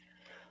Eaters?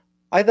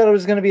 I thought it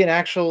was going to be an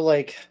actual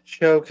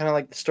show, kind of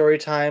like the story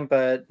time,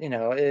 but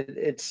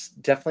it's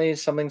definitely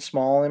something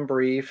small and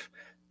brief.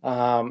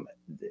 Like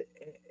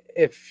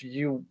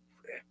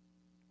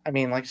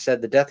I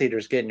said, the Death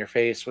Eaters get in your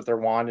face with their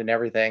wand and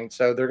everything,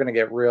 so they're going to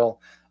get real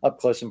up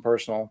close and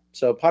personal.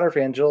 So Potter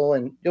fans,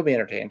 you'll be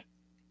entertained.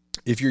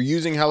 If you're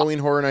using Halloween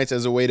Horror Nights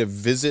as a way to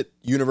visit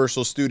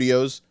Universal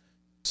Studios,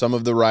 some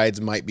of the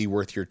rides might be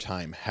worth your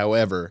time.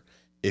 However,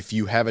 if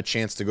you have a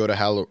chance to go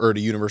to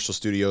Universal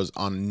Studios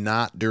on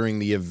not during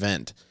the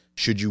event,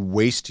 should you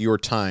waste your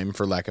time,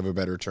 for lack of a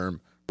better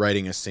term,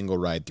 riding a single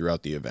ride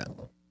throughout the event?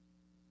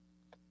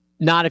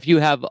 Not if you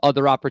have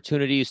other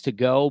opportunities to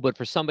go, but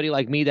for somebody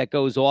like me that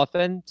goes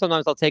often,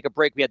 sometimes I'll take a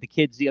break. We had the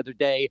kids the other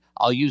day.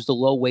 I'll use the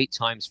low wait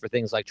times for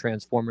things like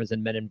Transformers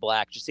and Men in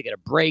Black just to get a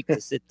break, to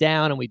sit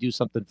down, and we do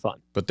something fun.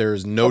 But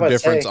there's no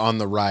difference on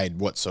the ride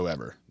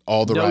whatsoever.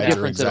 All the rides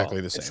are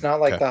exactly the same. It's not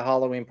like the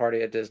Halloween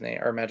party at Disney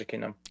or Magic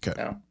Kingdom. Okay.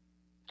 No.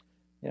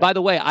 Yeah. By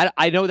the way,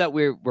 I know that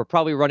we're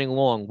probably running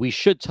long. We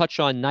should touch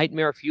on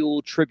Nightmare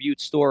Fuel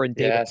Tribute Store and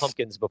David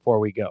Pumpkins before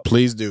we go.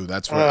 Please do.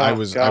 That's where I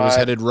was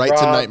headed right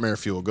to Nightmare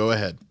Fuel. Go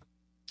ahead.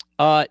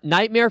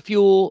 Nightmare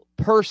Fuel,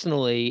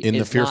 personally, in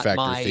the Fear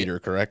Factor Theater,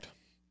 correct?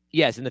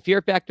 Yes, in the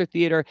Fear Factor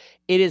Theater.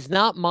 It is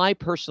not my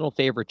personal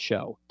favorite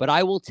show, but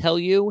I will tell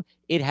you,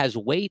 it has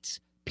weights.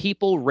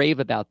 People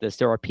rave about this.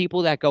 There are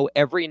people that go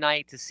every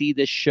night to see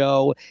this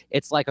show.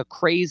 It's like a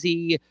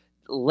crazy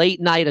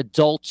late night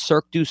adult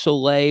Cirque du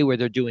Soleil where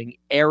they're doing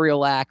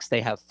aerial acts.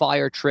 They have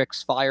fire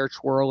tricks, fire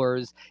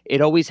twirlers.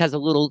 It always has a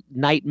little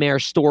nightmare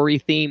story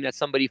theme that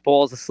somebody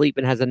falls asleep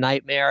and has a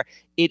nightmare.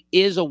 It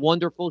is a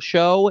wonderful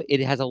show. It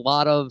has a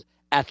lot of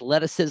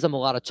athleticism. A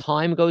lot of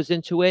time goes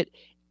into it.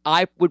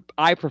 I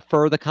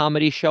prefer the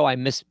comedy show. I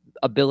miss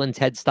a Bill and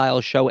Ted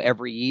style show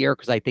every year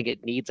because I think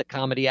it needs a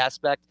comedy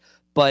aspect.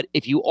 But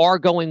if you are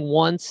going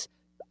once,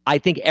 I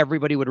think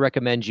everybody would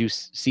recommend you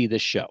see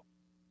this show.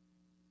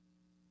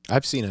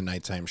 I've seen a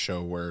nighttime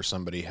show where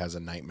somebody has a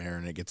nightmare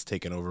and it gets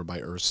taken over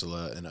by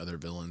Ursula and other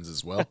villains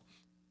as well.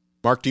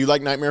 Mark, do you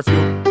like Nightmare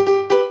Fuel?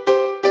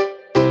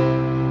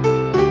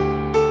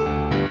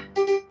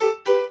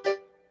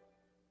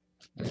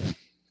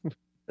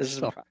 This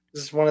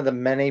is one of the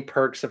many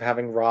perks of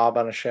having Rob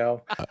on a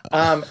show.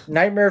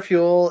 Nightmare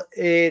Fuel,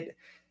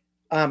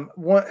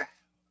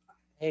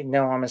 Hey,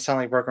 no, I'm gonna sound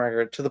like a broken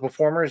record. To the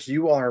performers,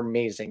 you all are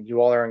amazing. You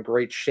all are in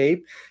great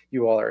shape.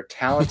 You all are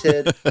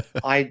talented.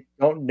 I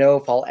don't know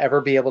if I'll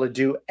ever be able to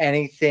do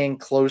anything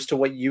close to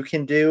what you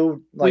can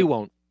do. We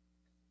won't.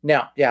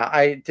 No, yeah,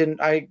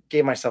 I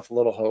gave myself a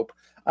little hope.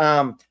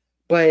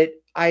 But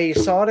I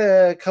saw it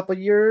a couple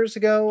years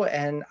ago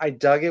and I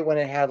dug it when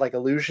it had like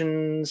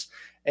illusions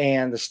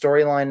and the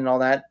storyline and all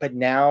that. But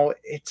now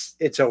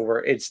it's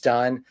over. It's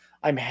done.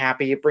 I'm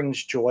happy. It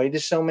brings joy to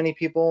so many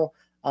people.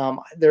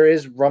 There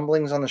is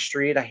rumblings on the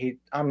street.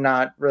 I'm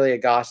not really a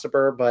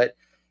gossiper, but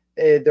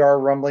there are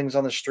rumblings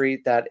on the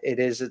street that it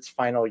is its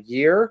final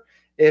year.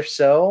 If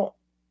so,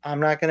 I'm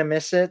not going to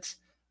miss it.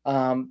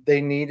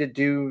 They need to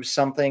do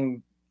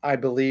something, I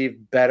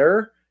believe,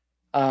 better.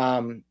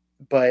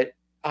 But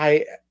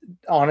I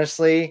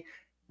honestly,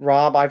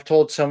 Rob, I've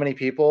told so many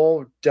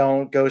people,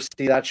 don't go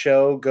see that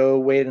show. Go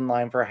wait in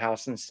line for a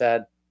house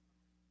instead.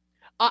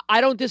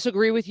 I don't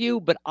disagree with you,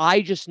 but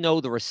I just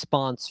know the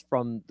response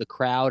from the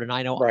crowd, and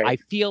I know I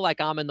feel like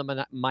I'm in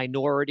the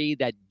minority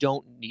that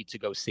don't need to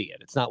go see it.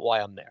 It's not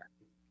why I'm there.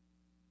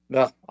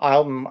 No,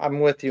 I'm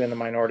with you in the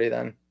minority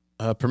then.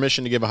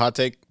 Permission to give a hot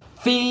take?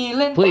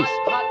 Feeling please.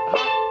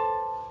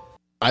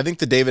 I think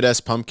the David S.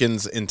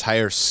 Pumpkins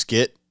entire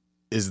skit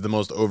is the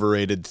most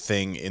overrated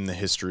thing in the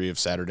history of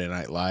Saturday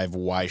Night Live.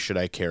 Why should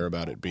I care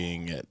about it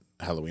being at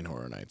Halloween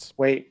Horror Nights?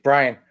 Wait,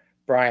 Brian,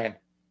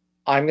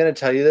 I'm going to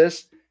tell you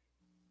this.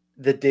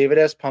 The David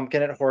S.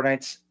 Pumpkin at Horror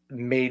Nights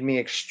made me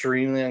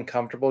extremely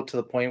uncomfortable to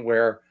the point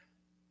where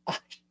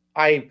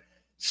I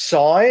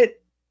saw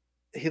it.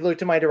 He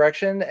looked in my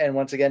direction, and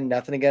once again,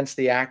 nothing against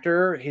the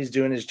actor. He's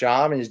doing his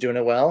job, and he's doing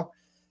it well,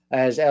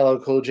 as LL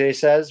Cool J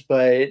says.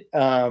 But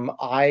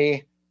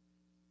I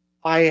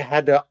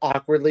had to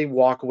awkwardly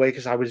walk away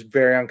because I was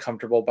very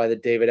uncomfortable by the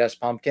David S.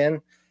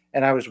 Pumpkin,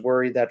 and I was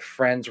worried that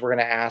friends were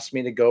going to ask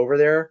me to go over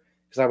there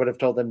because I would have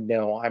told them,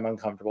 no, I'm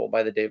uncomfortable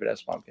by the David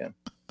S. Pumpkin.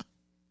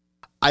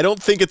 I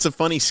don't think it's a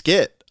funny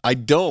skit. I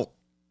don't.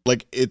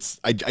 Like,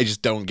 I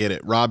just don't get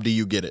it. Rob, do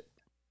you get it?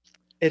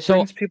 It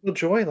brings people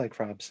joy, like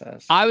Rob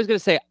says. I was going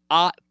to say,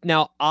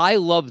 now, I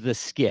love the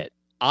skit.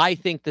 I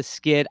think the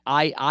skit,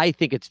 I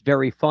think it's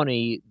very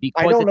funny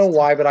because I don't know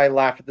why, but I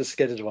laughed at the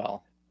skit as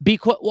well.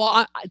 Because,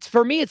 well,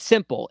 for me, it's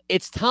simple.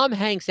 It's Tom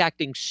Hanks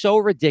acting so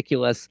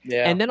ridiculous.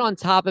 Yeah. And then on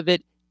top of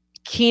it,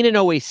 Keenan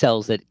always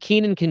sells it.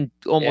 Keenan can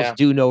almost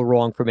do no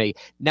wrong for me.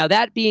 Now,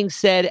 that being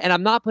said, and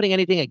I'm not putting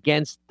anything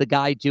against the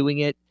guy doing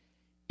it,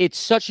 it's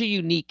such a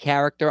unique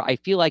character. I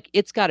feel like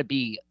it's got to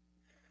be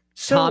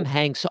Tom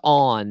Hanks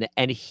on,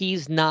 and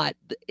he's not,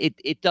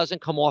 it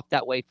doesn't come off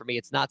that way for me.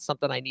 It's not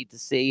something I need to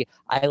see.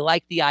 I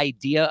like the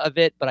idea of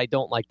it, but I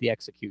don't like the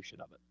execution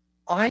of it.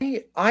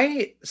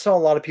 I saw a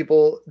lot of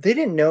people, they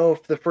didn't know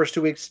for the first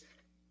 2 weeks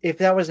if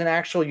that was an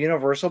actual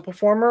Universal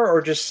performer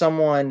or just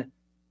someone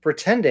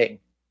pretending.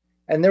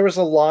 And there was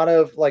a lot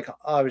of, like,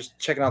 I was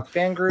checking out the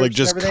fan groups. Like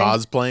just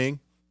cosplaying?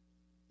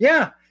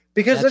 Yeah,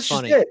 because that's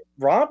just it.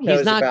 Rob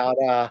knows not...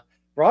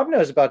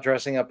 about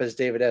dressing up as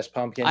David S.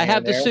 Pumpkin. I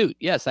have the suit.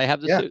 Yes, I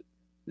have the suit.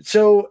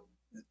 So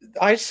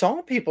I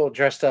saw people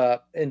dressed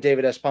up in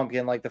David S.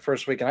 Pumpkin like the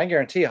first week, and I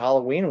guarantee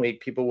Halloween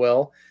week people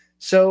will.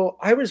 So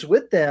I was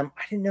with them.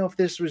 I didn't know if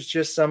this was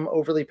just some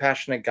overly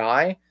passionate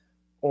guy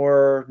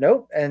or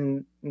nope.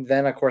 And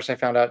then, of course, I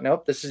found out,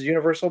 nope, this is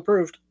Universal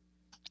approved.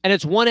 And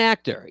it's one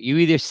actor. You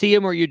either see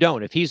him or you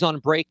don't. If he's on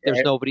break, there's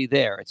Right. nobody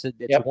there. It's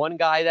Yep. one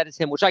guy that is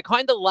him, which I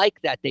kind of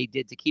like that they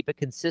did to keep it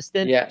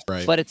consistent. Yes.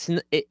 Right. But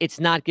it's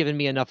not giving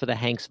me enough of the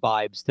Hanks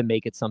vibes to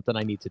make it something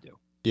I need to do.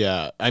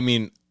 Yeah, I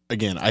mean,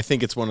 again, I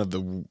think it's one of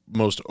the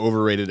most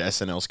overrated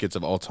SNL skits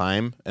of all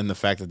time, and the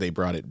fact that they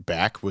brought it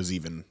back was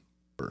even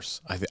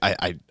worse.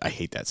 I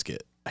hate that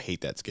skit. I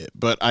hate that skit.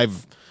 But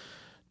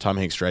Tom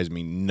Hanks drives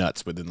me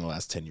nuts within the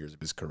last 10 years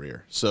of his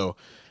career. So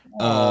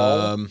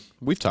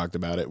we've talked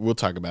about it. We'll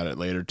talk about it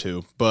later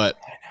too. But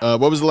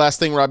what was the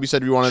last thing, Rob, you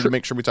said you wanted to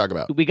make sure we talk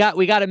about? We got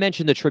to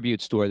mention the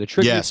tribute store. The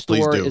tribute Yes,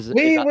 please store do. is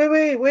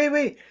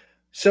Wait.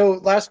 So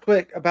last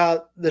quick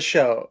about the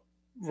show.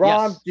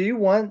 Rob, Yes. do you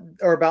want,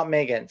 or about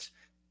Megan's,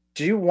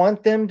 do you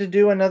want them to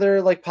do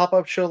another like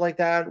pop-up show like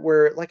that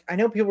where, like, I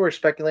know people were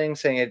speculating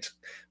saying it's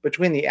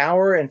between the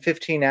hour and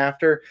 15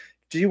 after.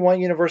 Do you want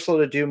Universal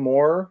to do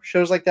more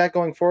shows like that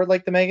going forward,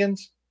 like the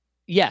Megans?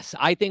 Yes,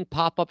 I think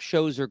pop-up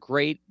shows are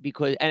great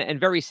because, and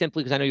very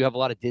simply, because I know you have a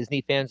lot of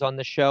Disney fans on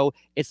the show.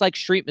 It's like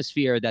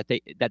Streetmosphere that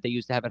they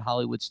used to have at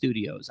Hollywood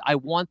Studios. I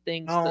want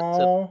things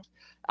to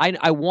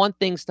I want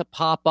things to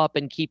pop up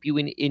and keep you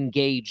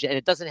engaged, and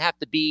it doesn't have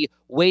to be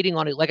waiting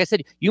on it. Like I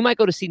said, you might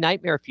go to see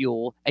Nightmare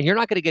Fuel, and you're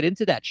not going to get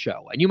into that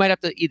show, and you might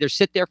have to either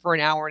sit there for an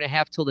hour and a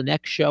half till the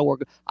next show, or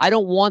I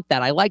don't want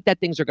that. I like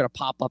that things are going to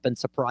pop up and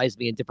surprise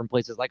me in different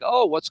places, like,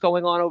 oh, what's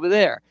going on over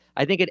there?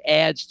 I think it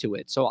adds to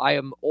it, so I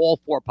am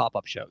all for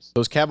pop-up shows.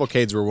 Those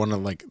cavalcades were one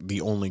of like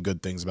the only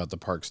good things about the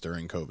parks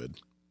during COVID.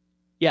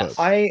 Yes.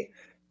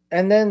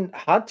 And then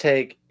hot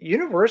take,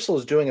 Universal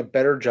is doing a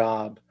better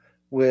job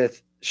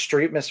with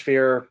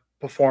Streetmosphere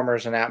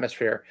performers and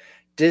atmosphere.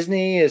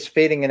 Disney is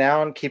fading it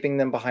out, keeping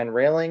them behind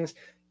railings.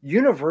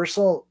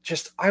 Universal,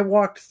 I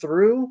walked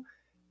through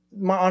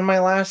on my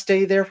last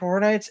day there for Horror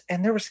Nights,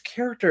 and there was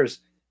characters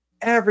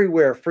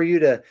everywhere for you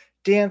to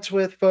dance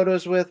with,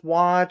 photos with,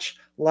 watch,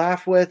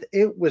 laugh with.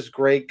 It was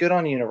great. Good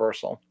on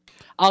Universal.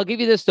 I'll give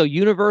you this, though.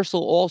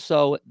 Universal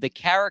also, the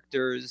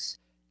characters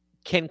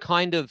can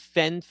kind of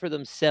fend for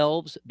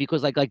themselves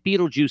because like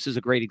Beetlejuice is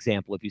a great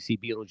example. If you see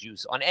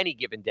Beetlejuice on any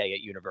given day at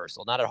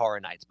Universal, not at Horror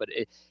Nights, but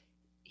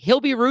he'll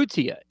be rude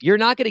to you. You're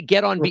not going to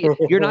get on.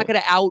 You're not going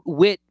to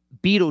outwit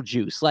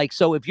Beetlejuice. Like,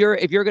 so if you're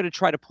going to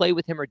try to play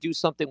with him or do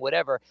something,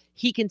 whatever,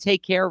 he can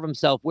take care of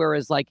himself.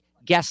 Whereas like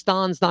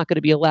Gaston's not going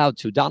to be allowed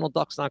to. Donald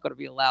Duck's not going to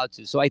be allowed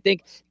to. So I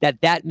think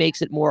that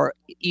makes it more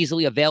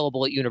easily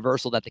available at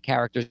Universal that the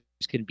characters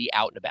can be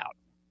out and about.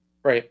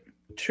 Right.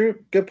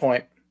 True. Good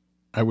point.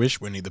 I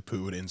wish Winnie the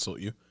Pooh would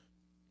insult you.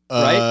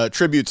 Right?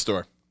 Tribute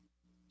store.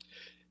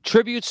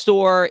 Tribute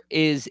store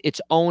is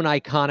its own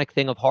iconic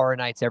thing of Horror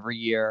Nights every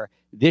year.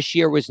 This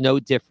year was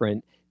no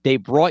different. They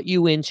brought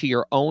you into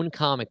your own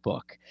comic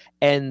book,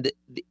 and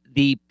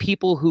the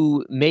people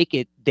who make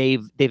it,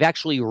 they've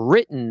actually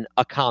written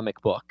a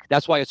comic book.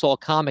 That's why it's all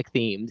comic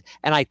themed,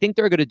 and I think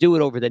they're going to do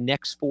it over the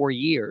next 4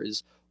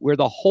 years, where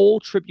the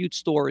whole tribute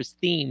store is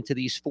themed to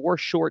these 4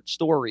 short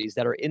stories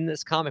that are in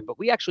this comic book.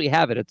 We actually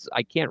have it.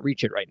 I can't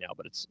reach it right now,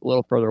 but it's a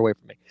little further away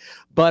from me.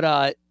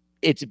 But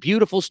it's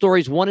beautiful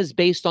stories. One is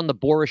based on the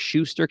Boris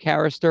Schuster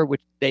character,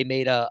 which they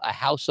made a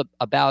house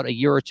about a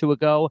year or two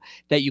ago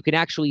that you can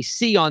actually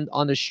see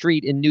on the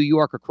street in New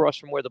York across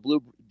from where the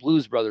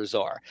Blues Brothers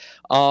are.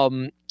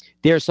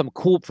 There's some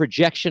cool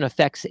projection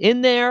effects in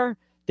there.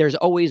 There's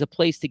always a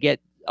place to get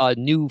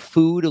new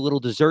food, a little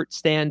dessert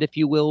stand, if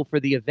you will,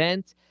 for the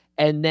event.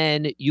 And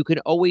then you can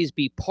always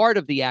be part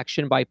of the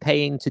action by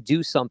paying to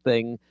do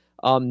something.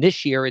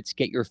 This year, it's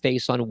get your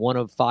face on one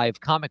of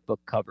 5 comic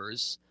book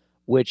covers,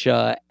 which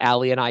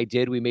Allie and I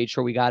did. We made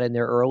sure we got in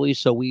there early.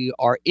 So we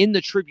are in the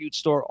tribute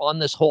store on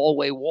this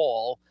hallway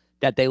wall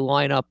that they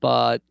line up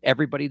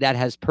everybody that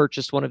has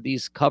purchased one of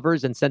these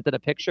covers and sent it a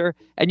picture.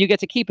 And you get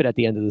to keep it at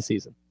the end of the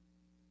season.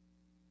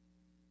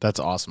 That's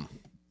awesome.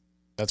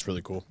 That's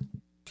really cool.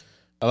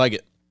 I like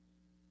it.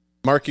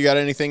 Mark, you got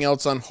anything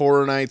else on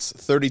Horror Nights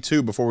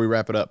 32 before we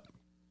wrap it up?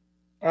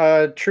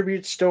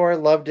 Tribute store,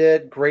 loved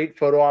it. Great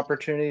photo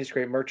opportunities,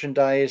 great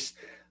merchandise.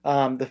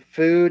 The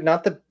food,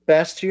 not the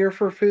best year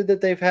for food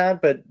that they've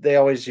had, but they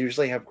always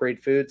usually have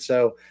great food.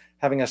 So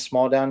having a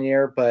small down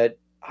year, but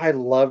I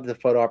loved the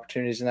photo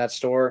opportunities in that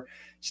store.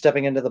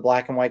 Stepping into the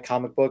black and white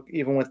comic book,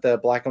 even with the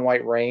black and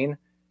white rain,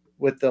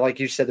 with the, like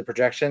you said, the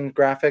projection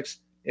graphics,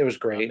 it was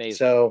great. Amazing.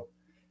 So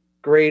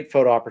great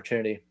photo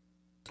opportunity.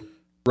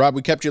 Rob,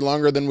 we kept you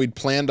longer than we'd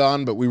planned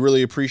on, but we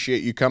really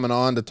appreciate you coming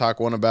on to talk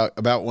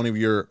about one of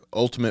your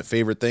ultimate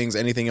favorite things.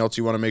 Anything else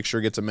you want to make sure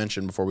gets a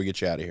mention before we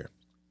get you out of here?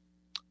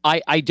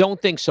 I don't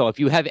think so. If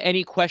you have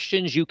any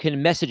questions, you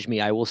can message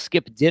me. I will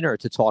skip dinner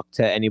to talk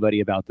to anybody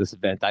about this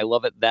event. I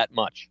love it that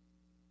much.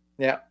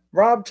 Yeah.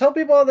 Rob, tell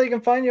people how they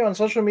can find you on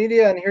social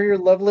media and hear your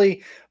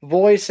lovely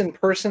voice in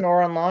person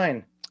or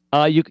online.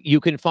 You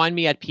can find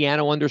me at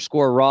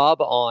piano_Rob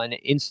on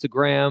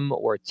Instagram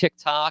or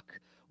TikTok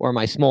or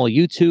my small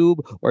YouTube,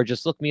 or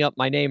just look me up,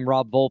 my name,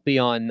 Rob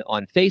Volpe,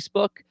 on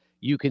Facebook.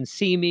 You can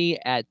see me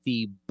at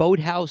the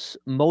Boathouse,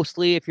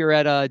 mostly if you're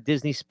at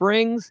Disney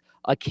Springs,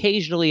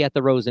 occasionally at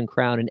the Rose and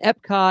Crown in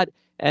Epcot,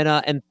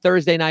 and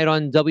Thursday night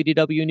on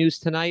WDW News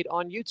Tonight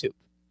on YouTube.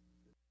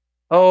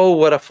 Oh,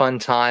 what a fun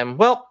time.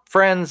 Well,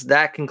 friends,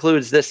 that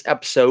concludes this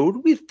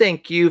episode. We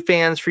thank you,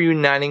 fans, for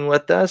uniting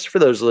with us. For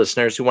those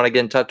listeners who want to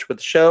get in touch with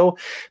the show,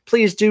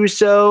 please do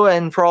so.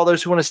 And for all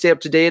those who want to stay up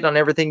to date on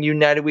everything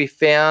United We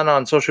Fan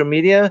on social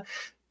media,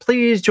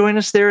 please join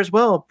us there as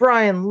well.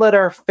 Brian, let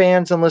our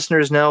fans and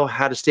listeners know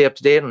how to stay up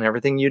to date on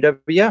everything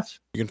UWF.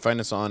 You can find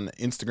us on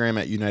Instagram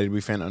at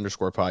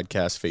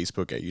UnitedWeFan_podcast,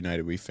 Facebook at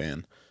United We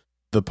Fan,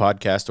 the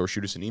podcast, or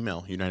shoot us an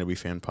email,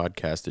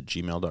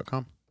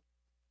 UnitedWeFanPodcast@gmail.com.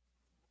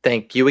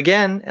 Thank you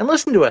again, and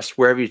listen to us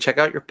wherever you check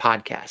out your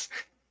podcast.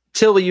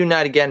 Till we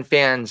unite again,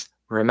 fans,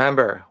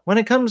 remember, when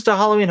it comes to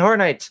Halloween Horror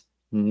Nights,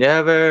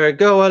 never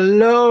go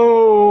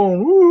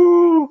alone.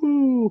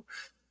 Woo-hoo.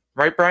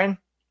 Right, Brian?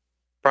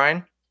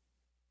 Brian?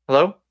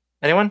 Hello?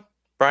 Anyone?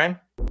 Brian?